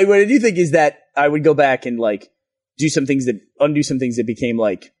 All right. What I do think is that I would go back and like undo some things that became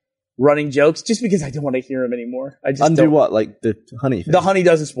like running jokes, just because I don't want to hear them anymore. I just Undo don't. what? Like the honey thing? The honey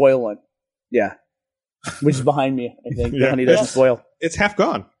doesn't spoil one. Yeah, which is behind me. I think the Yeah. honey doesn't spoil. It's half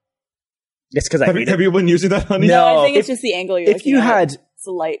gone. It's because I Have hate it. you been using that honey? No. I think it's if- just the angle you're if looking you at. had- It's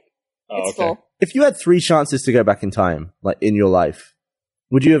the light. Oh, It's okay. full. If you had 3 chances to go back in time, like in your life,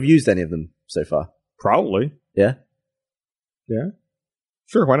 would you have used any of them so far? Probably. Yeah?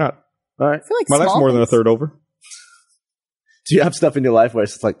 Sure, why not? All right. I feel like My life's small more than a things- third over. Do you have stuff in your life where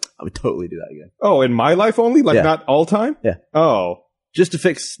it's just like, I would totally do that again? Oh, in my life only? Like Yeah. not all time? Yeah. Oh, Just to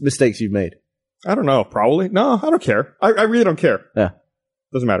fix mistakes you've made. I don't know. Probably. No, I don't care. I really don't care. Yeah.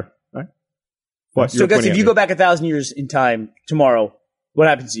 Doesn't matter. All right. What? So, guys, if you go back 1,000 years in time tomorrow, what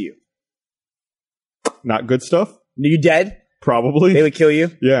happens to you? Not good stuff? Are you dead? Probably. They would kill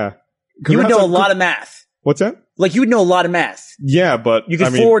you. Yeah. You would know a lot of math. What's that? Like you would know a lot of math. Yeah, but You could I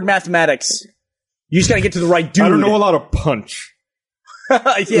mean, forward mathematics. You just got to get to the right dude. I don't know a lot of punch.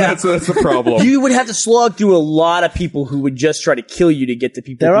 Yeah. That's the problem. You would have to slog through a lot of people who would just try to kill you to get to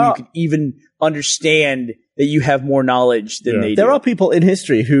people There who are- you could even understand that you have more knowledge than Yeah. they do. There are people in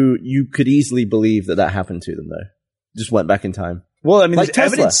history who you could easily believe that happened to them, though. just went back in time. Well, I mean, Like there's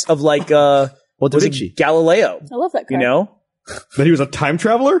Tesla. evidence of like, Or Da was it Vinci. Galileo, I love that car. you know? That he was a time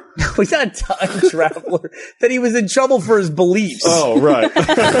traveler? He's not a time traveler. That he was in trouble for his beliefs. Oh, right.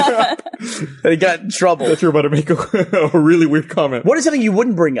 That he got in trouble. That you're about to make a really weird comment. What is something you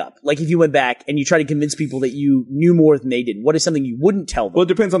wouldn't bring up? Like if you went back and you try to convince people that you knew more than they did, what is something you wouldn't tell them? Well, it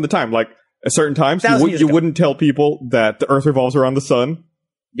depends on the time. Like, at certain times, 1,000 years you ago. wouldn't tell people that the Earth revolves around the sun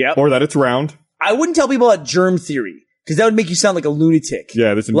Yep. or that it's round. I wouldn't tell people about germ theory because that would make you sound like a lunatic.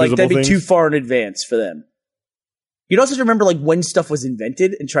 Yeah, there's Like invisible that'd be things. too far in advance for them. You'd also have to remember like when stuff was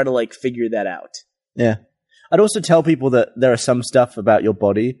invented and try to like figure that out. Yeah. I'd also tell people that there are some stuff about your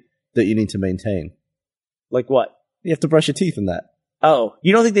body that you need to maintain. Like what? You have to brush your teeth and that. Oh,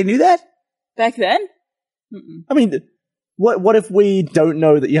 you don't think they knew that? Back then? Mm-mm. I mean, what if we don't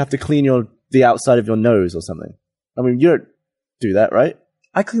know that you have to clean the outside of your nose or something? I mean, you don't do that, right?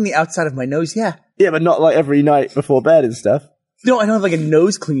 I clean the outside of my nose, yeah. Yeah, but not like every night before bed and stuff. No, I don't have like a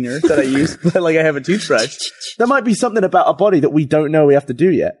nose cleaner that I use, but like I have a toothbrush. There might be something about our body that we don't know we have to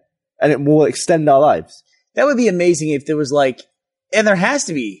do yet, and it will extend our lives. That would be amazing if there was like, and there has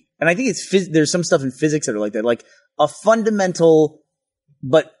to be, and I think there's some stuff in physics that are like that, like a fundamental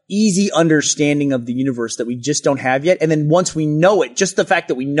but easy understanding of the universe that we just don't have yet. And then once we know it, just the fact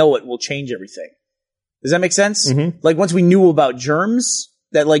that we know it will change everything. Does that make sense? Mm-hmm. Like once we knew about germs,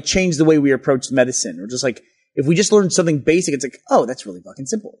 that like changed the way we approached medicine, or just like if we just learned something basic, it's like, oh, that's really fucking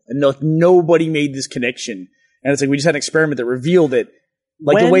simple. And like nobody made this connection. And it's like we just had an experiment that revealed it,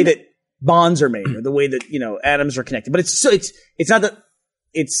 like the way that bonds are made or the way that, you know, atoms are connected. But it's not that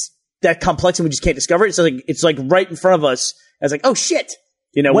it's that complex and we just can't discover it. It's like right in front of us. And it's like, oh shit.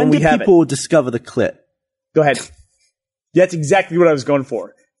 You know, when we did have people it. discover the clit? Go ahead. That's exactly what I was going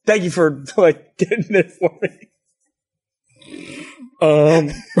for. Thank you for like getting there for me.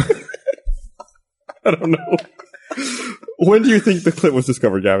 I don't know. When do you think the clit was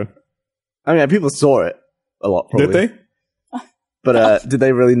discovered, Gavin? I mean, people saw it a lot, probably. Did they? But did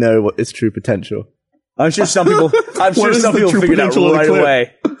they really know what its true potential? I'm sure some people What is the true figured out potential of the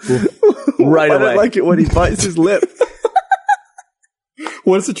right clip? away. Right I away. don't like it when he bites his lip.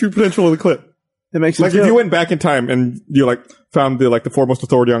 What is the true potential of the clit? It makes him Like, if feel- you went back in time and you like found the foremost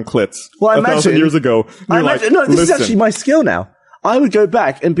authority on clits Well, I 1,000 imagine- years ago, and I you're like, imagine, no, this is listen, actually my skill now. I would go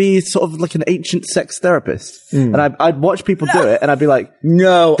back and be sort of like an ancient sex therapist, and I'd watch people do it, and I'd be like,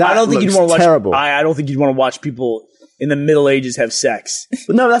 No, That I don't think you'd looks want to watch. terrible. I don't think you'd want to watch people in the Middle Ages have sex.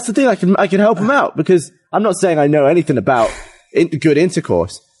 but no, that's the thing. I can help him out because I'm not saying I know anything about good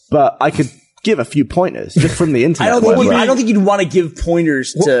intercourse, but I could give a few pointers just from the internet. I don't whatever. think you'd want to give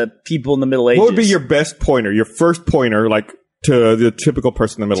pointers to people in the Middle Ages. what would be your best pointer, your first pointer, like to the typical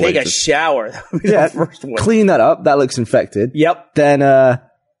person in the Middle take a Ages? shower? That would be Yeah, the first one. clean that up. That looks infected. Yep. Then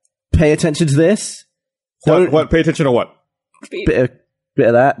pay attention to this. What? Pay attention to what? You Bit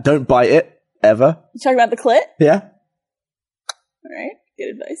of that. Don't bite it ever. talking about the clit? Yeah, All right. Good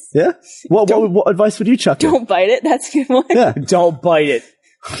advice. yeah. What advice would you chuck in? Don't bite it. That's a good one. Yeah. Don't bite it.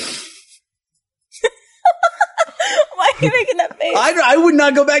 Why are you making that face? I would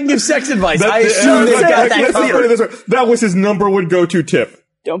not go back and give sex advice. I assume they that's- got that's- that Let's put it covered. this way. That was his number one go-to tip.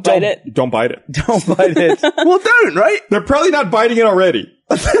 Don't bite it. Don't bite it. Don't bite it. Well, don't, right? They're probably not biting it already.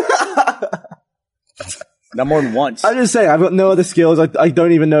 Not more than once. I'm just saying, I've got no other skills. I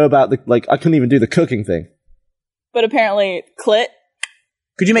don't even know about I couldn't even do the cooking thing. But apparently, clit.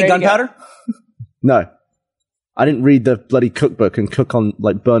 Could you make There you go. gunpowder? No. I didn't read the bloody cookbook and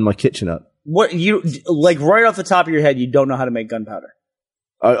burn my kitchen up. What you like right off the top of your head? You don't know how to make gunpowder.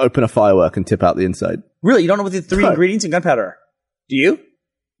 I open a firework and tip out the inside. Really? You don't know what the three No. ingredients in gunpowder are? Do you?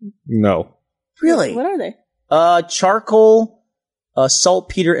 No. Really? What are they? Charcoal,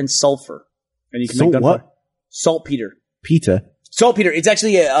 saltpeter, and sulfur. And you can Salt make gunpowder. what? Saltpeter. Peter. Saltpeter. It's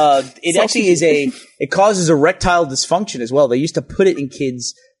actually it causes erectile dysfunction as well. They used to put it in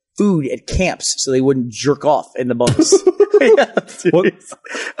kids' food at camps so they wouldn't jerk off in the bunks. Yeah,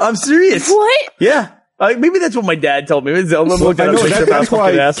 I'm serious. What? Yeah. Maybe that's what my dad told me. I'm looking I at a know, picture that's about why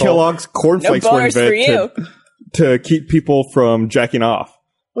fucking asshole. Kellogg's No cornflakes were boners for you. invented to keep people from jacking off.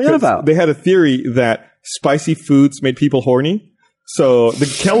 What are you on about? They had a theory that spicy foods made people horny. So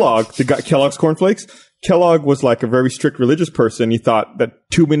Kellogg's cornflakes, Kellogg was like a very strict religious person. He thought that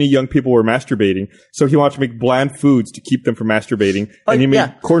too many young people were masturbating. So he wanted to make bland foods to keep them from masturbating. And he made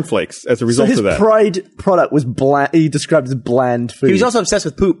yeah. cornflakes as a So result his of that. pride product was bland. He described as bland food. He was also obsessed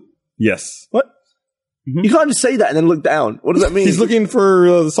with poop. Yes. What? You can't just say that and then look down. What does that mean? He's looking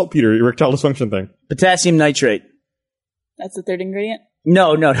for the saltpeter, erectile dysfunction thing. Potassium nitrate. That's the third ingredient.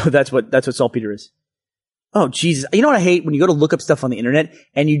 No. That's what saltpeter is. Oh, Jesus. You know what I hate? When you go to look up stuff on the internet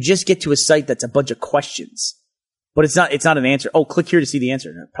and you just get to a site that's a bunch of questions. But it's not an answer. Oh, click here to see the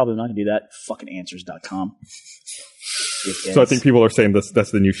answer. No, probably not going to do that. Fucking answers.com. So I think people are saying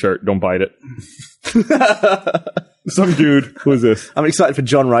that's the new shirt. Don't bite it. Some dude, who is this? I'm excited for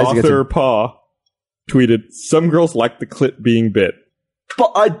John Rising. Author Paw tweeted, "Some girls like the clit being bit."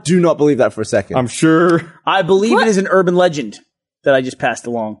 But I do not believe that for a second. I'm sure. I believe it is an urban legend that I just passed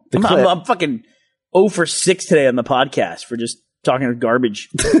along. I'm fucking 0 for 6 today on the podcast for just talking garbage.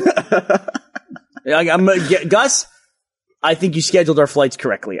 Gus, I think you scheduled our flights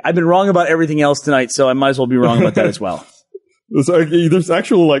correctly. I've been wrong about everything else tonight, so I might as well be wrong about that as well. There's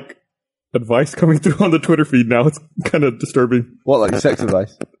actual advice coming through on the Twitter feed now. It's kind of disturbing. What, like sex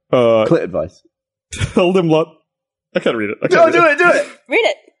advice? Clit advice? Tell them I can't read it. Do it. Read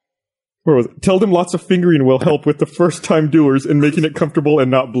it. Where was it? Tell them lots of fingering will help with the first time doers in making it comfortable and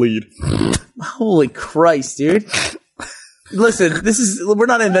not bleed. Holy Christ, dude. Listen, we're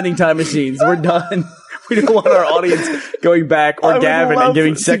not inventing time machines. We're done. We don't want our audience going back or Gavin and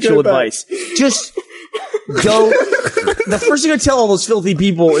giving sexual advice. Just go. The first thing I tell all those filthy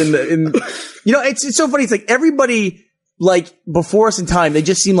people it's so funny. It's like everybody before us in time, they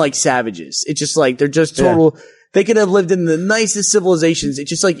just seem like savages. It's just they're just total. Yeah. They could have lived in the nicest civilizations. It's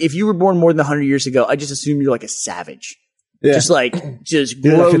just if you were born more than 100 years ago, I just assume you're like a savage. Yeah. Just gross, like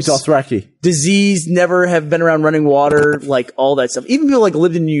Dothraki. Disease, never have been around running water, all that stuff. Even people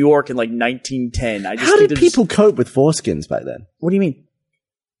lived in New York in 1910. How did people cope with foreskins back then? What do you mean?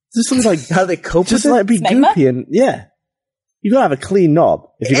 Is this something how do they cope just with it? Be goopy and you gotta have a clean knob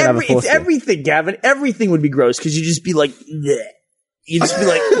if you're gonna have a foreskin. It's everything, Gavin. Everything would be gross because you just be like, bleh. You just be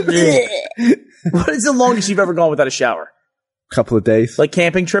like, bleh. What is the longest you've ever gone without a shower? A couple of days. Like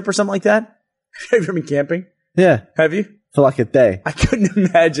camping trip or something like that? Have you ever been camping? Yeah. Have you? For a day. I couldn't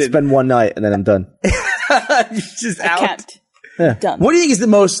imagine. Spend one night and then I'm done. You're just out. Can't. Yeah. Done. What do you think is the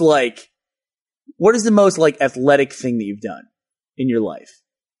most athletic thing that you've done in your life?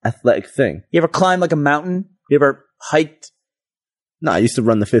 Athletic thing? You ever climbed a mountain? You ever hiked? No, I used to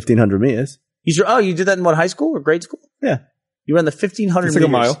run the 1,500 meters. You did that in high school or grade school? Yeah. You ran the 1,500 meters. Like a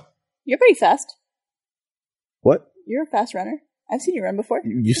mile. You're pretty fast. What? You're a fast runner. I've seen you run before.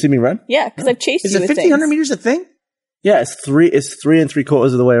 You see me run? Yeah, because I've chased you with things. Is 1,500 meters a thing? Yeah, it's 3 3/3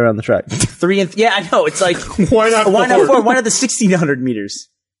 of the way around the track. Yeah, I know. It's why not 4? Why not the 1,600 meters?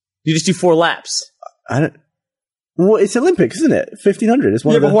 You just do 4 laps. Well, it's Olympics, isn't it? 1,500 is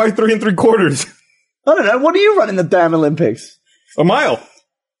one of the... but why 3 3/4? I don't know. What do you run in the damn Olympics? A mile.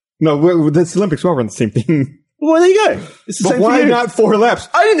 No, that's Olympics. We'll run the same thing. Well, there you go. It's the but same why not 4 laps?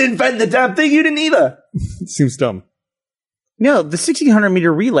 I didn't invent the damn thing. You didn't either. It seems dumb. No, the 1,600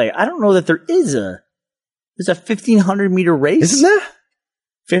 meter relay. I don't know that there's a 1,500 meter race. Isn't there?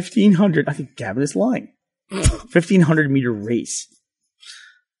 1,500. I think Gavin is lying. 1,500 meter race.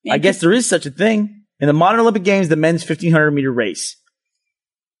 I guess there is such a thing. In the modern Olympic Games, the men's 1,500 meter race.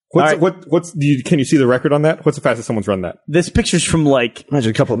 Can you see the record on that? What's the fastest someone's run that? This picture's from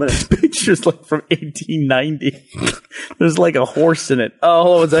imagine a couple of minutes. Picture's from 1890. There's a horse in it. Oh,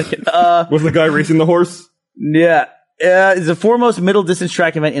 hold on 1 second. Was the guy racing the horse? Yeah. It's the foremost middle distance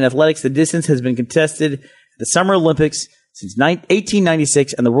track event in athletics. The distance has been contested at the Summer Olympics since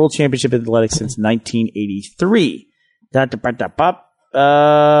 1896 and the World Championship in athletics since 1983.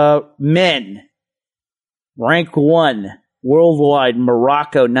 Men. Rank 1. Worldwide.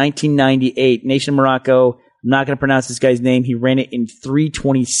 Morocco, 1998. Nation Morocco. I'm not going to pronounce this guy's name. He ran it in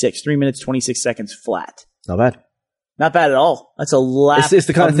 3:26. 3 minutes, 26 seconds flat. Not bad. Not bad at all. That's a lap. It's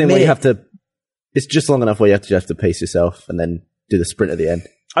the kind of thing where you have to... It's just long enough where you have to pace yourself and then do the sprint at the end.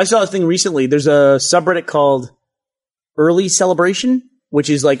 I saw a thing recently. There's a subreddit called Early Celebration, which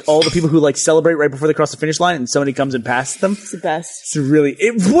is all the people who celebrate right before they cross the finish line and somebody comes and passes them. It's the best. It's really...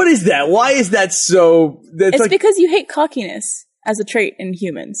 what is that? Why is that so... It's because you hate cockiness as a trait in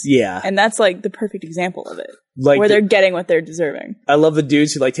humans. Yeah. And that's the perfect example of it. Where they're getting what they're deserving. I love the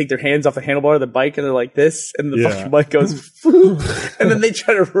dudes who take their hands off the handlebar of the bike and they're like this and the fucking bike goes and then they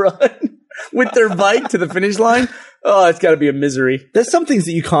try to run with their bike to the finish line. Oh, it's got to be a misery. There's some things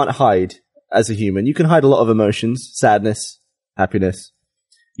that you can't hide as a human. You can hide a lot of emotions, sadness, happiness.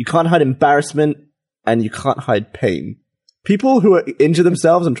 You can't hide embarrassment and you can't hide pain. People who injure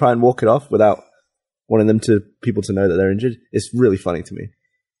themselves and try and walk it off without wanting people to know that they're injured, it's really funny to me.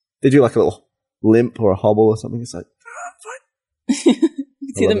 They do a little limp or a hobble or something. It's I'm fine.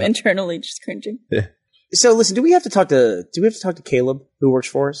 You see them internally just cringing. Yeah. So listen, do we have to talk to Caleb, who works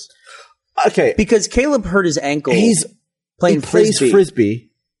for us? Okay. Because Caleb hurt his ankle. He playing plays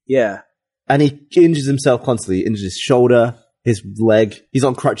frisbee. Yeah. And he injures himself constantly. He injures his shoulder, his leg. He's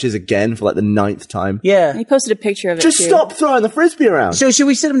on crutches again for the 9th time. Yeah. And he posted a picture of it Just too. stop throwing the frisbee around. So should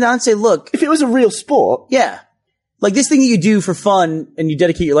we sit him down and say, look, if it was a real sport. Yeah. Like this thing that you do for fun and you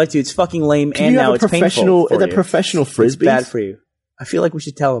dedicate your life to, it's fucking lame, and now it's painful for you. Professional frisbees? It's bad for you. I feel like we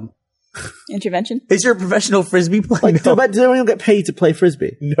should tell him. Intervention? Is there a professional frisbee play? Like, No. does anyone get paid to play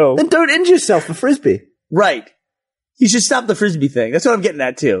frisbee? No. Then don't injure yourself for frisbee. Right. You should stop the frisbee thing. That's what I'm getting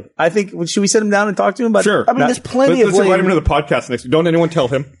at too. I think, should we sit him down and talk to him about Sure. I mean, there's plenty of Let's invite him lame, to the podcast next week. Don't anyone tell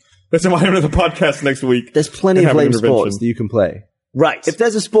him. Let's invite him to the podcast next week. there's plenty and of have an lame intervention. sports that you can play. Right. If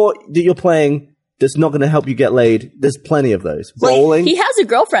there's a sport that you're playing that's not going to help you get laid, there's plenty of those. Like, Bowling, He has a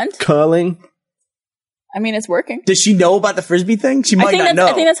girlfriend. curling. I mean, it's working. Does she know about the frisbee thing? She I might think not that's know.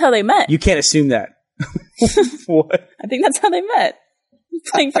 I think that's how they met. You can't assume that. What? I think that's how they met.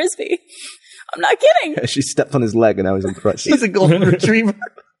 Playing frisbee. I'm not kidding. She stepped on his leg and now he's on crutches. She's a golden retriever.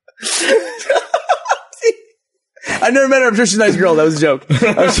 I never met her. I'm sure she's a nice girl. That was a joke.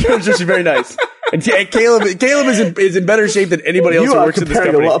 I'm sure she's very nice. And Caleb is in better shape than anybody else You who are works in this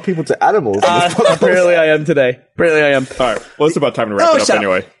comparing company. a lot of people to animals. Apparently I am today. Apparently I am. All right. Well, it's about time to wrap it up shut up.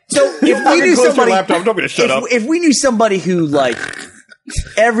 anyway. So if we knew Close your somebody, laptop. Don't be to shut up. if we knew somebody who like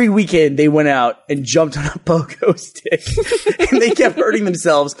every weekend they went out and jumped on a pogo stick and they kept hurting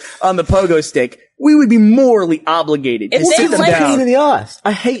themselves on the pogo stick, we would be morally obligated to If sit they them like- Pain in down. the ass.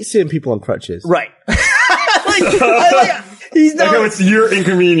 I hate seeing people on crutches. Right. He's Like how not. it's your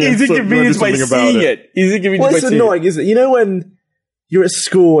inconvenience. He's so inconvenienced do by something about seeing it. He's inconvenienced Well, by it's seeing it. annoying, isn't it? You know when you're at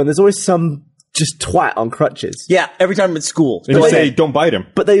school and there's always some just twat on crutches, Yeah, every time I'm at school. And you Like, say, don't bite him.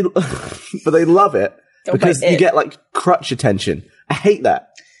 but they love it Don't because bite you it. get like crutch attention. I hate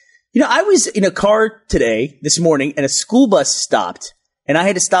that. You know, I was in a car this morning, and a school bus stopped, and I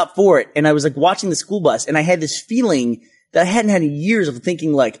had to stop for it. And I was like watching the school bus, and I had this feeling that I hadn't had in years of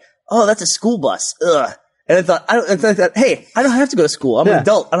thinking like, oh, that's a school bus. Ugh. And I thought, hey, I don't have to go to school. I'm an Yeah.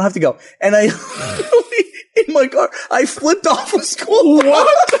 adult. I don't have to go. And I, in my car, I flipped off a school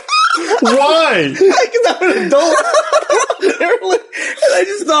bus. What? Why? Because I'm an adult. Literally. And I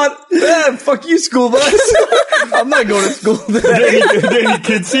just thought, fuck you, school bus. I'm not going to school today. Did any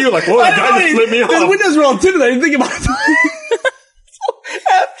kids see you like, whoa, the guy just flipped me The off? windows were all tinted. I didn't think about it.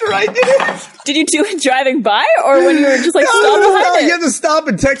 After I did it. Did you do it driving by or when you were just like stop behind You it? have to stop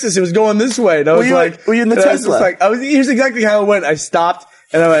in Texas. It was going this way. And I was you- like, were you in the and I was Tesla? just like, here's exactly how it went. I stopped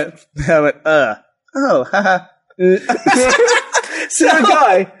and I went, oh, haha. So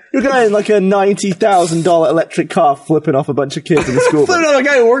you're a guy in like a $90,000 electric car flipping off a bunch of kids in the school bus. Flipping on a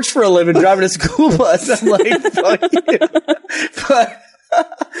guy who works for a living driving a school bus. I'm like, fuck you.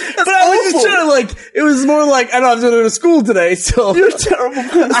 But I was just trying to like, it was more like, I know I was going to school today, so. You're a terrible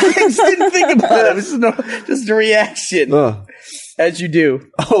person. I just didn't think about it. It was just a reaction. Oh. As you do.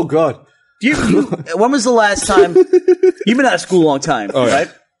 Oh God. When was the last time? You've been out of school a long time, Oh, yeah.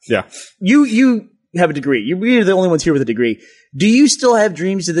 right? Yeah. You have a degree. You're the only ones here with a degree. Do you still have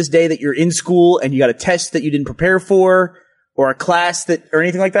dreams to this day that you're in school and you got a test that you didn't prepare for, or a class that, or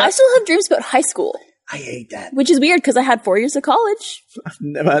anything like that? I still have dreams about high school, I hate that. which is weird because I had 4 years of college.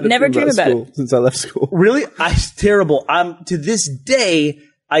 Never had a Never dream dream about school since I left school. Really? It's terrible. To this day,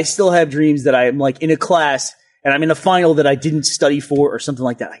 I still have dreams that I'm like in a class and I'm in a final that I didn't study for or something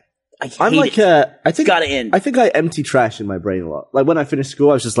like that. I hate I'm like, it. I think gotta end. I think I empty trash in my brain a lot. Like when I finished school,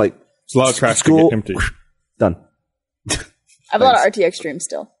 I was just like, It's a lot of trash School- to get empty. done. I have a lot of RTX dreams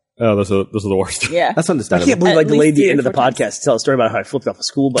still. Oh, those are the worst. Yeah. That's I understandable. can't believe I At delayed least the three end or of the four times. podcast to tell a story about how I flipped off a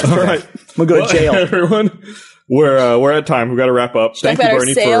school bus. All right. I'm going to go to jail. Everyone, we're at time. We've got to wrap up. talk Thank you, about our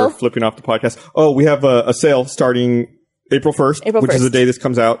Bernie, sale? for flipping off the podcast. Oh, we have a sale starting April 1st, April which is 1st. the day this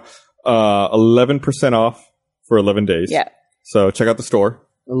comes out. 11% off for 11 days. Yeah. So check out the store.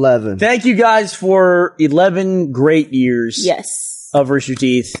 11. Thank you guys for 11 great years Yes. of Rooster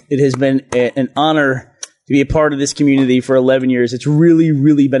Teeth. It has been an honor to be a part of this community for 11 years. It's really,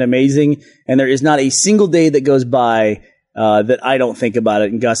 really been amazing. And there is not a single day that goes by that I don't think about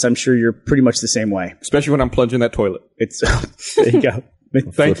it. And Gus, I'm sure you're pretty much the same way. Especially when I'm plunging that toilet. It's there you go.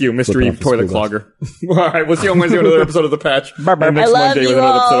 Thank you, Mr. flip Eve off the Toilet school bus. Clogger. All right, we'll see you on Wednesday with another episode of The Patch. Bye, bye. And next I love Monday with you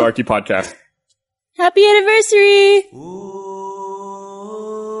another episode all. of RT Podcast. Happy anniversary.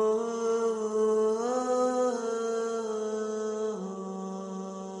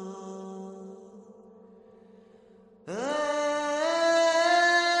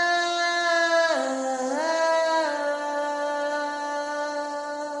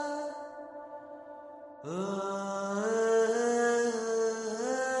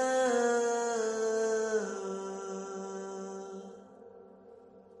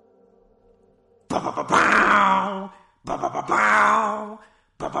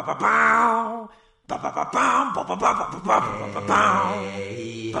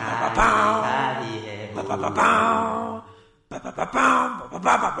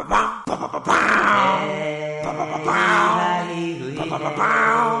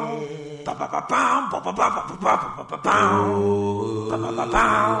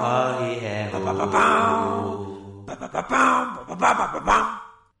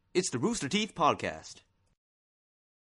 It's the Rooster Teeth Podcast.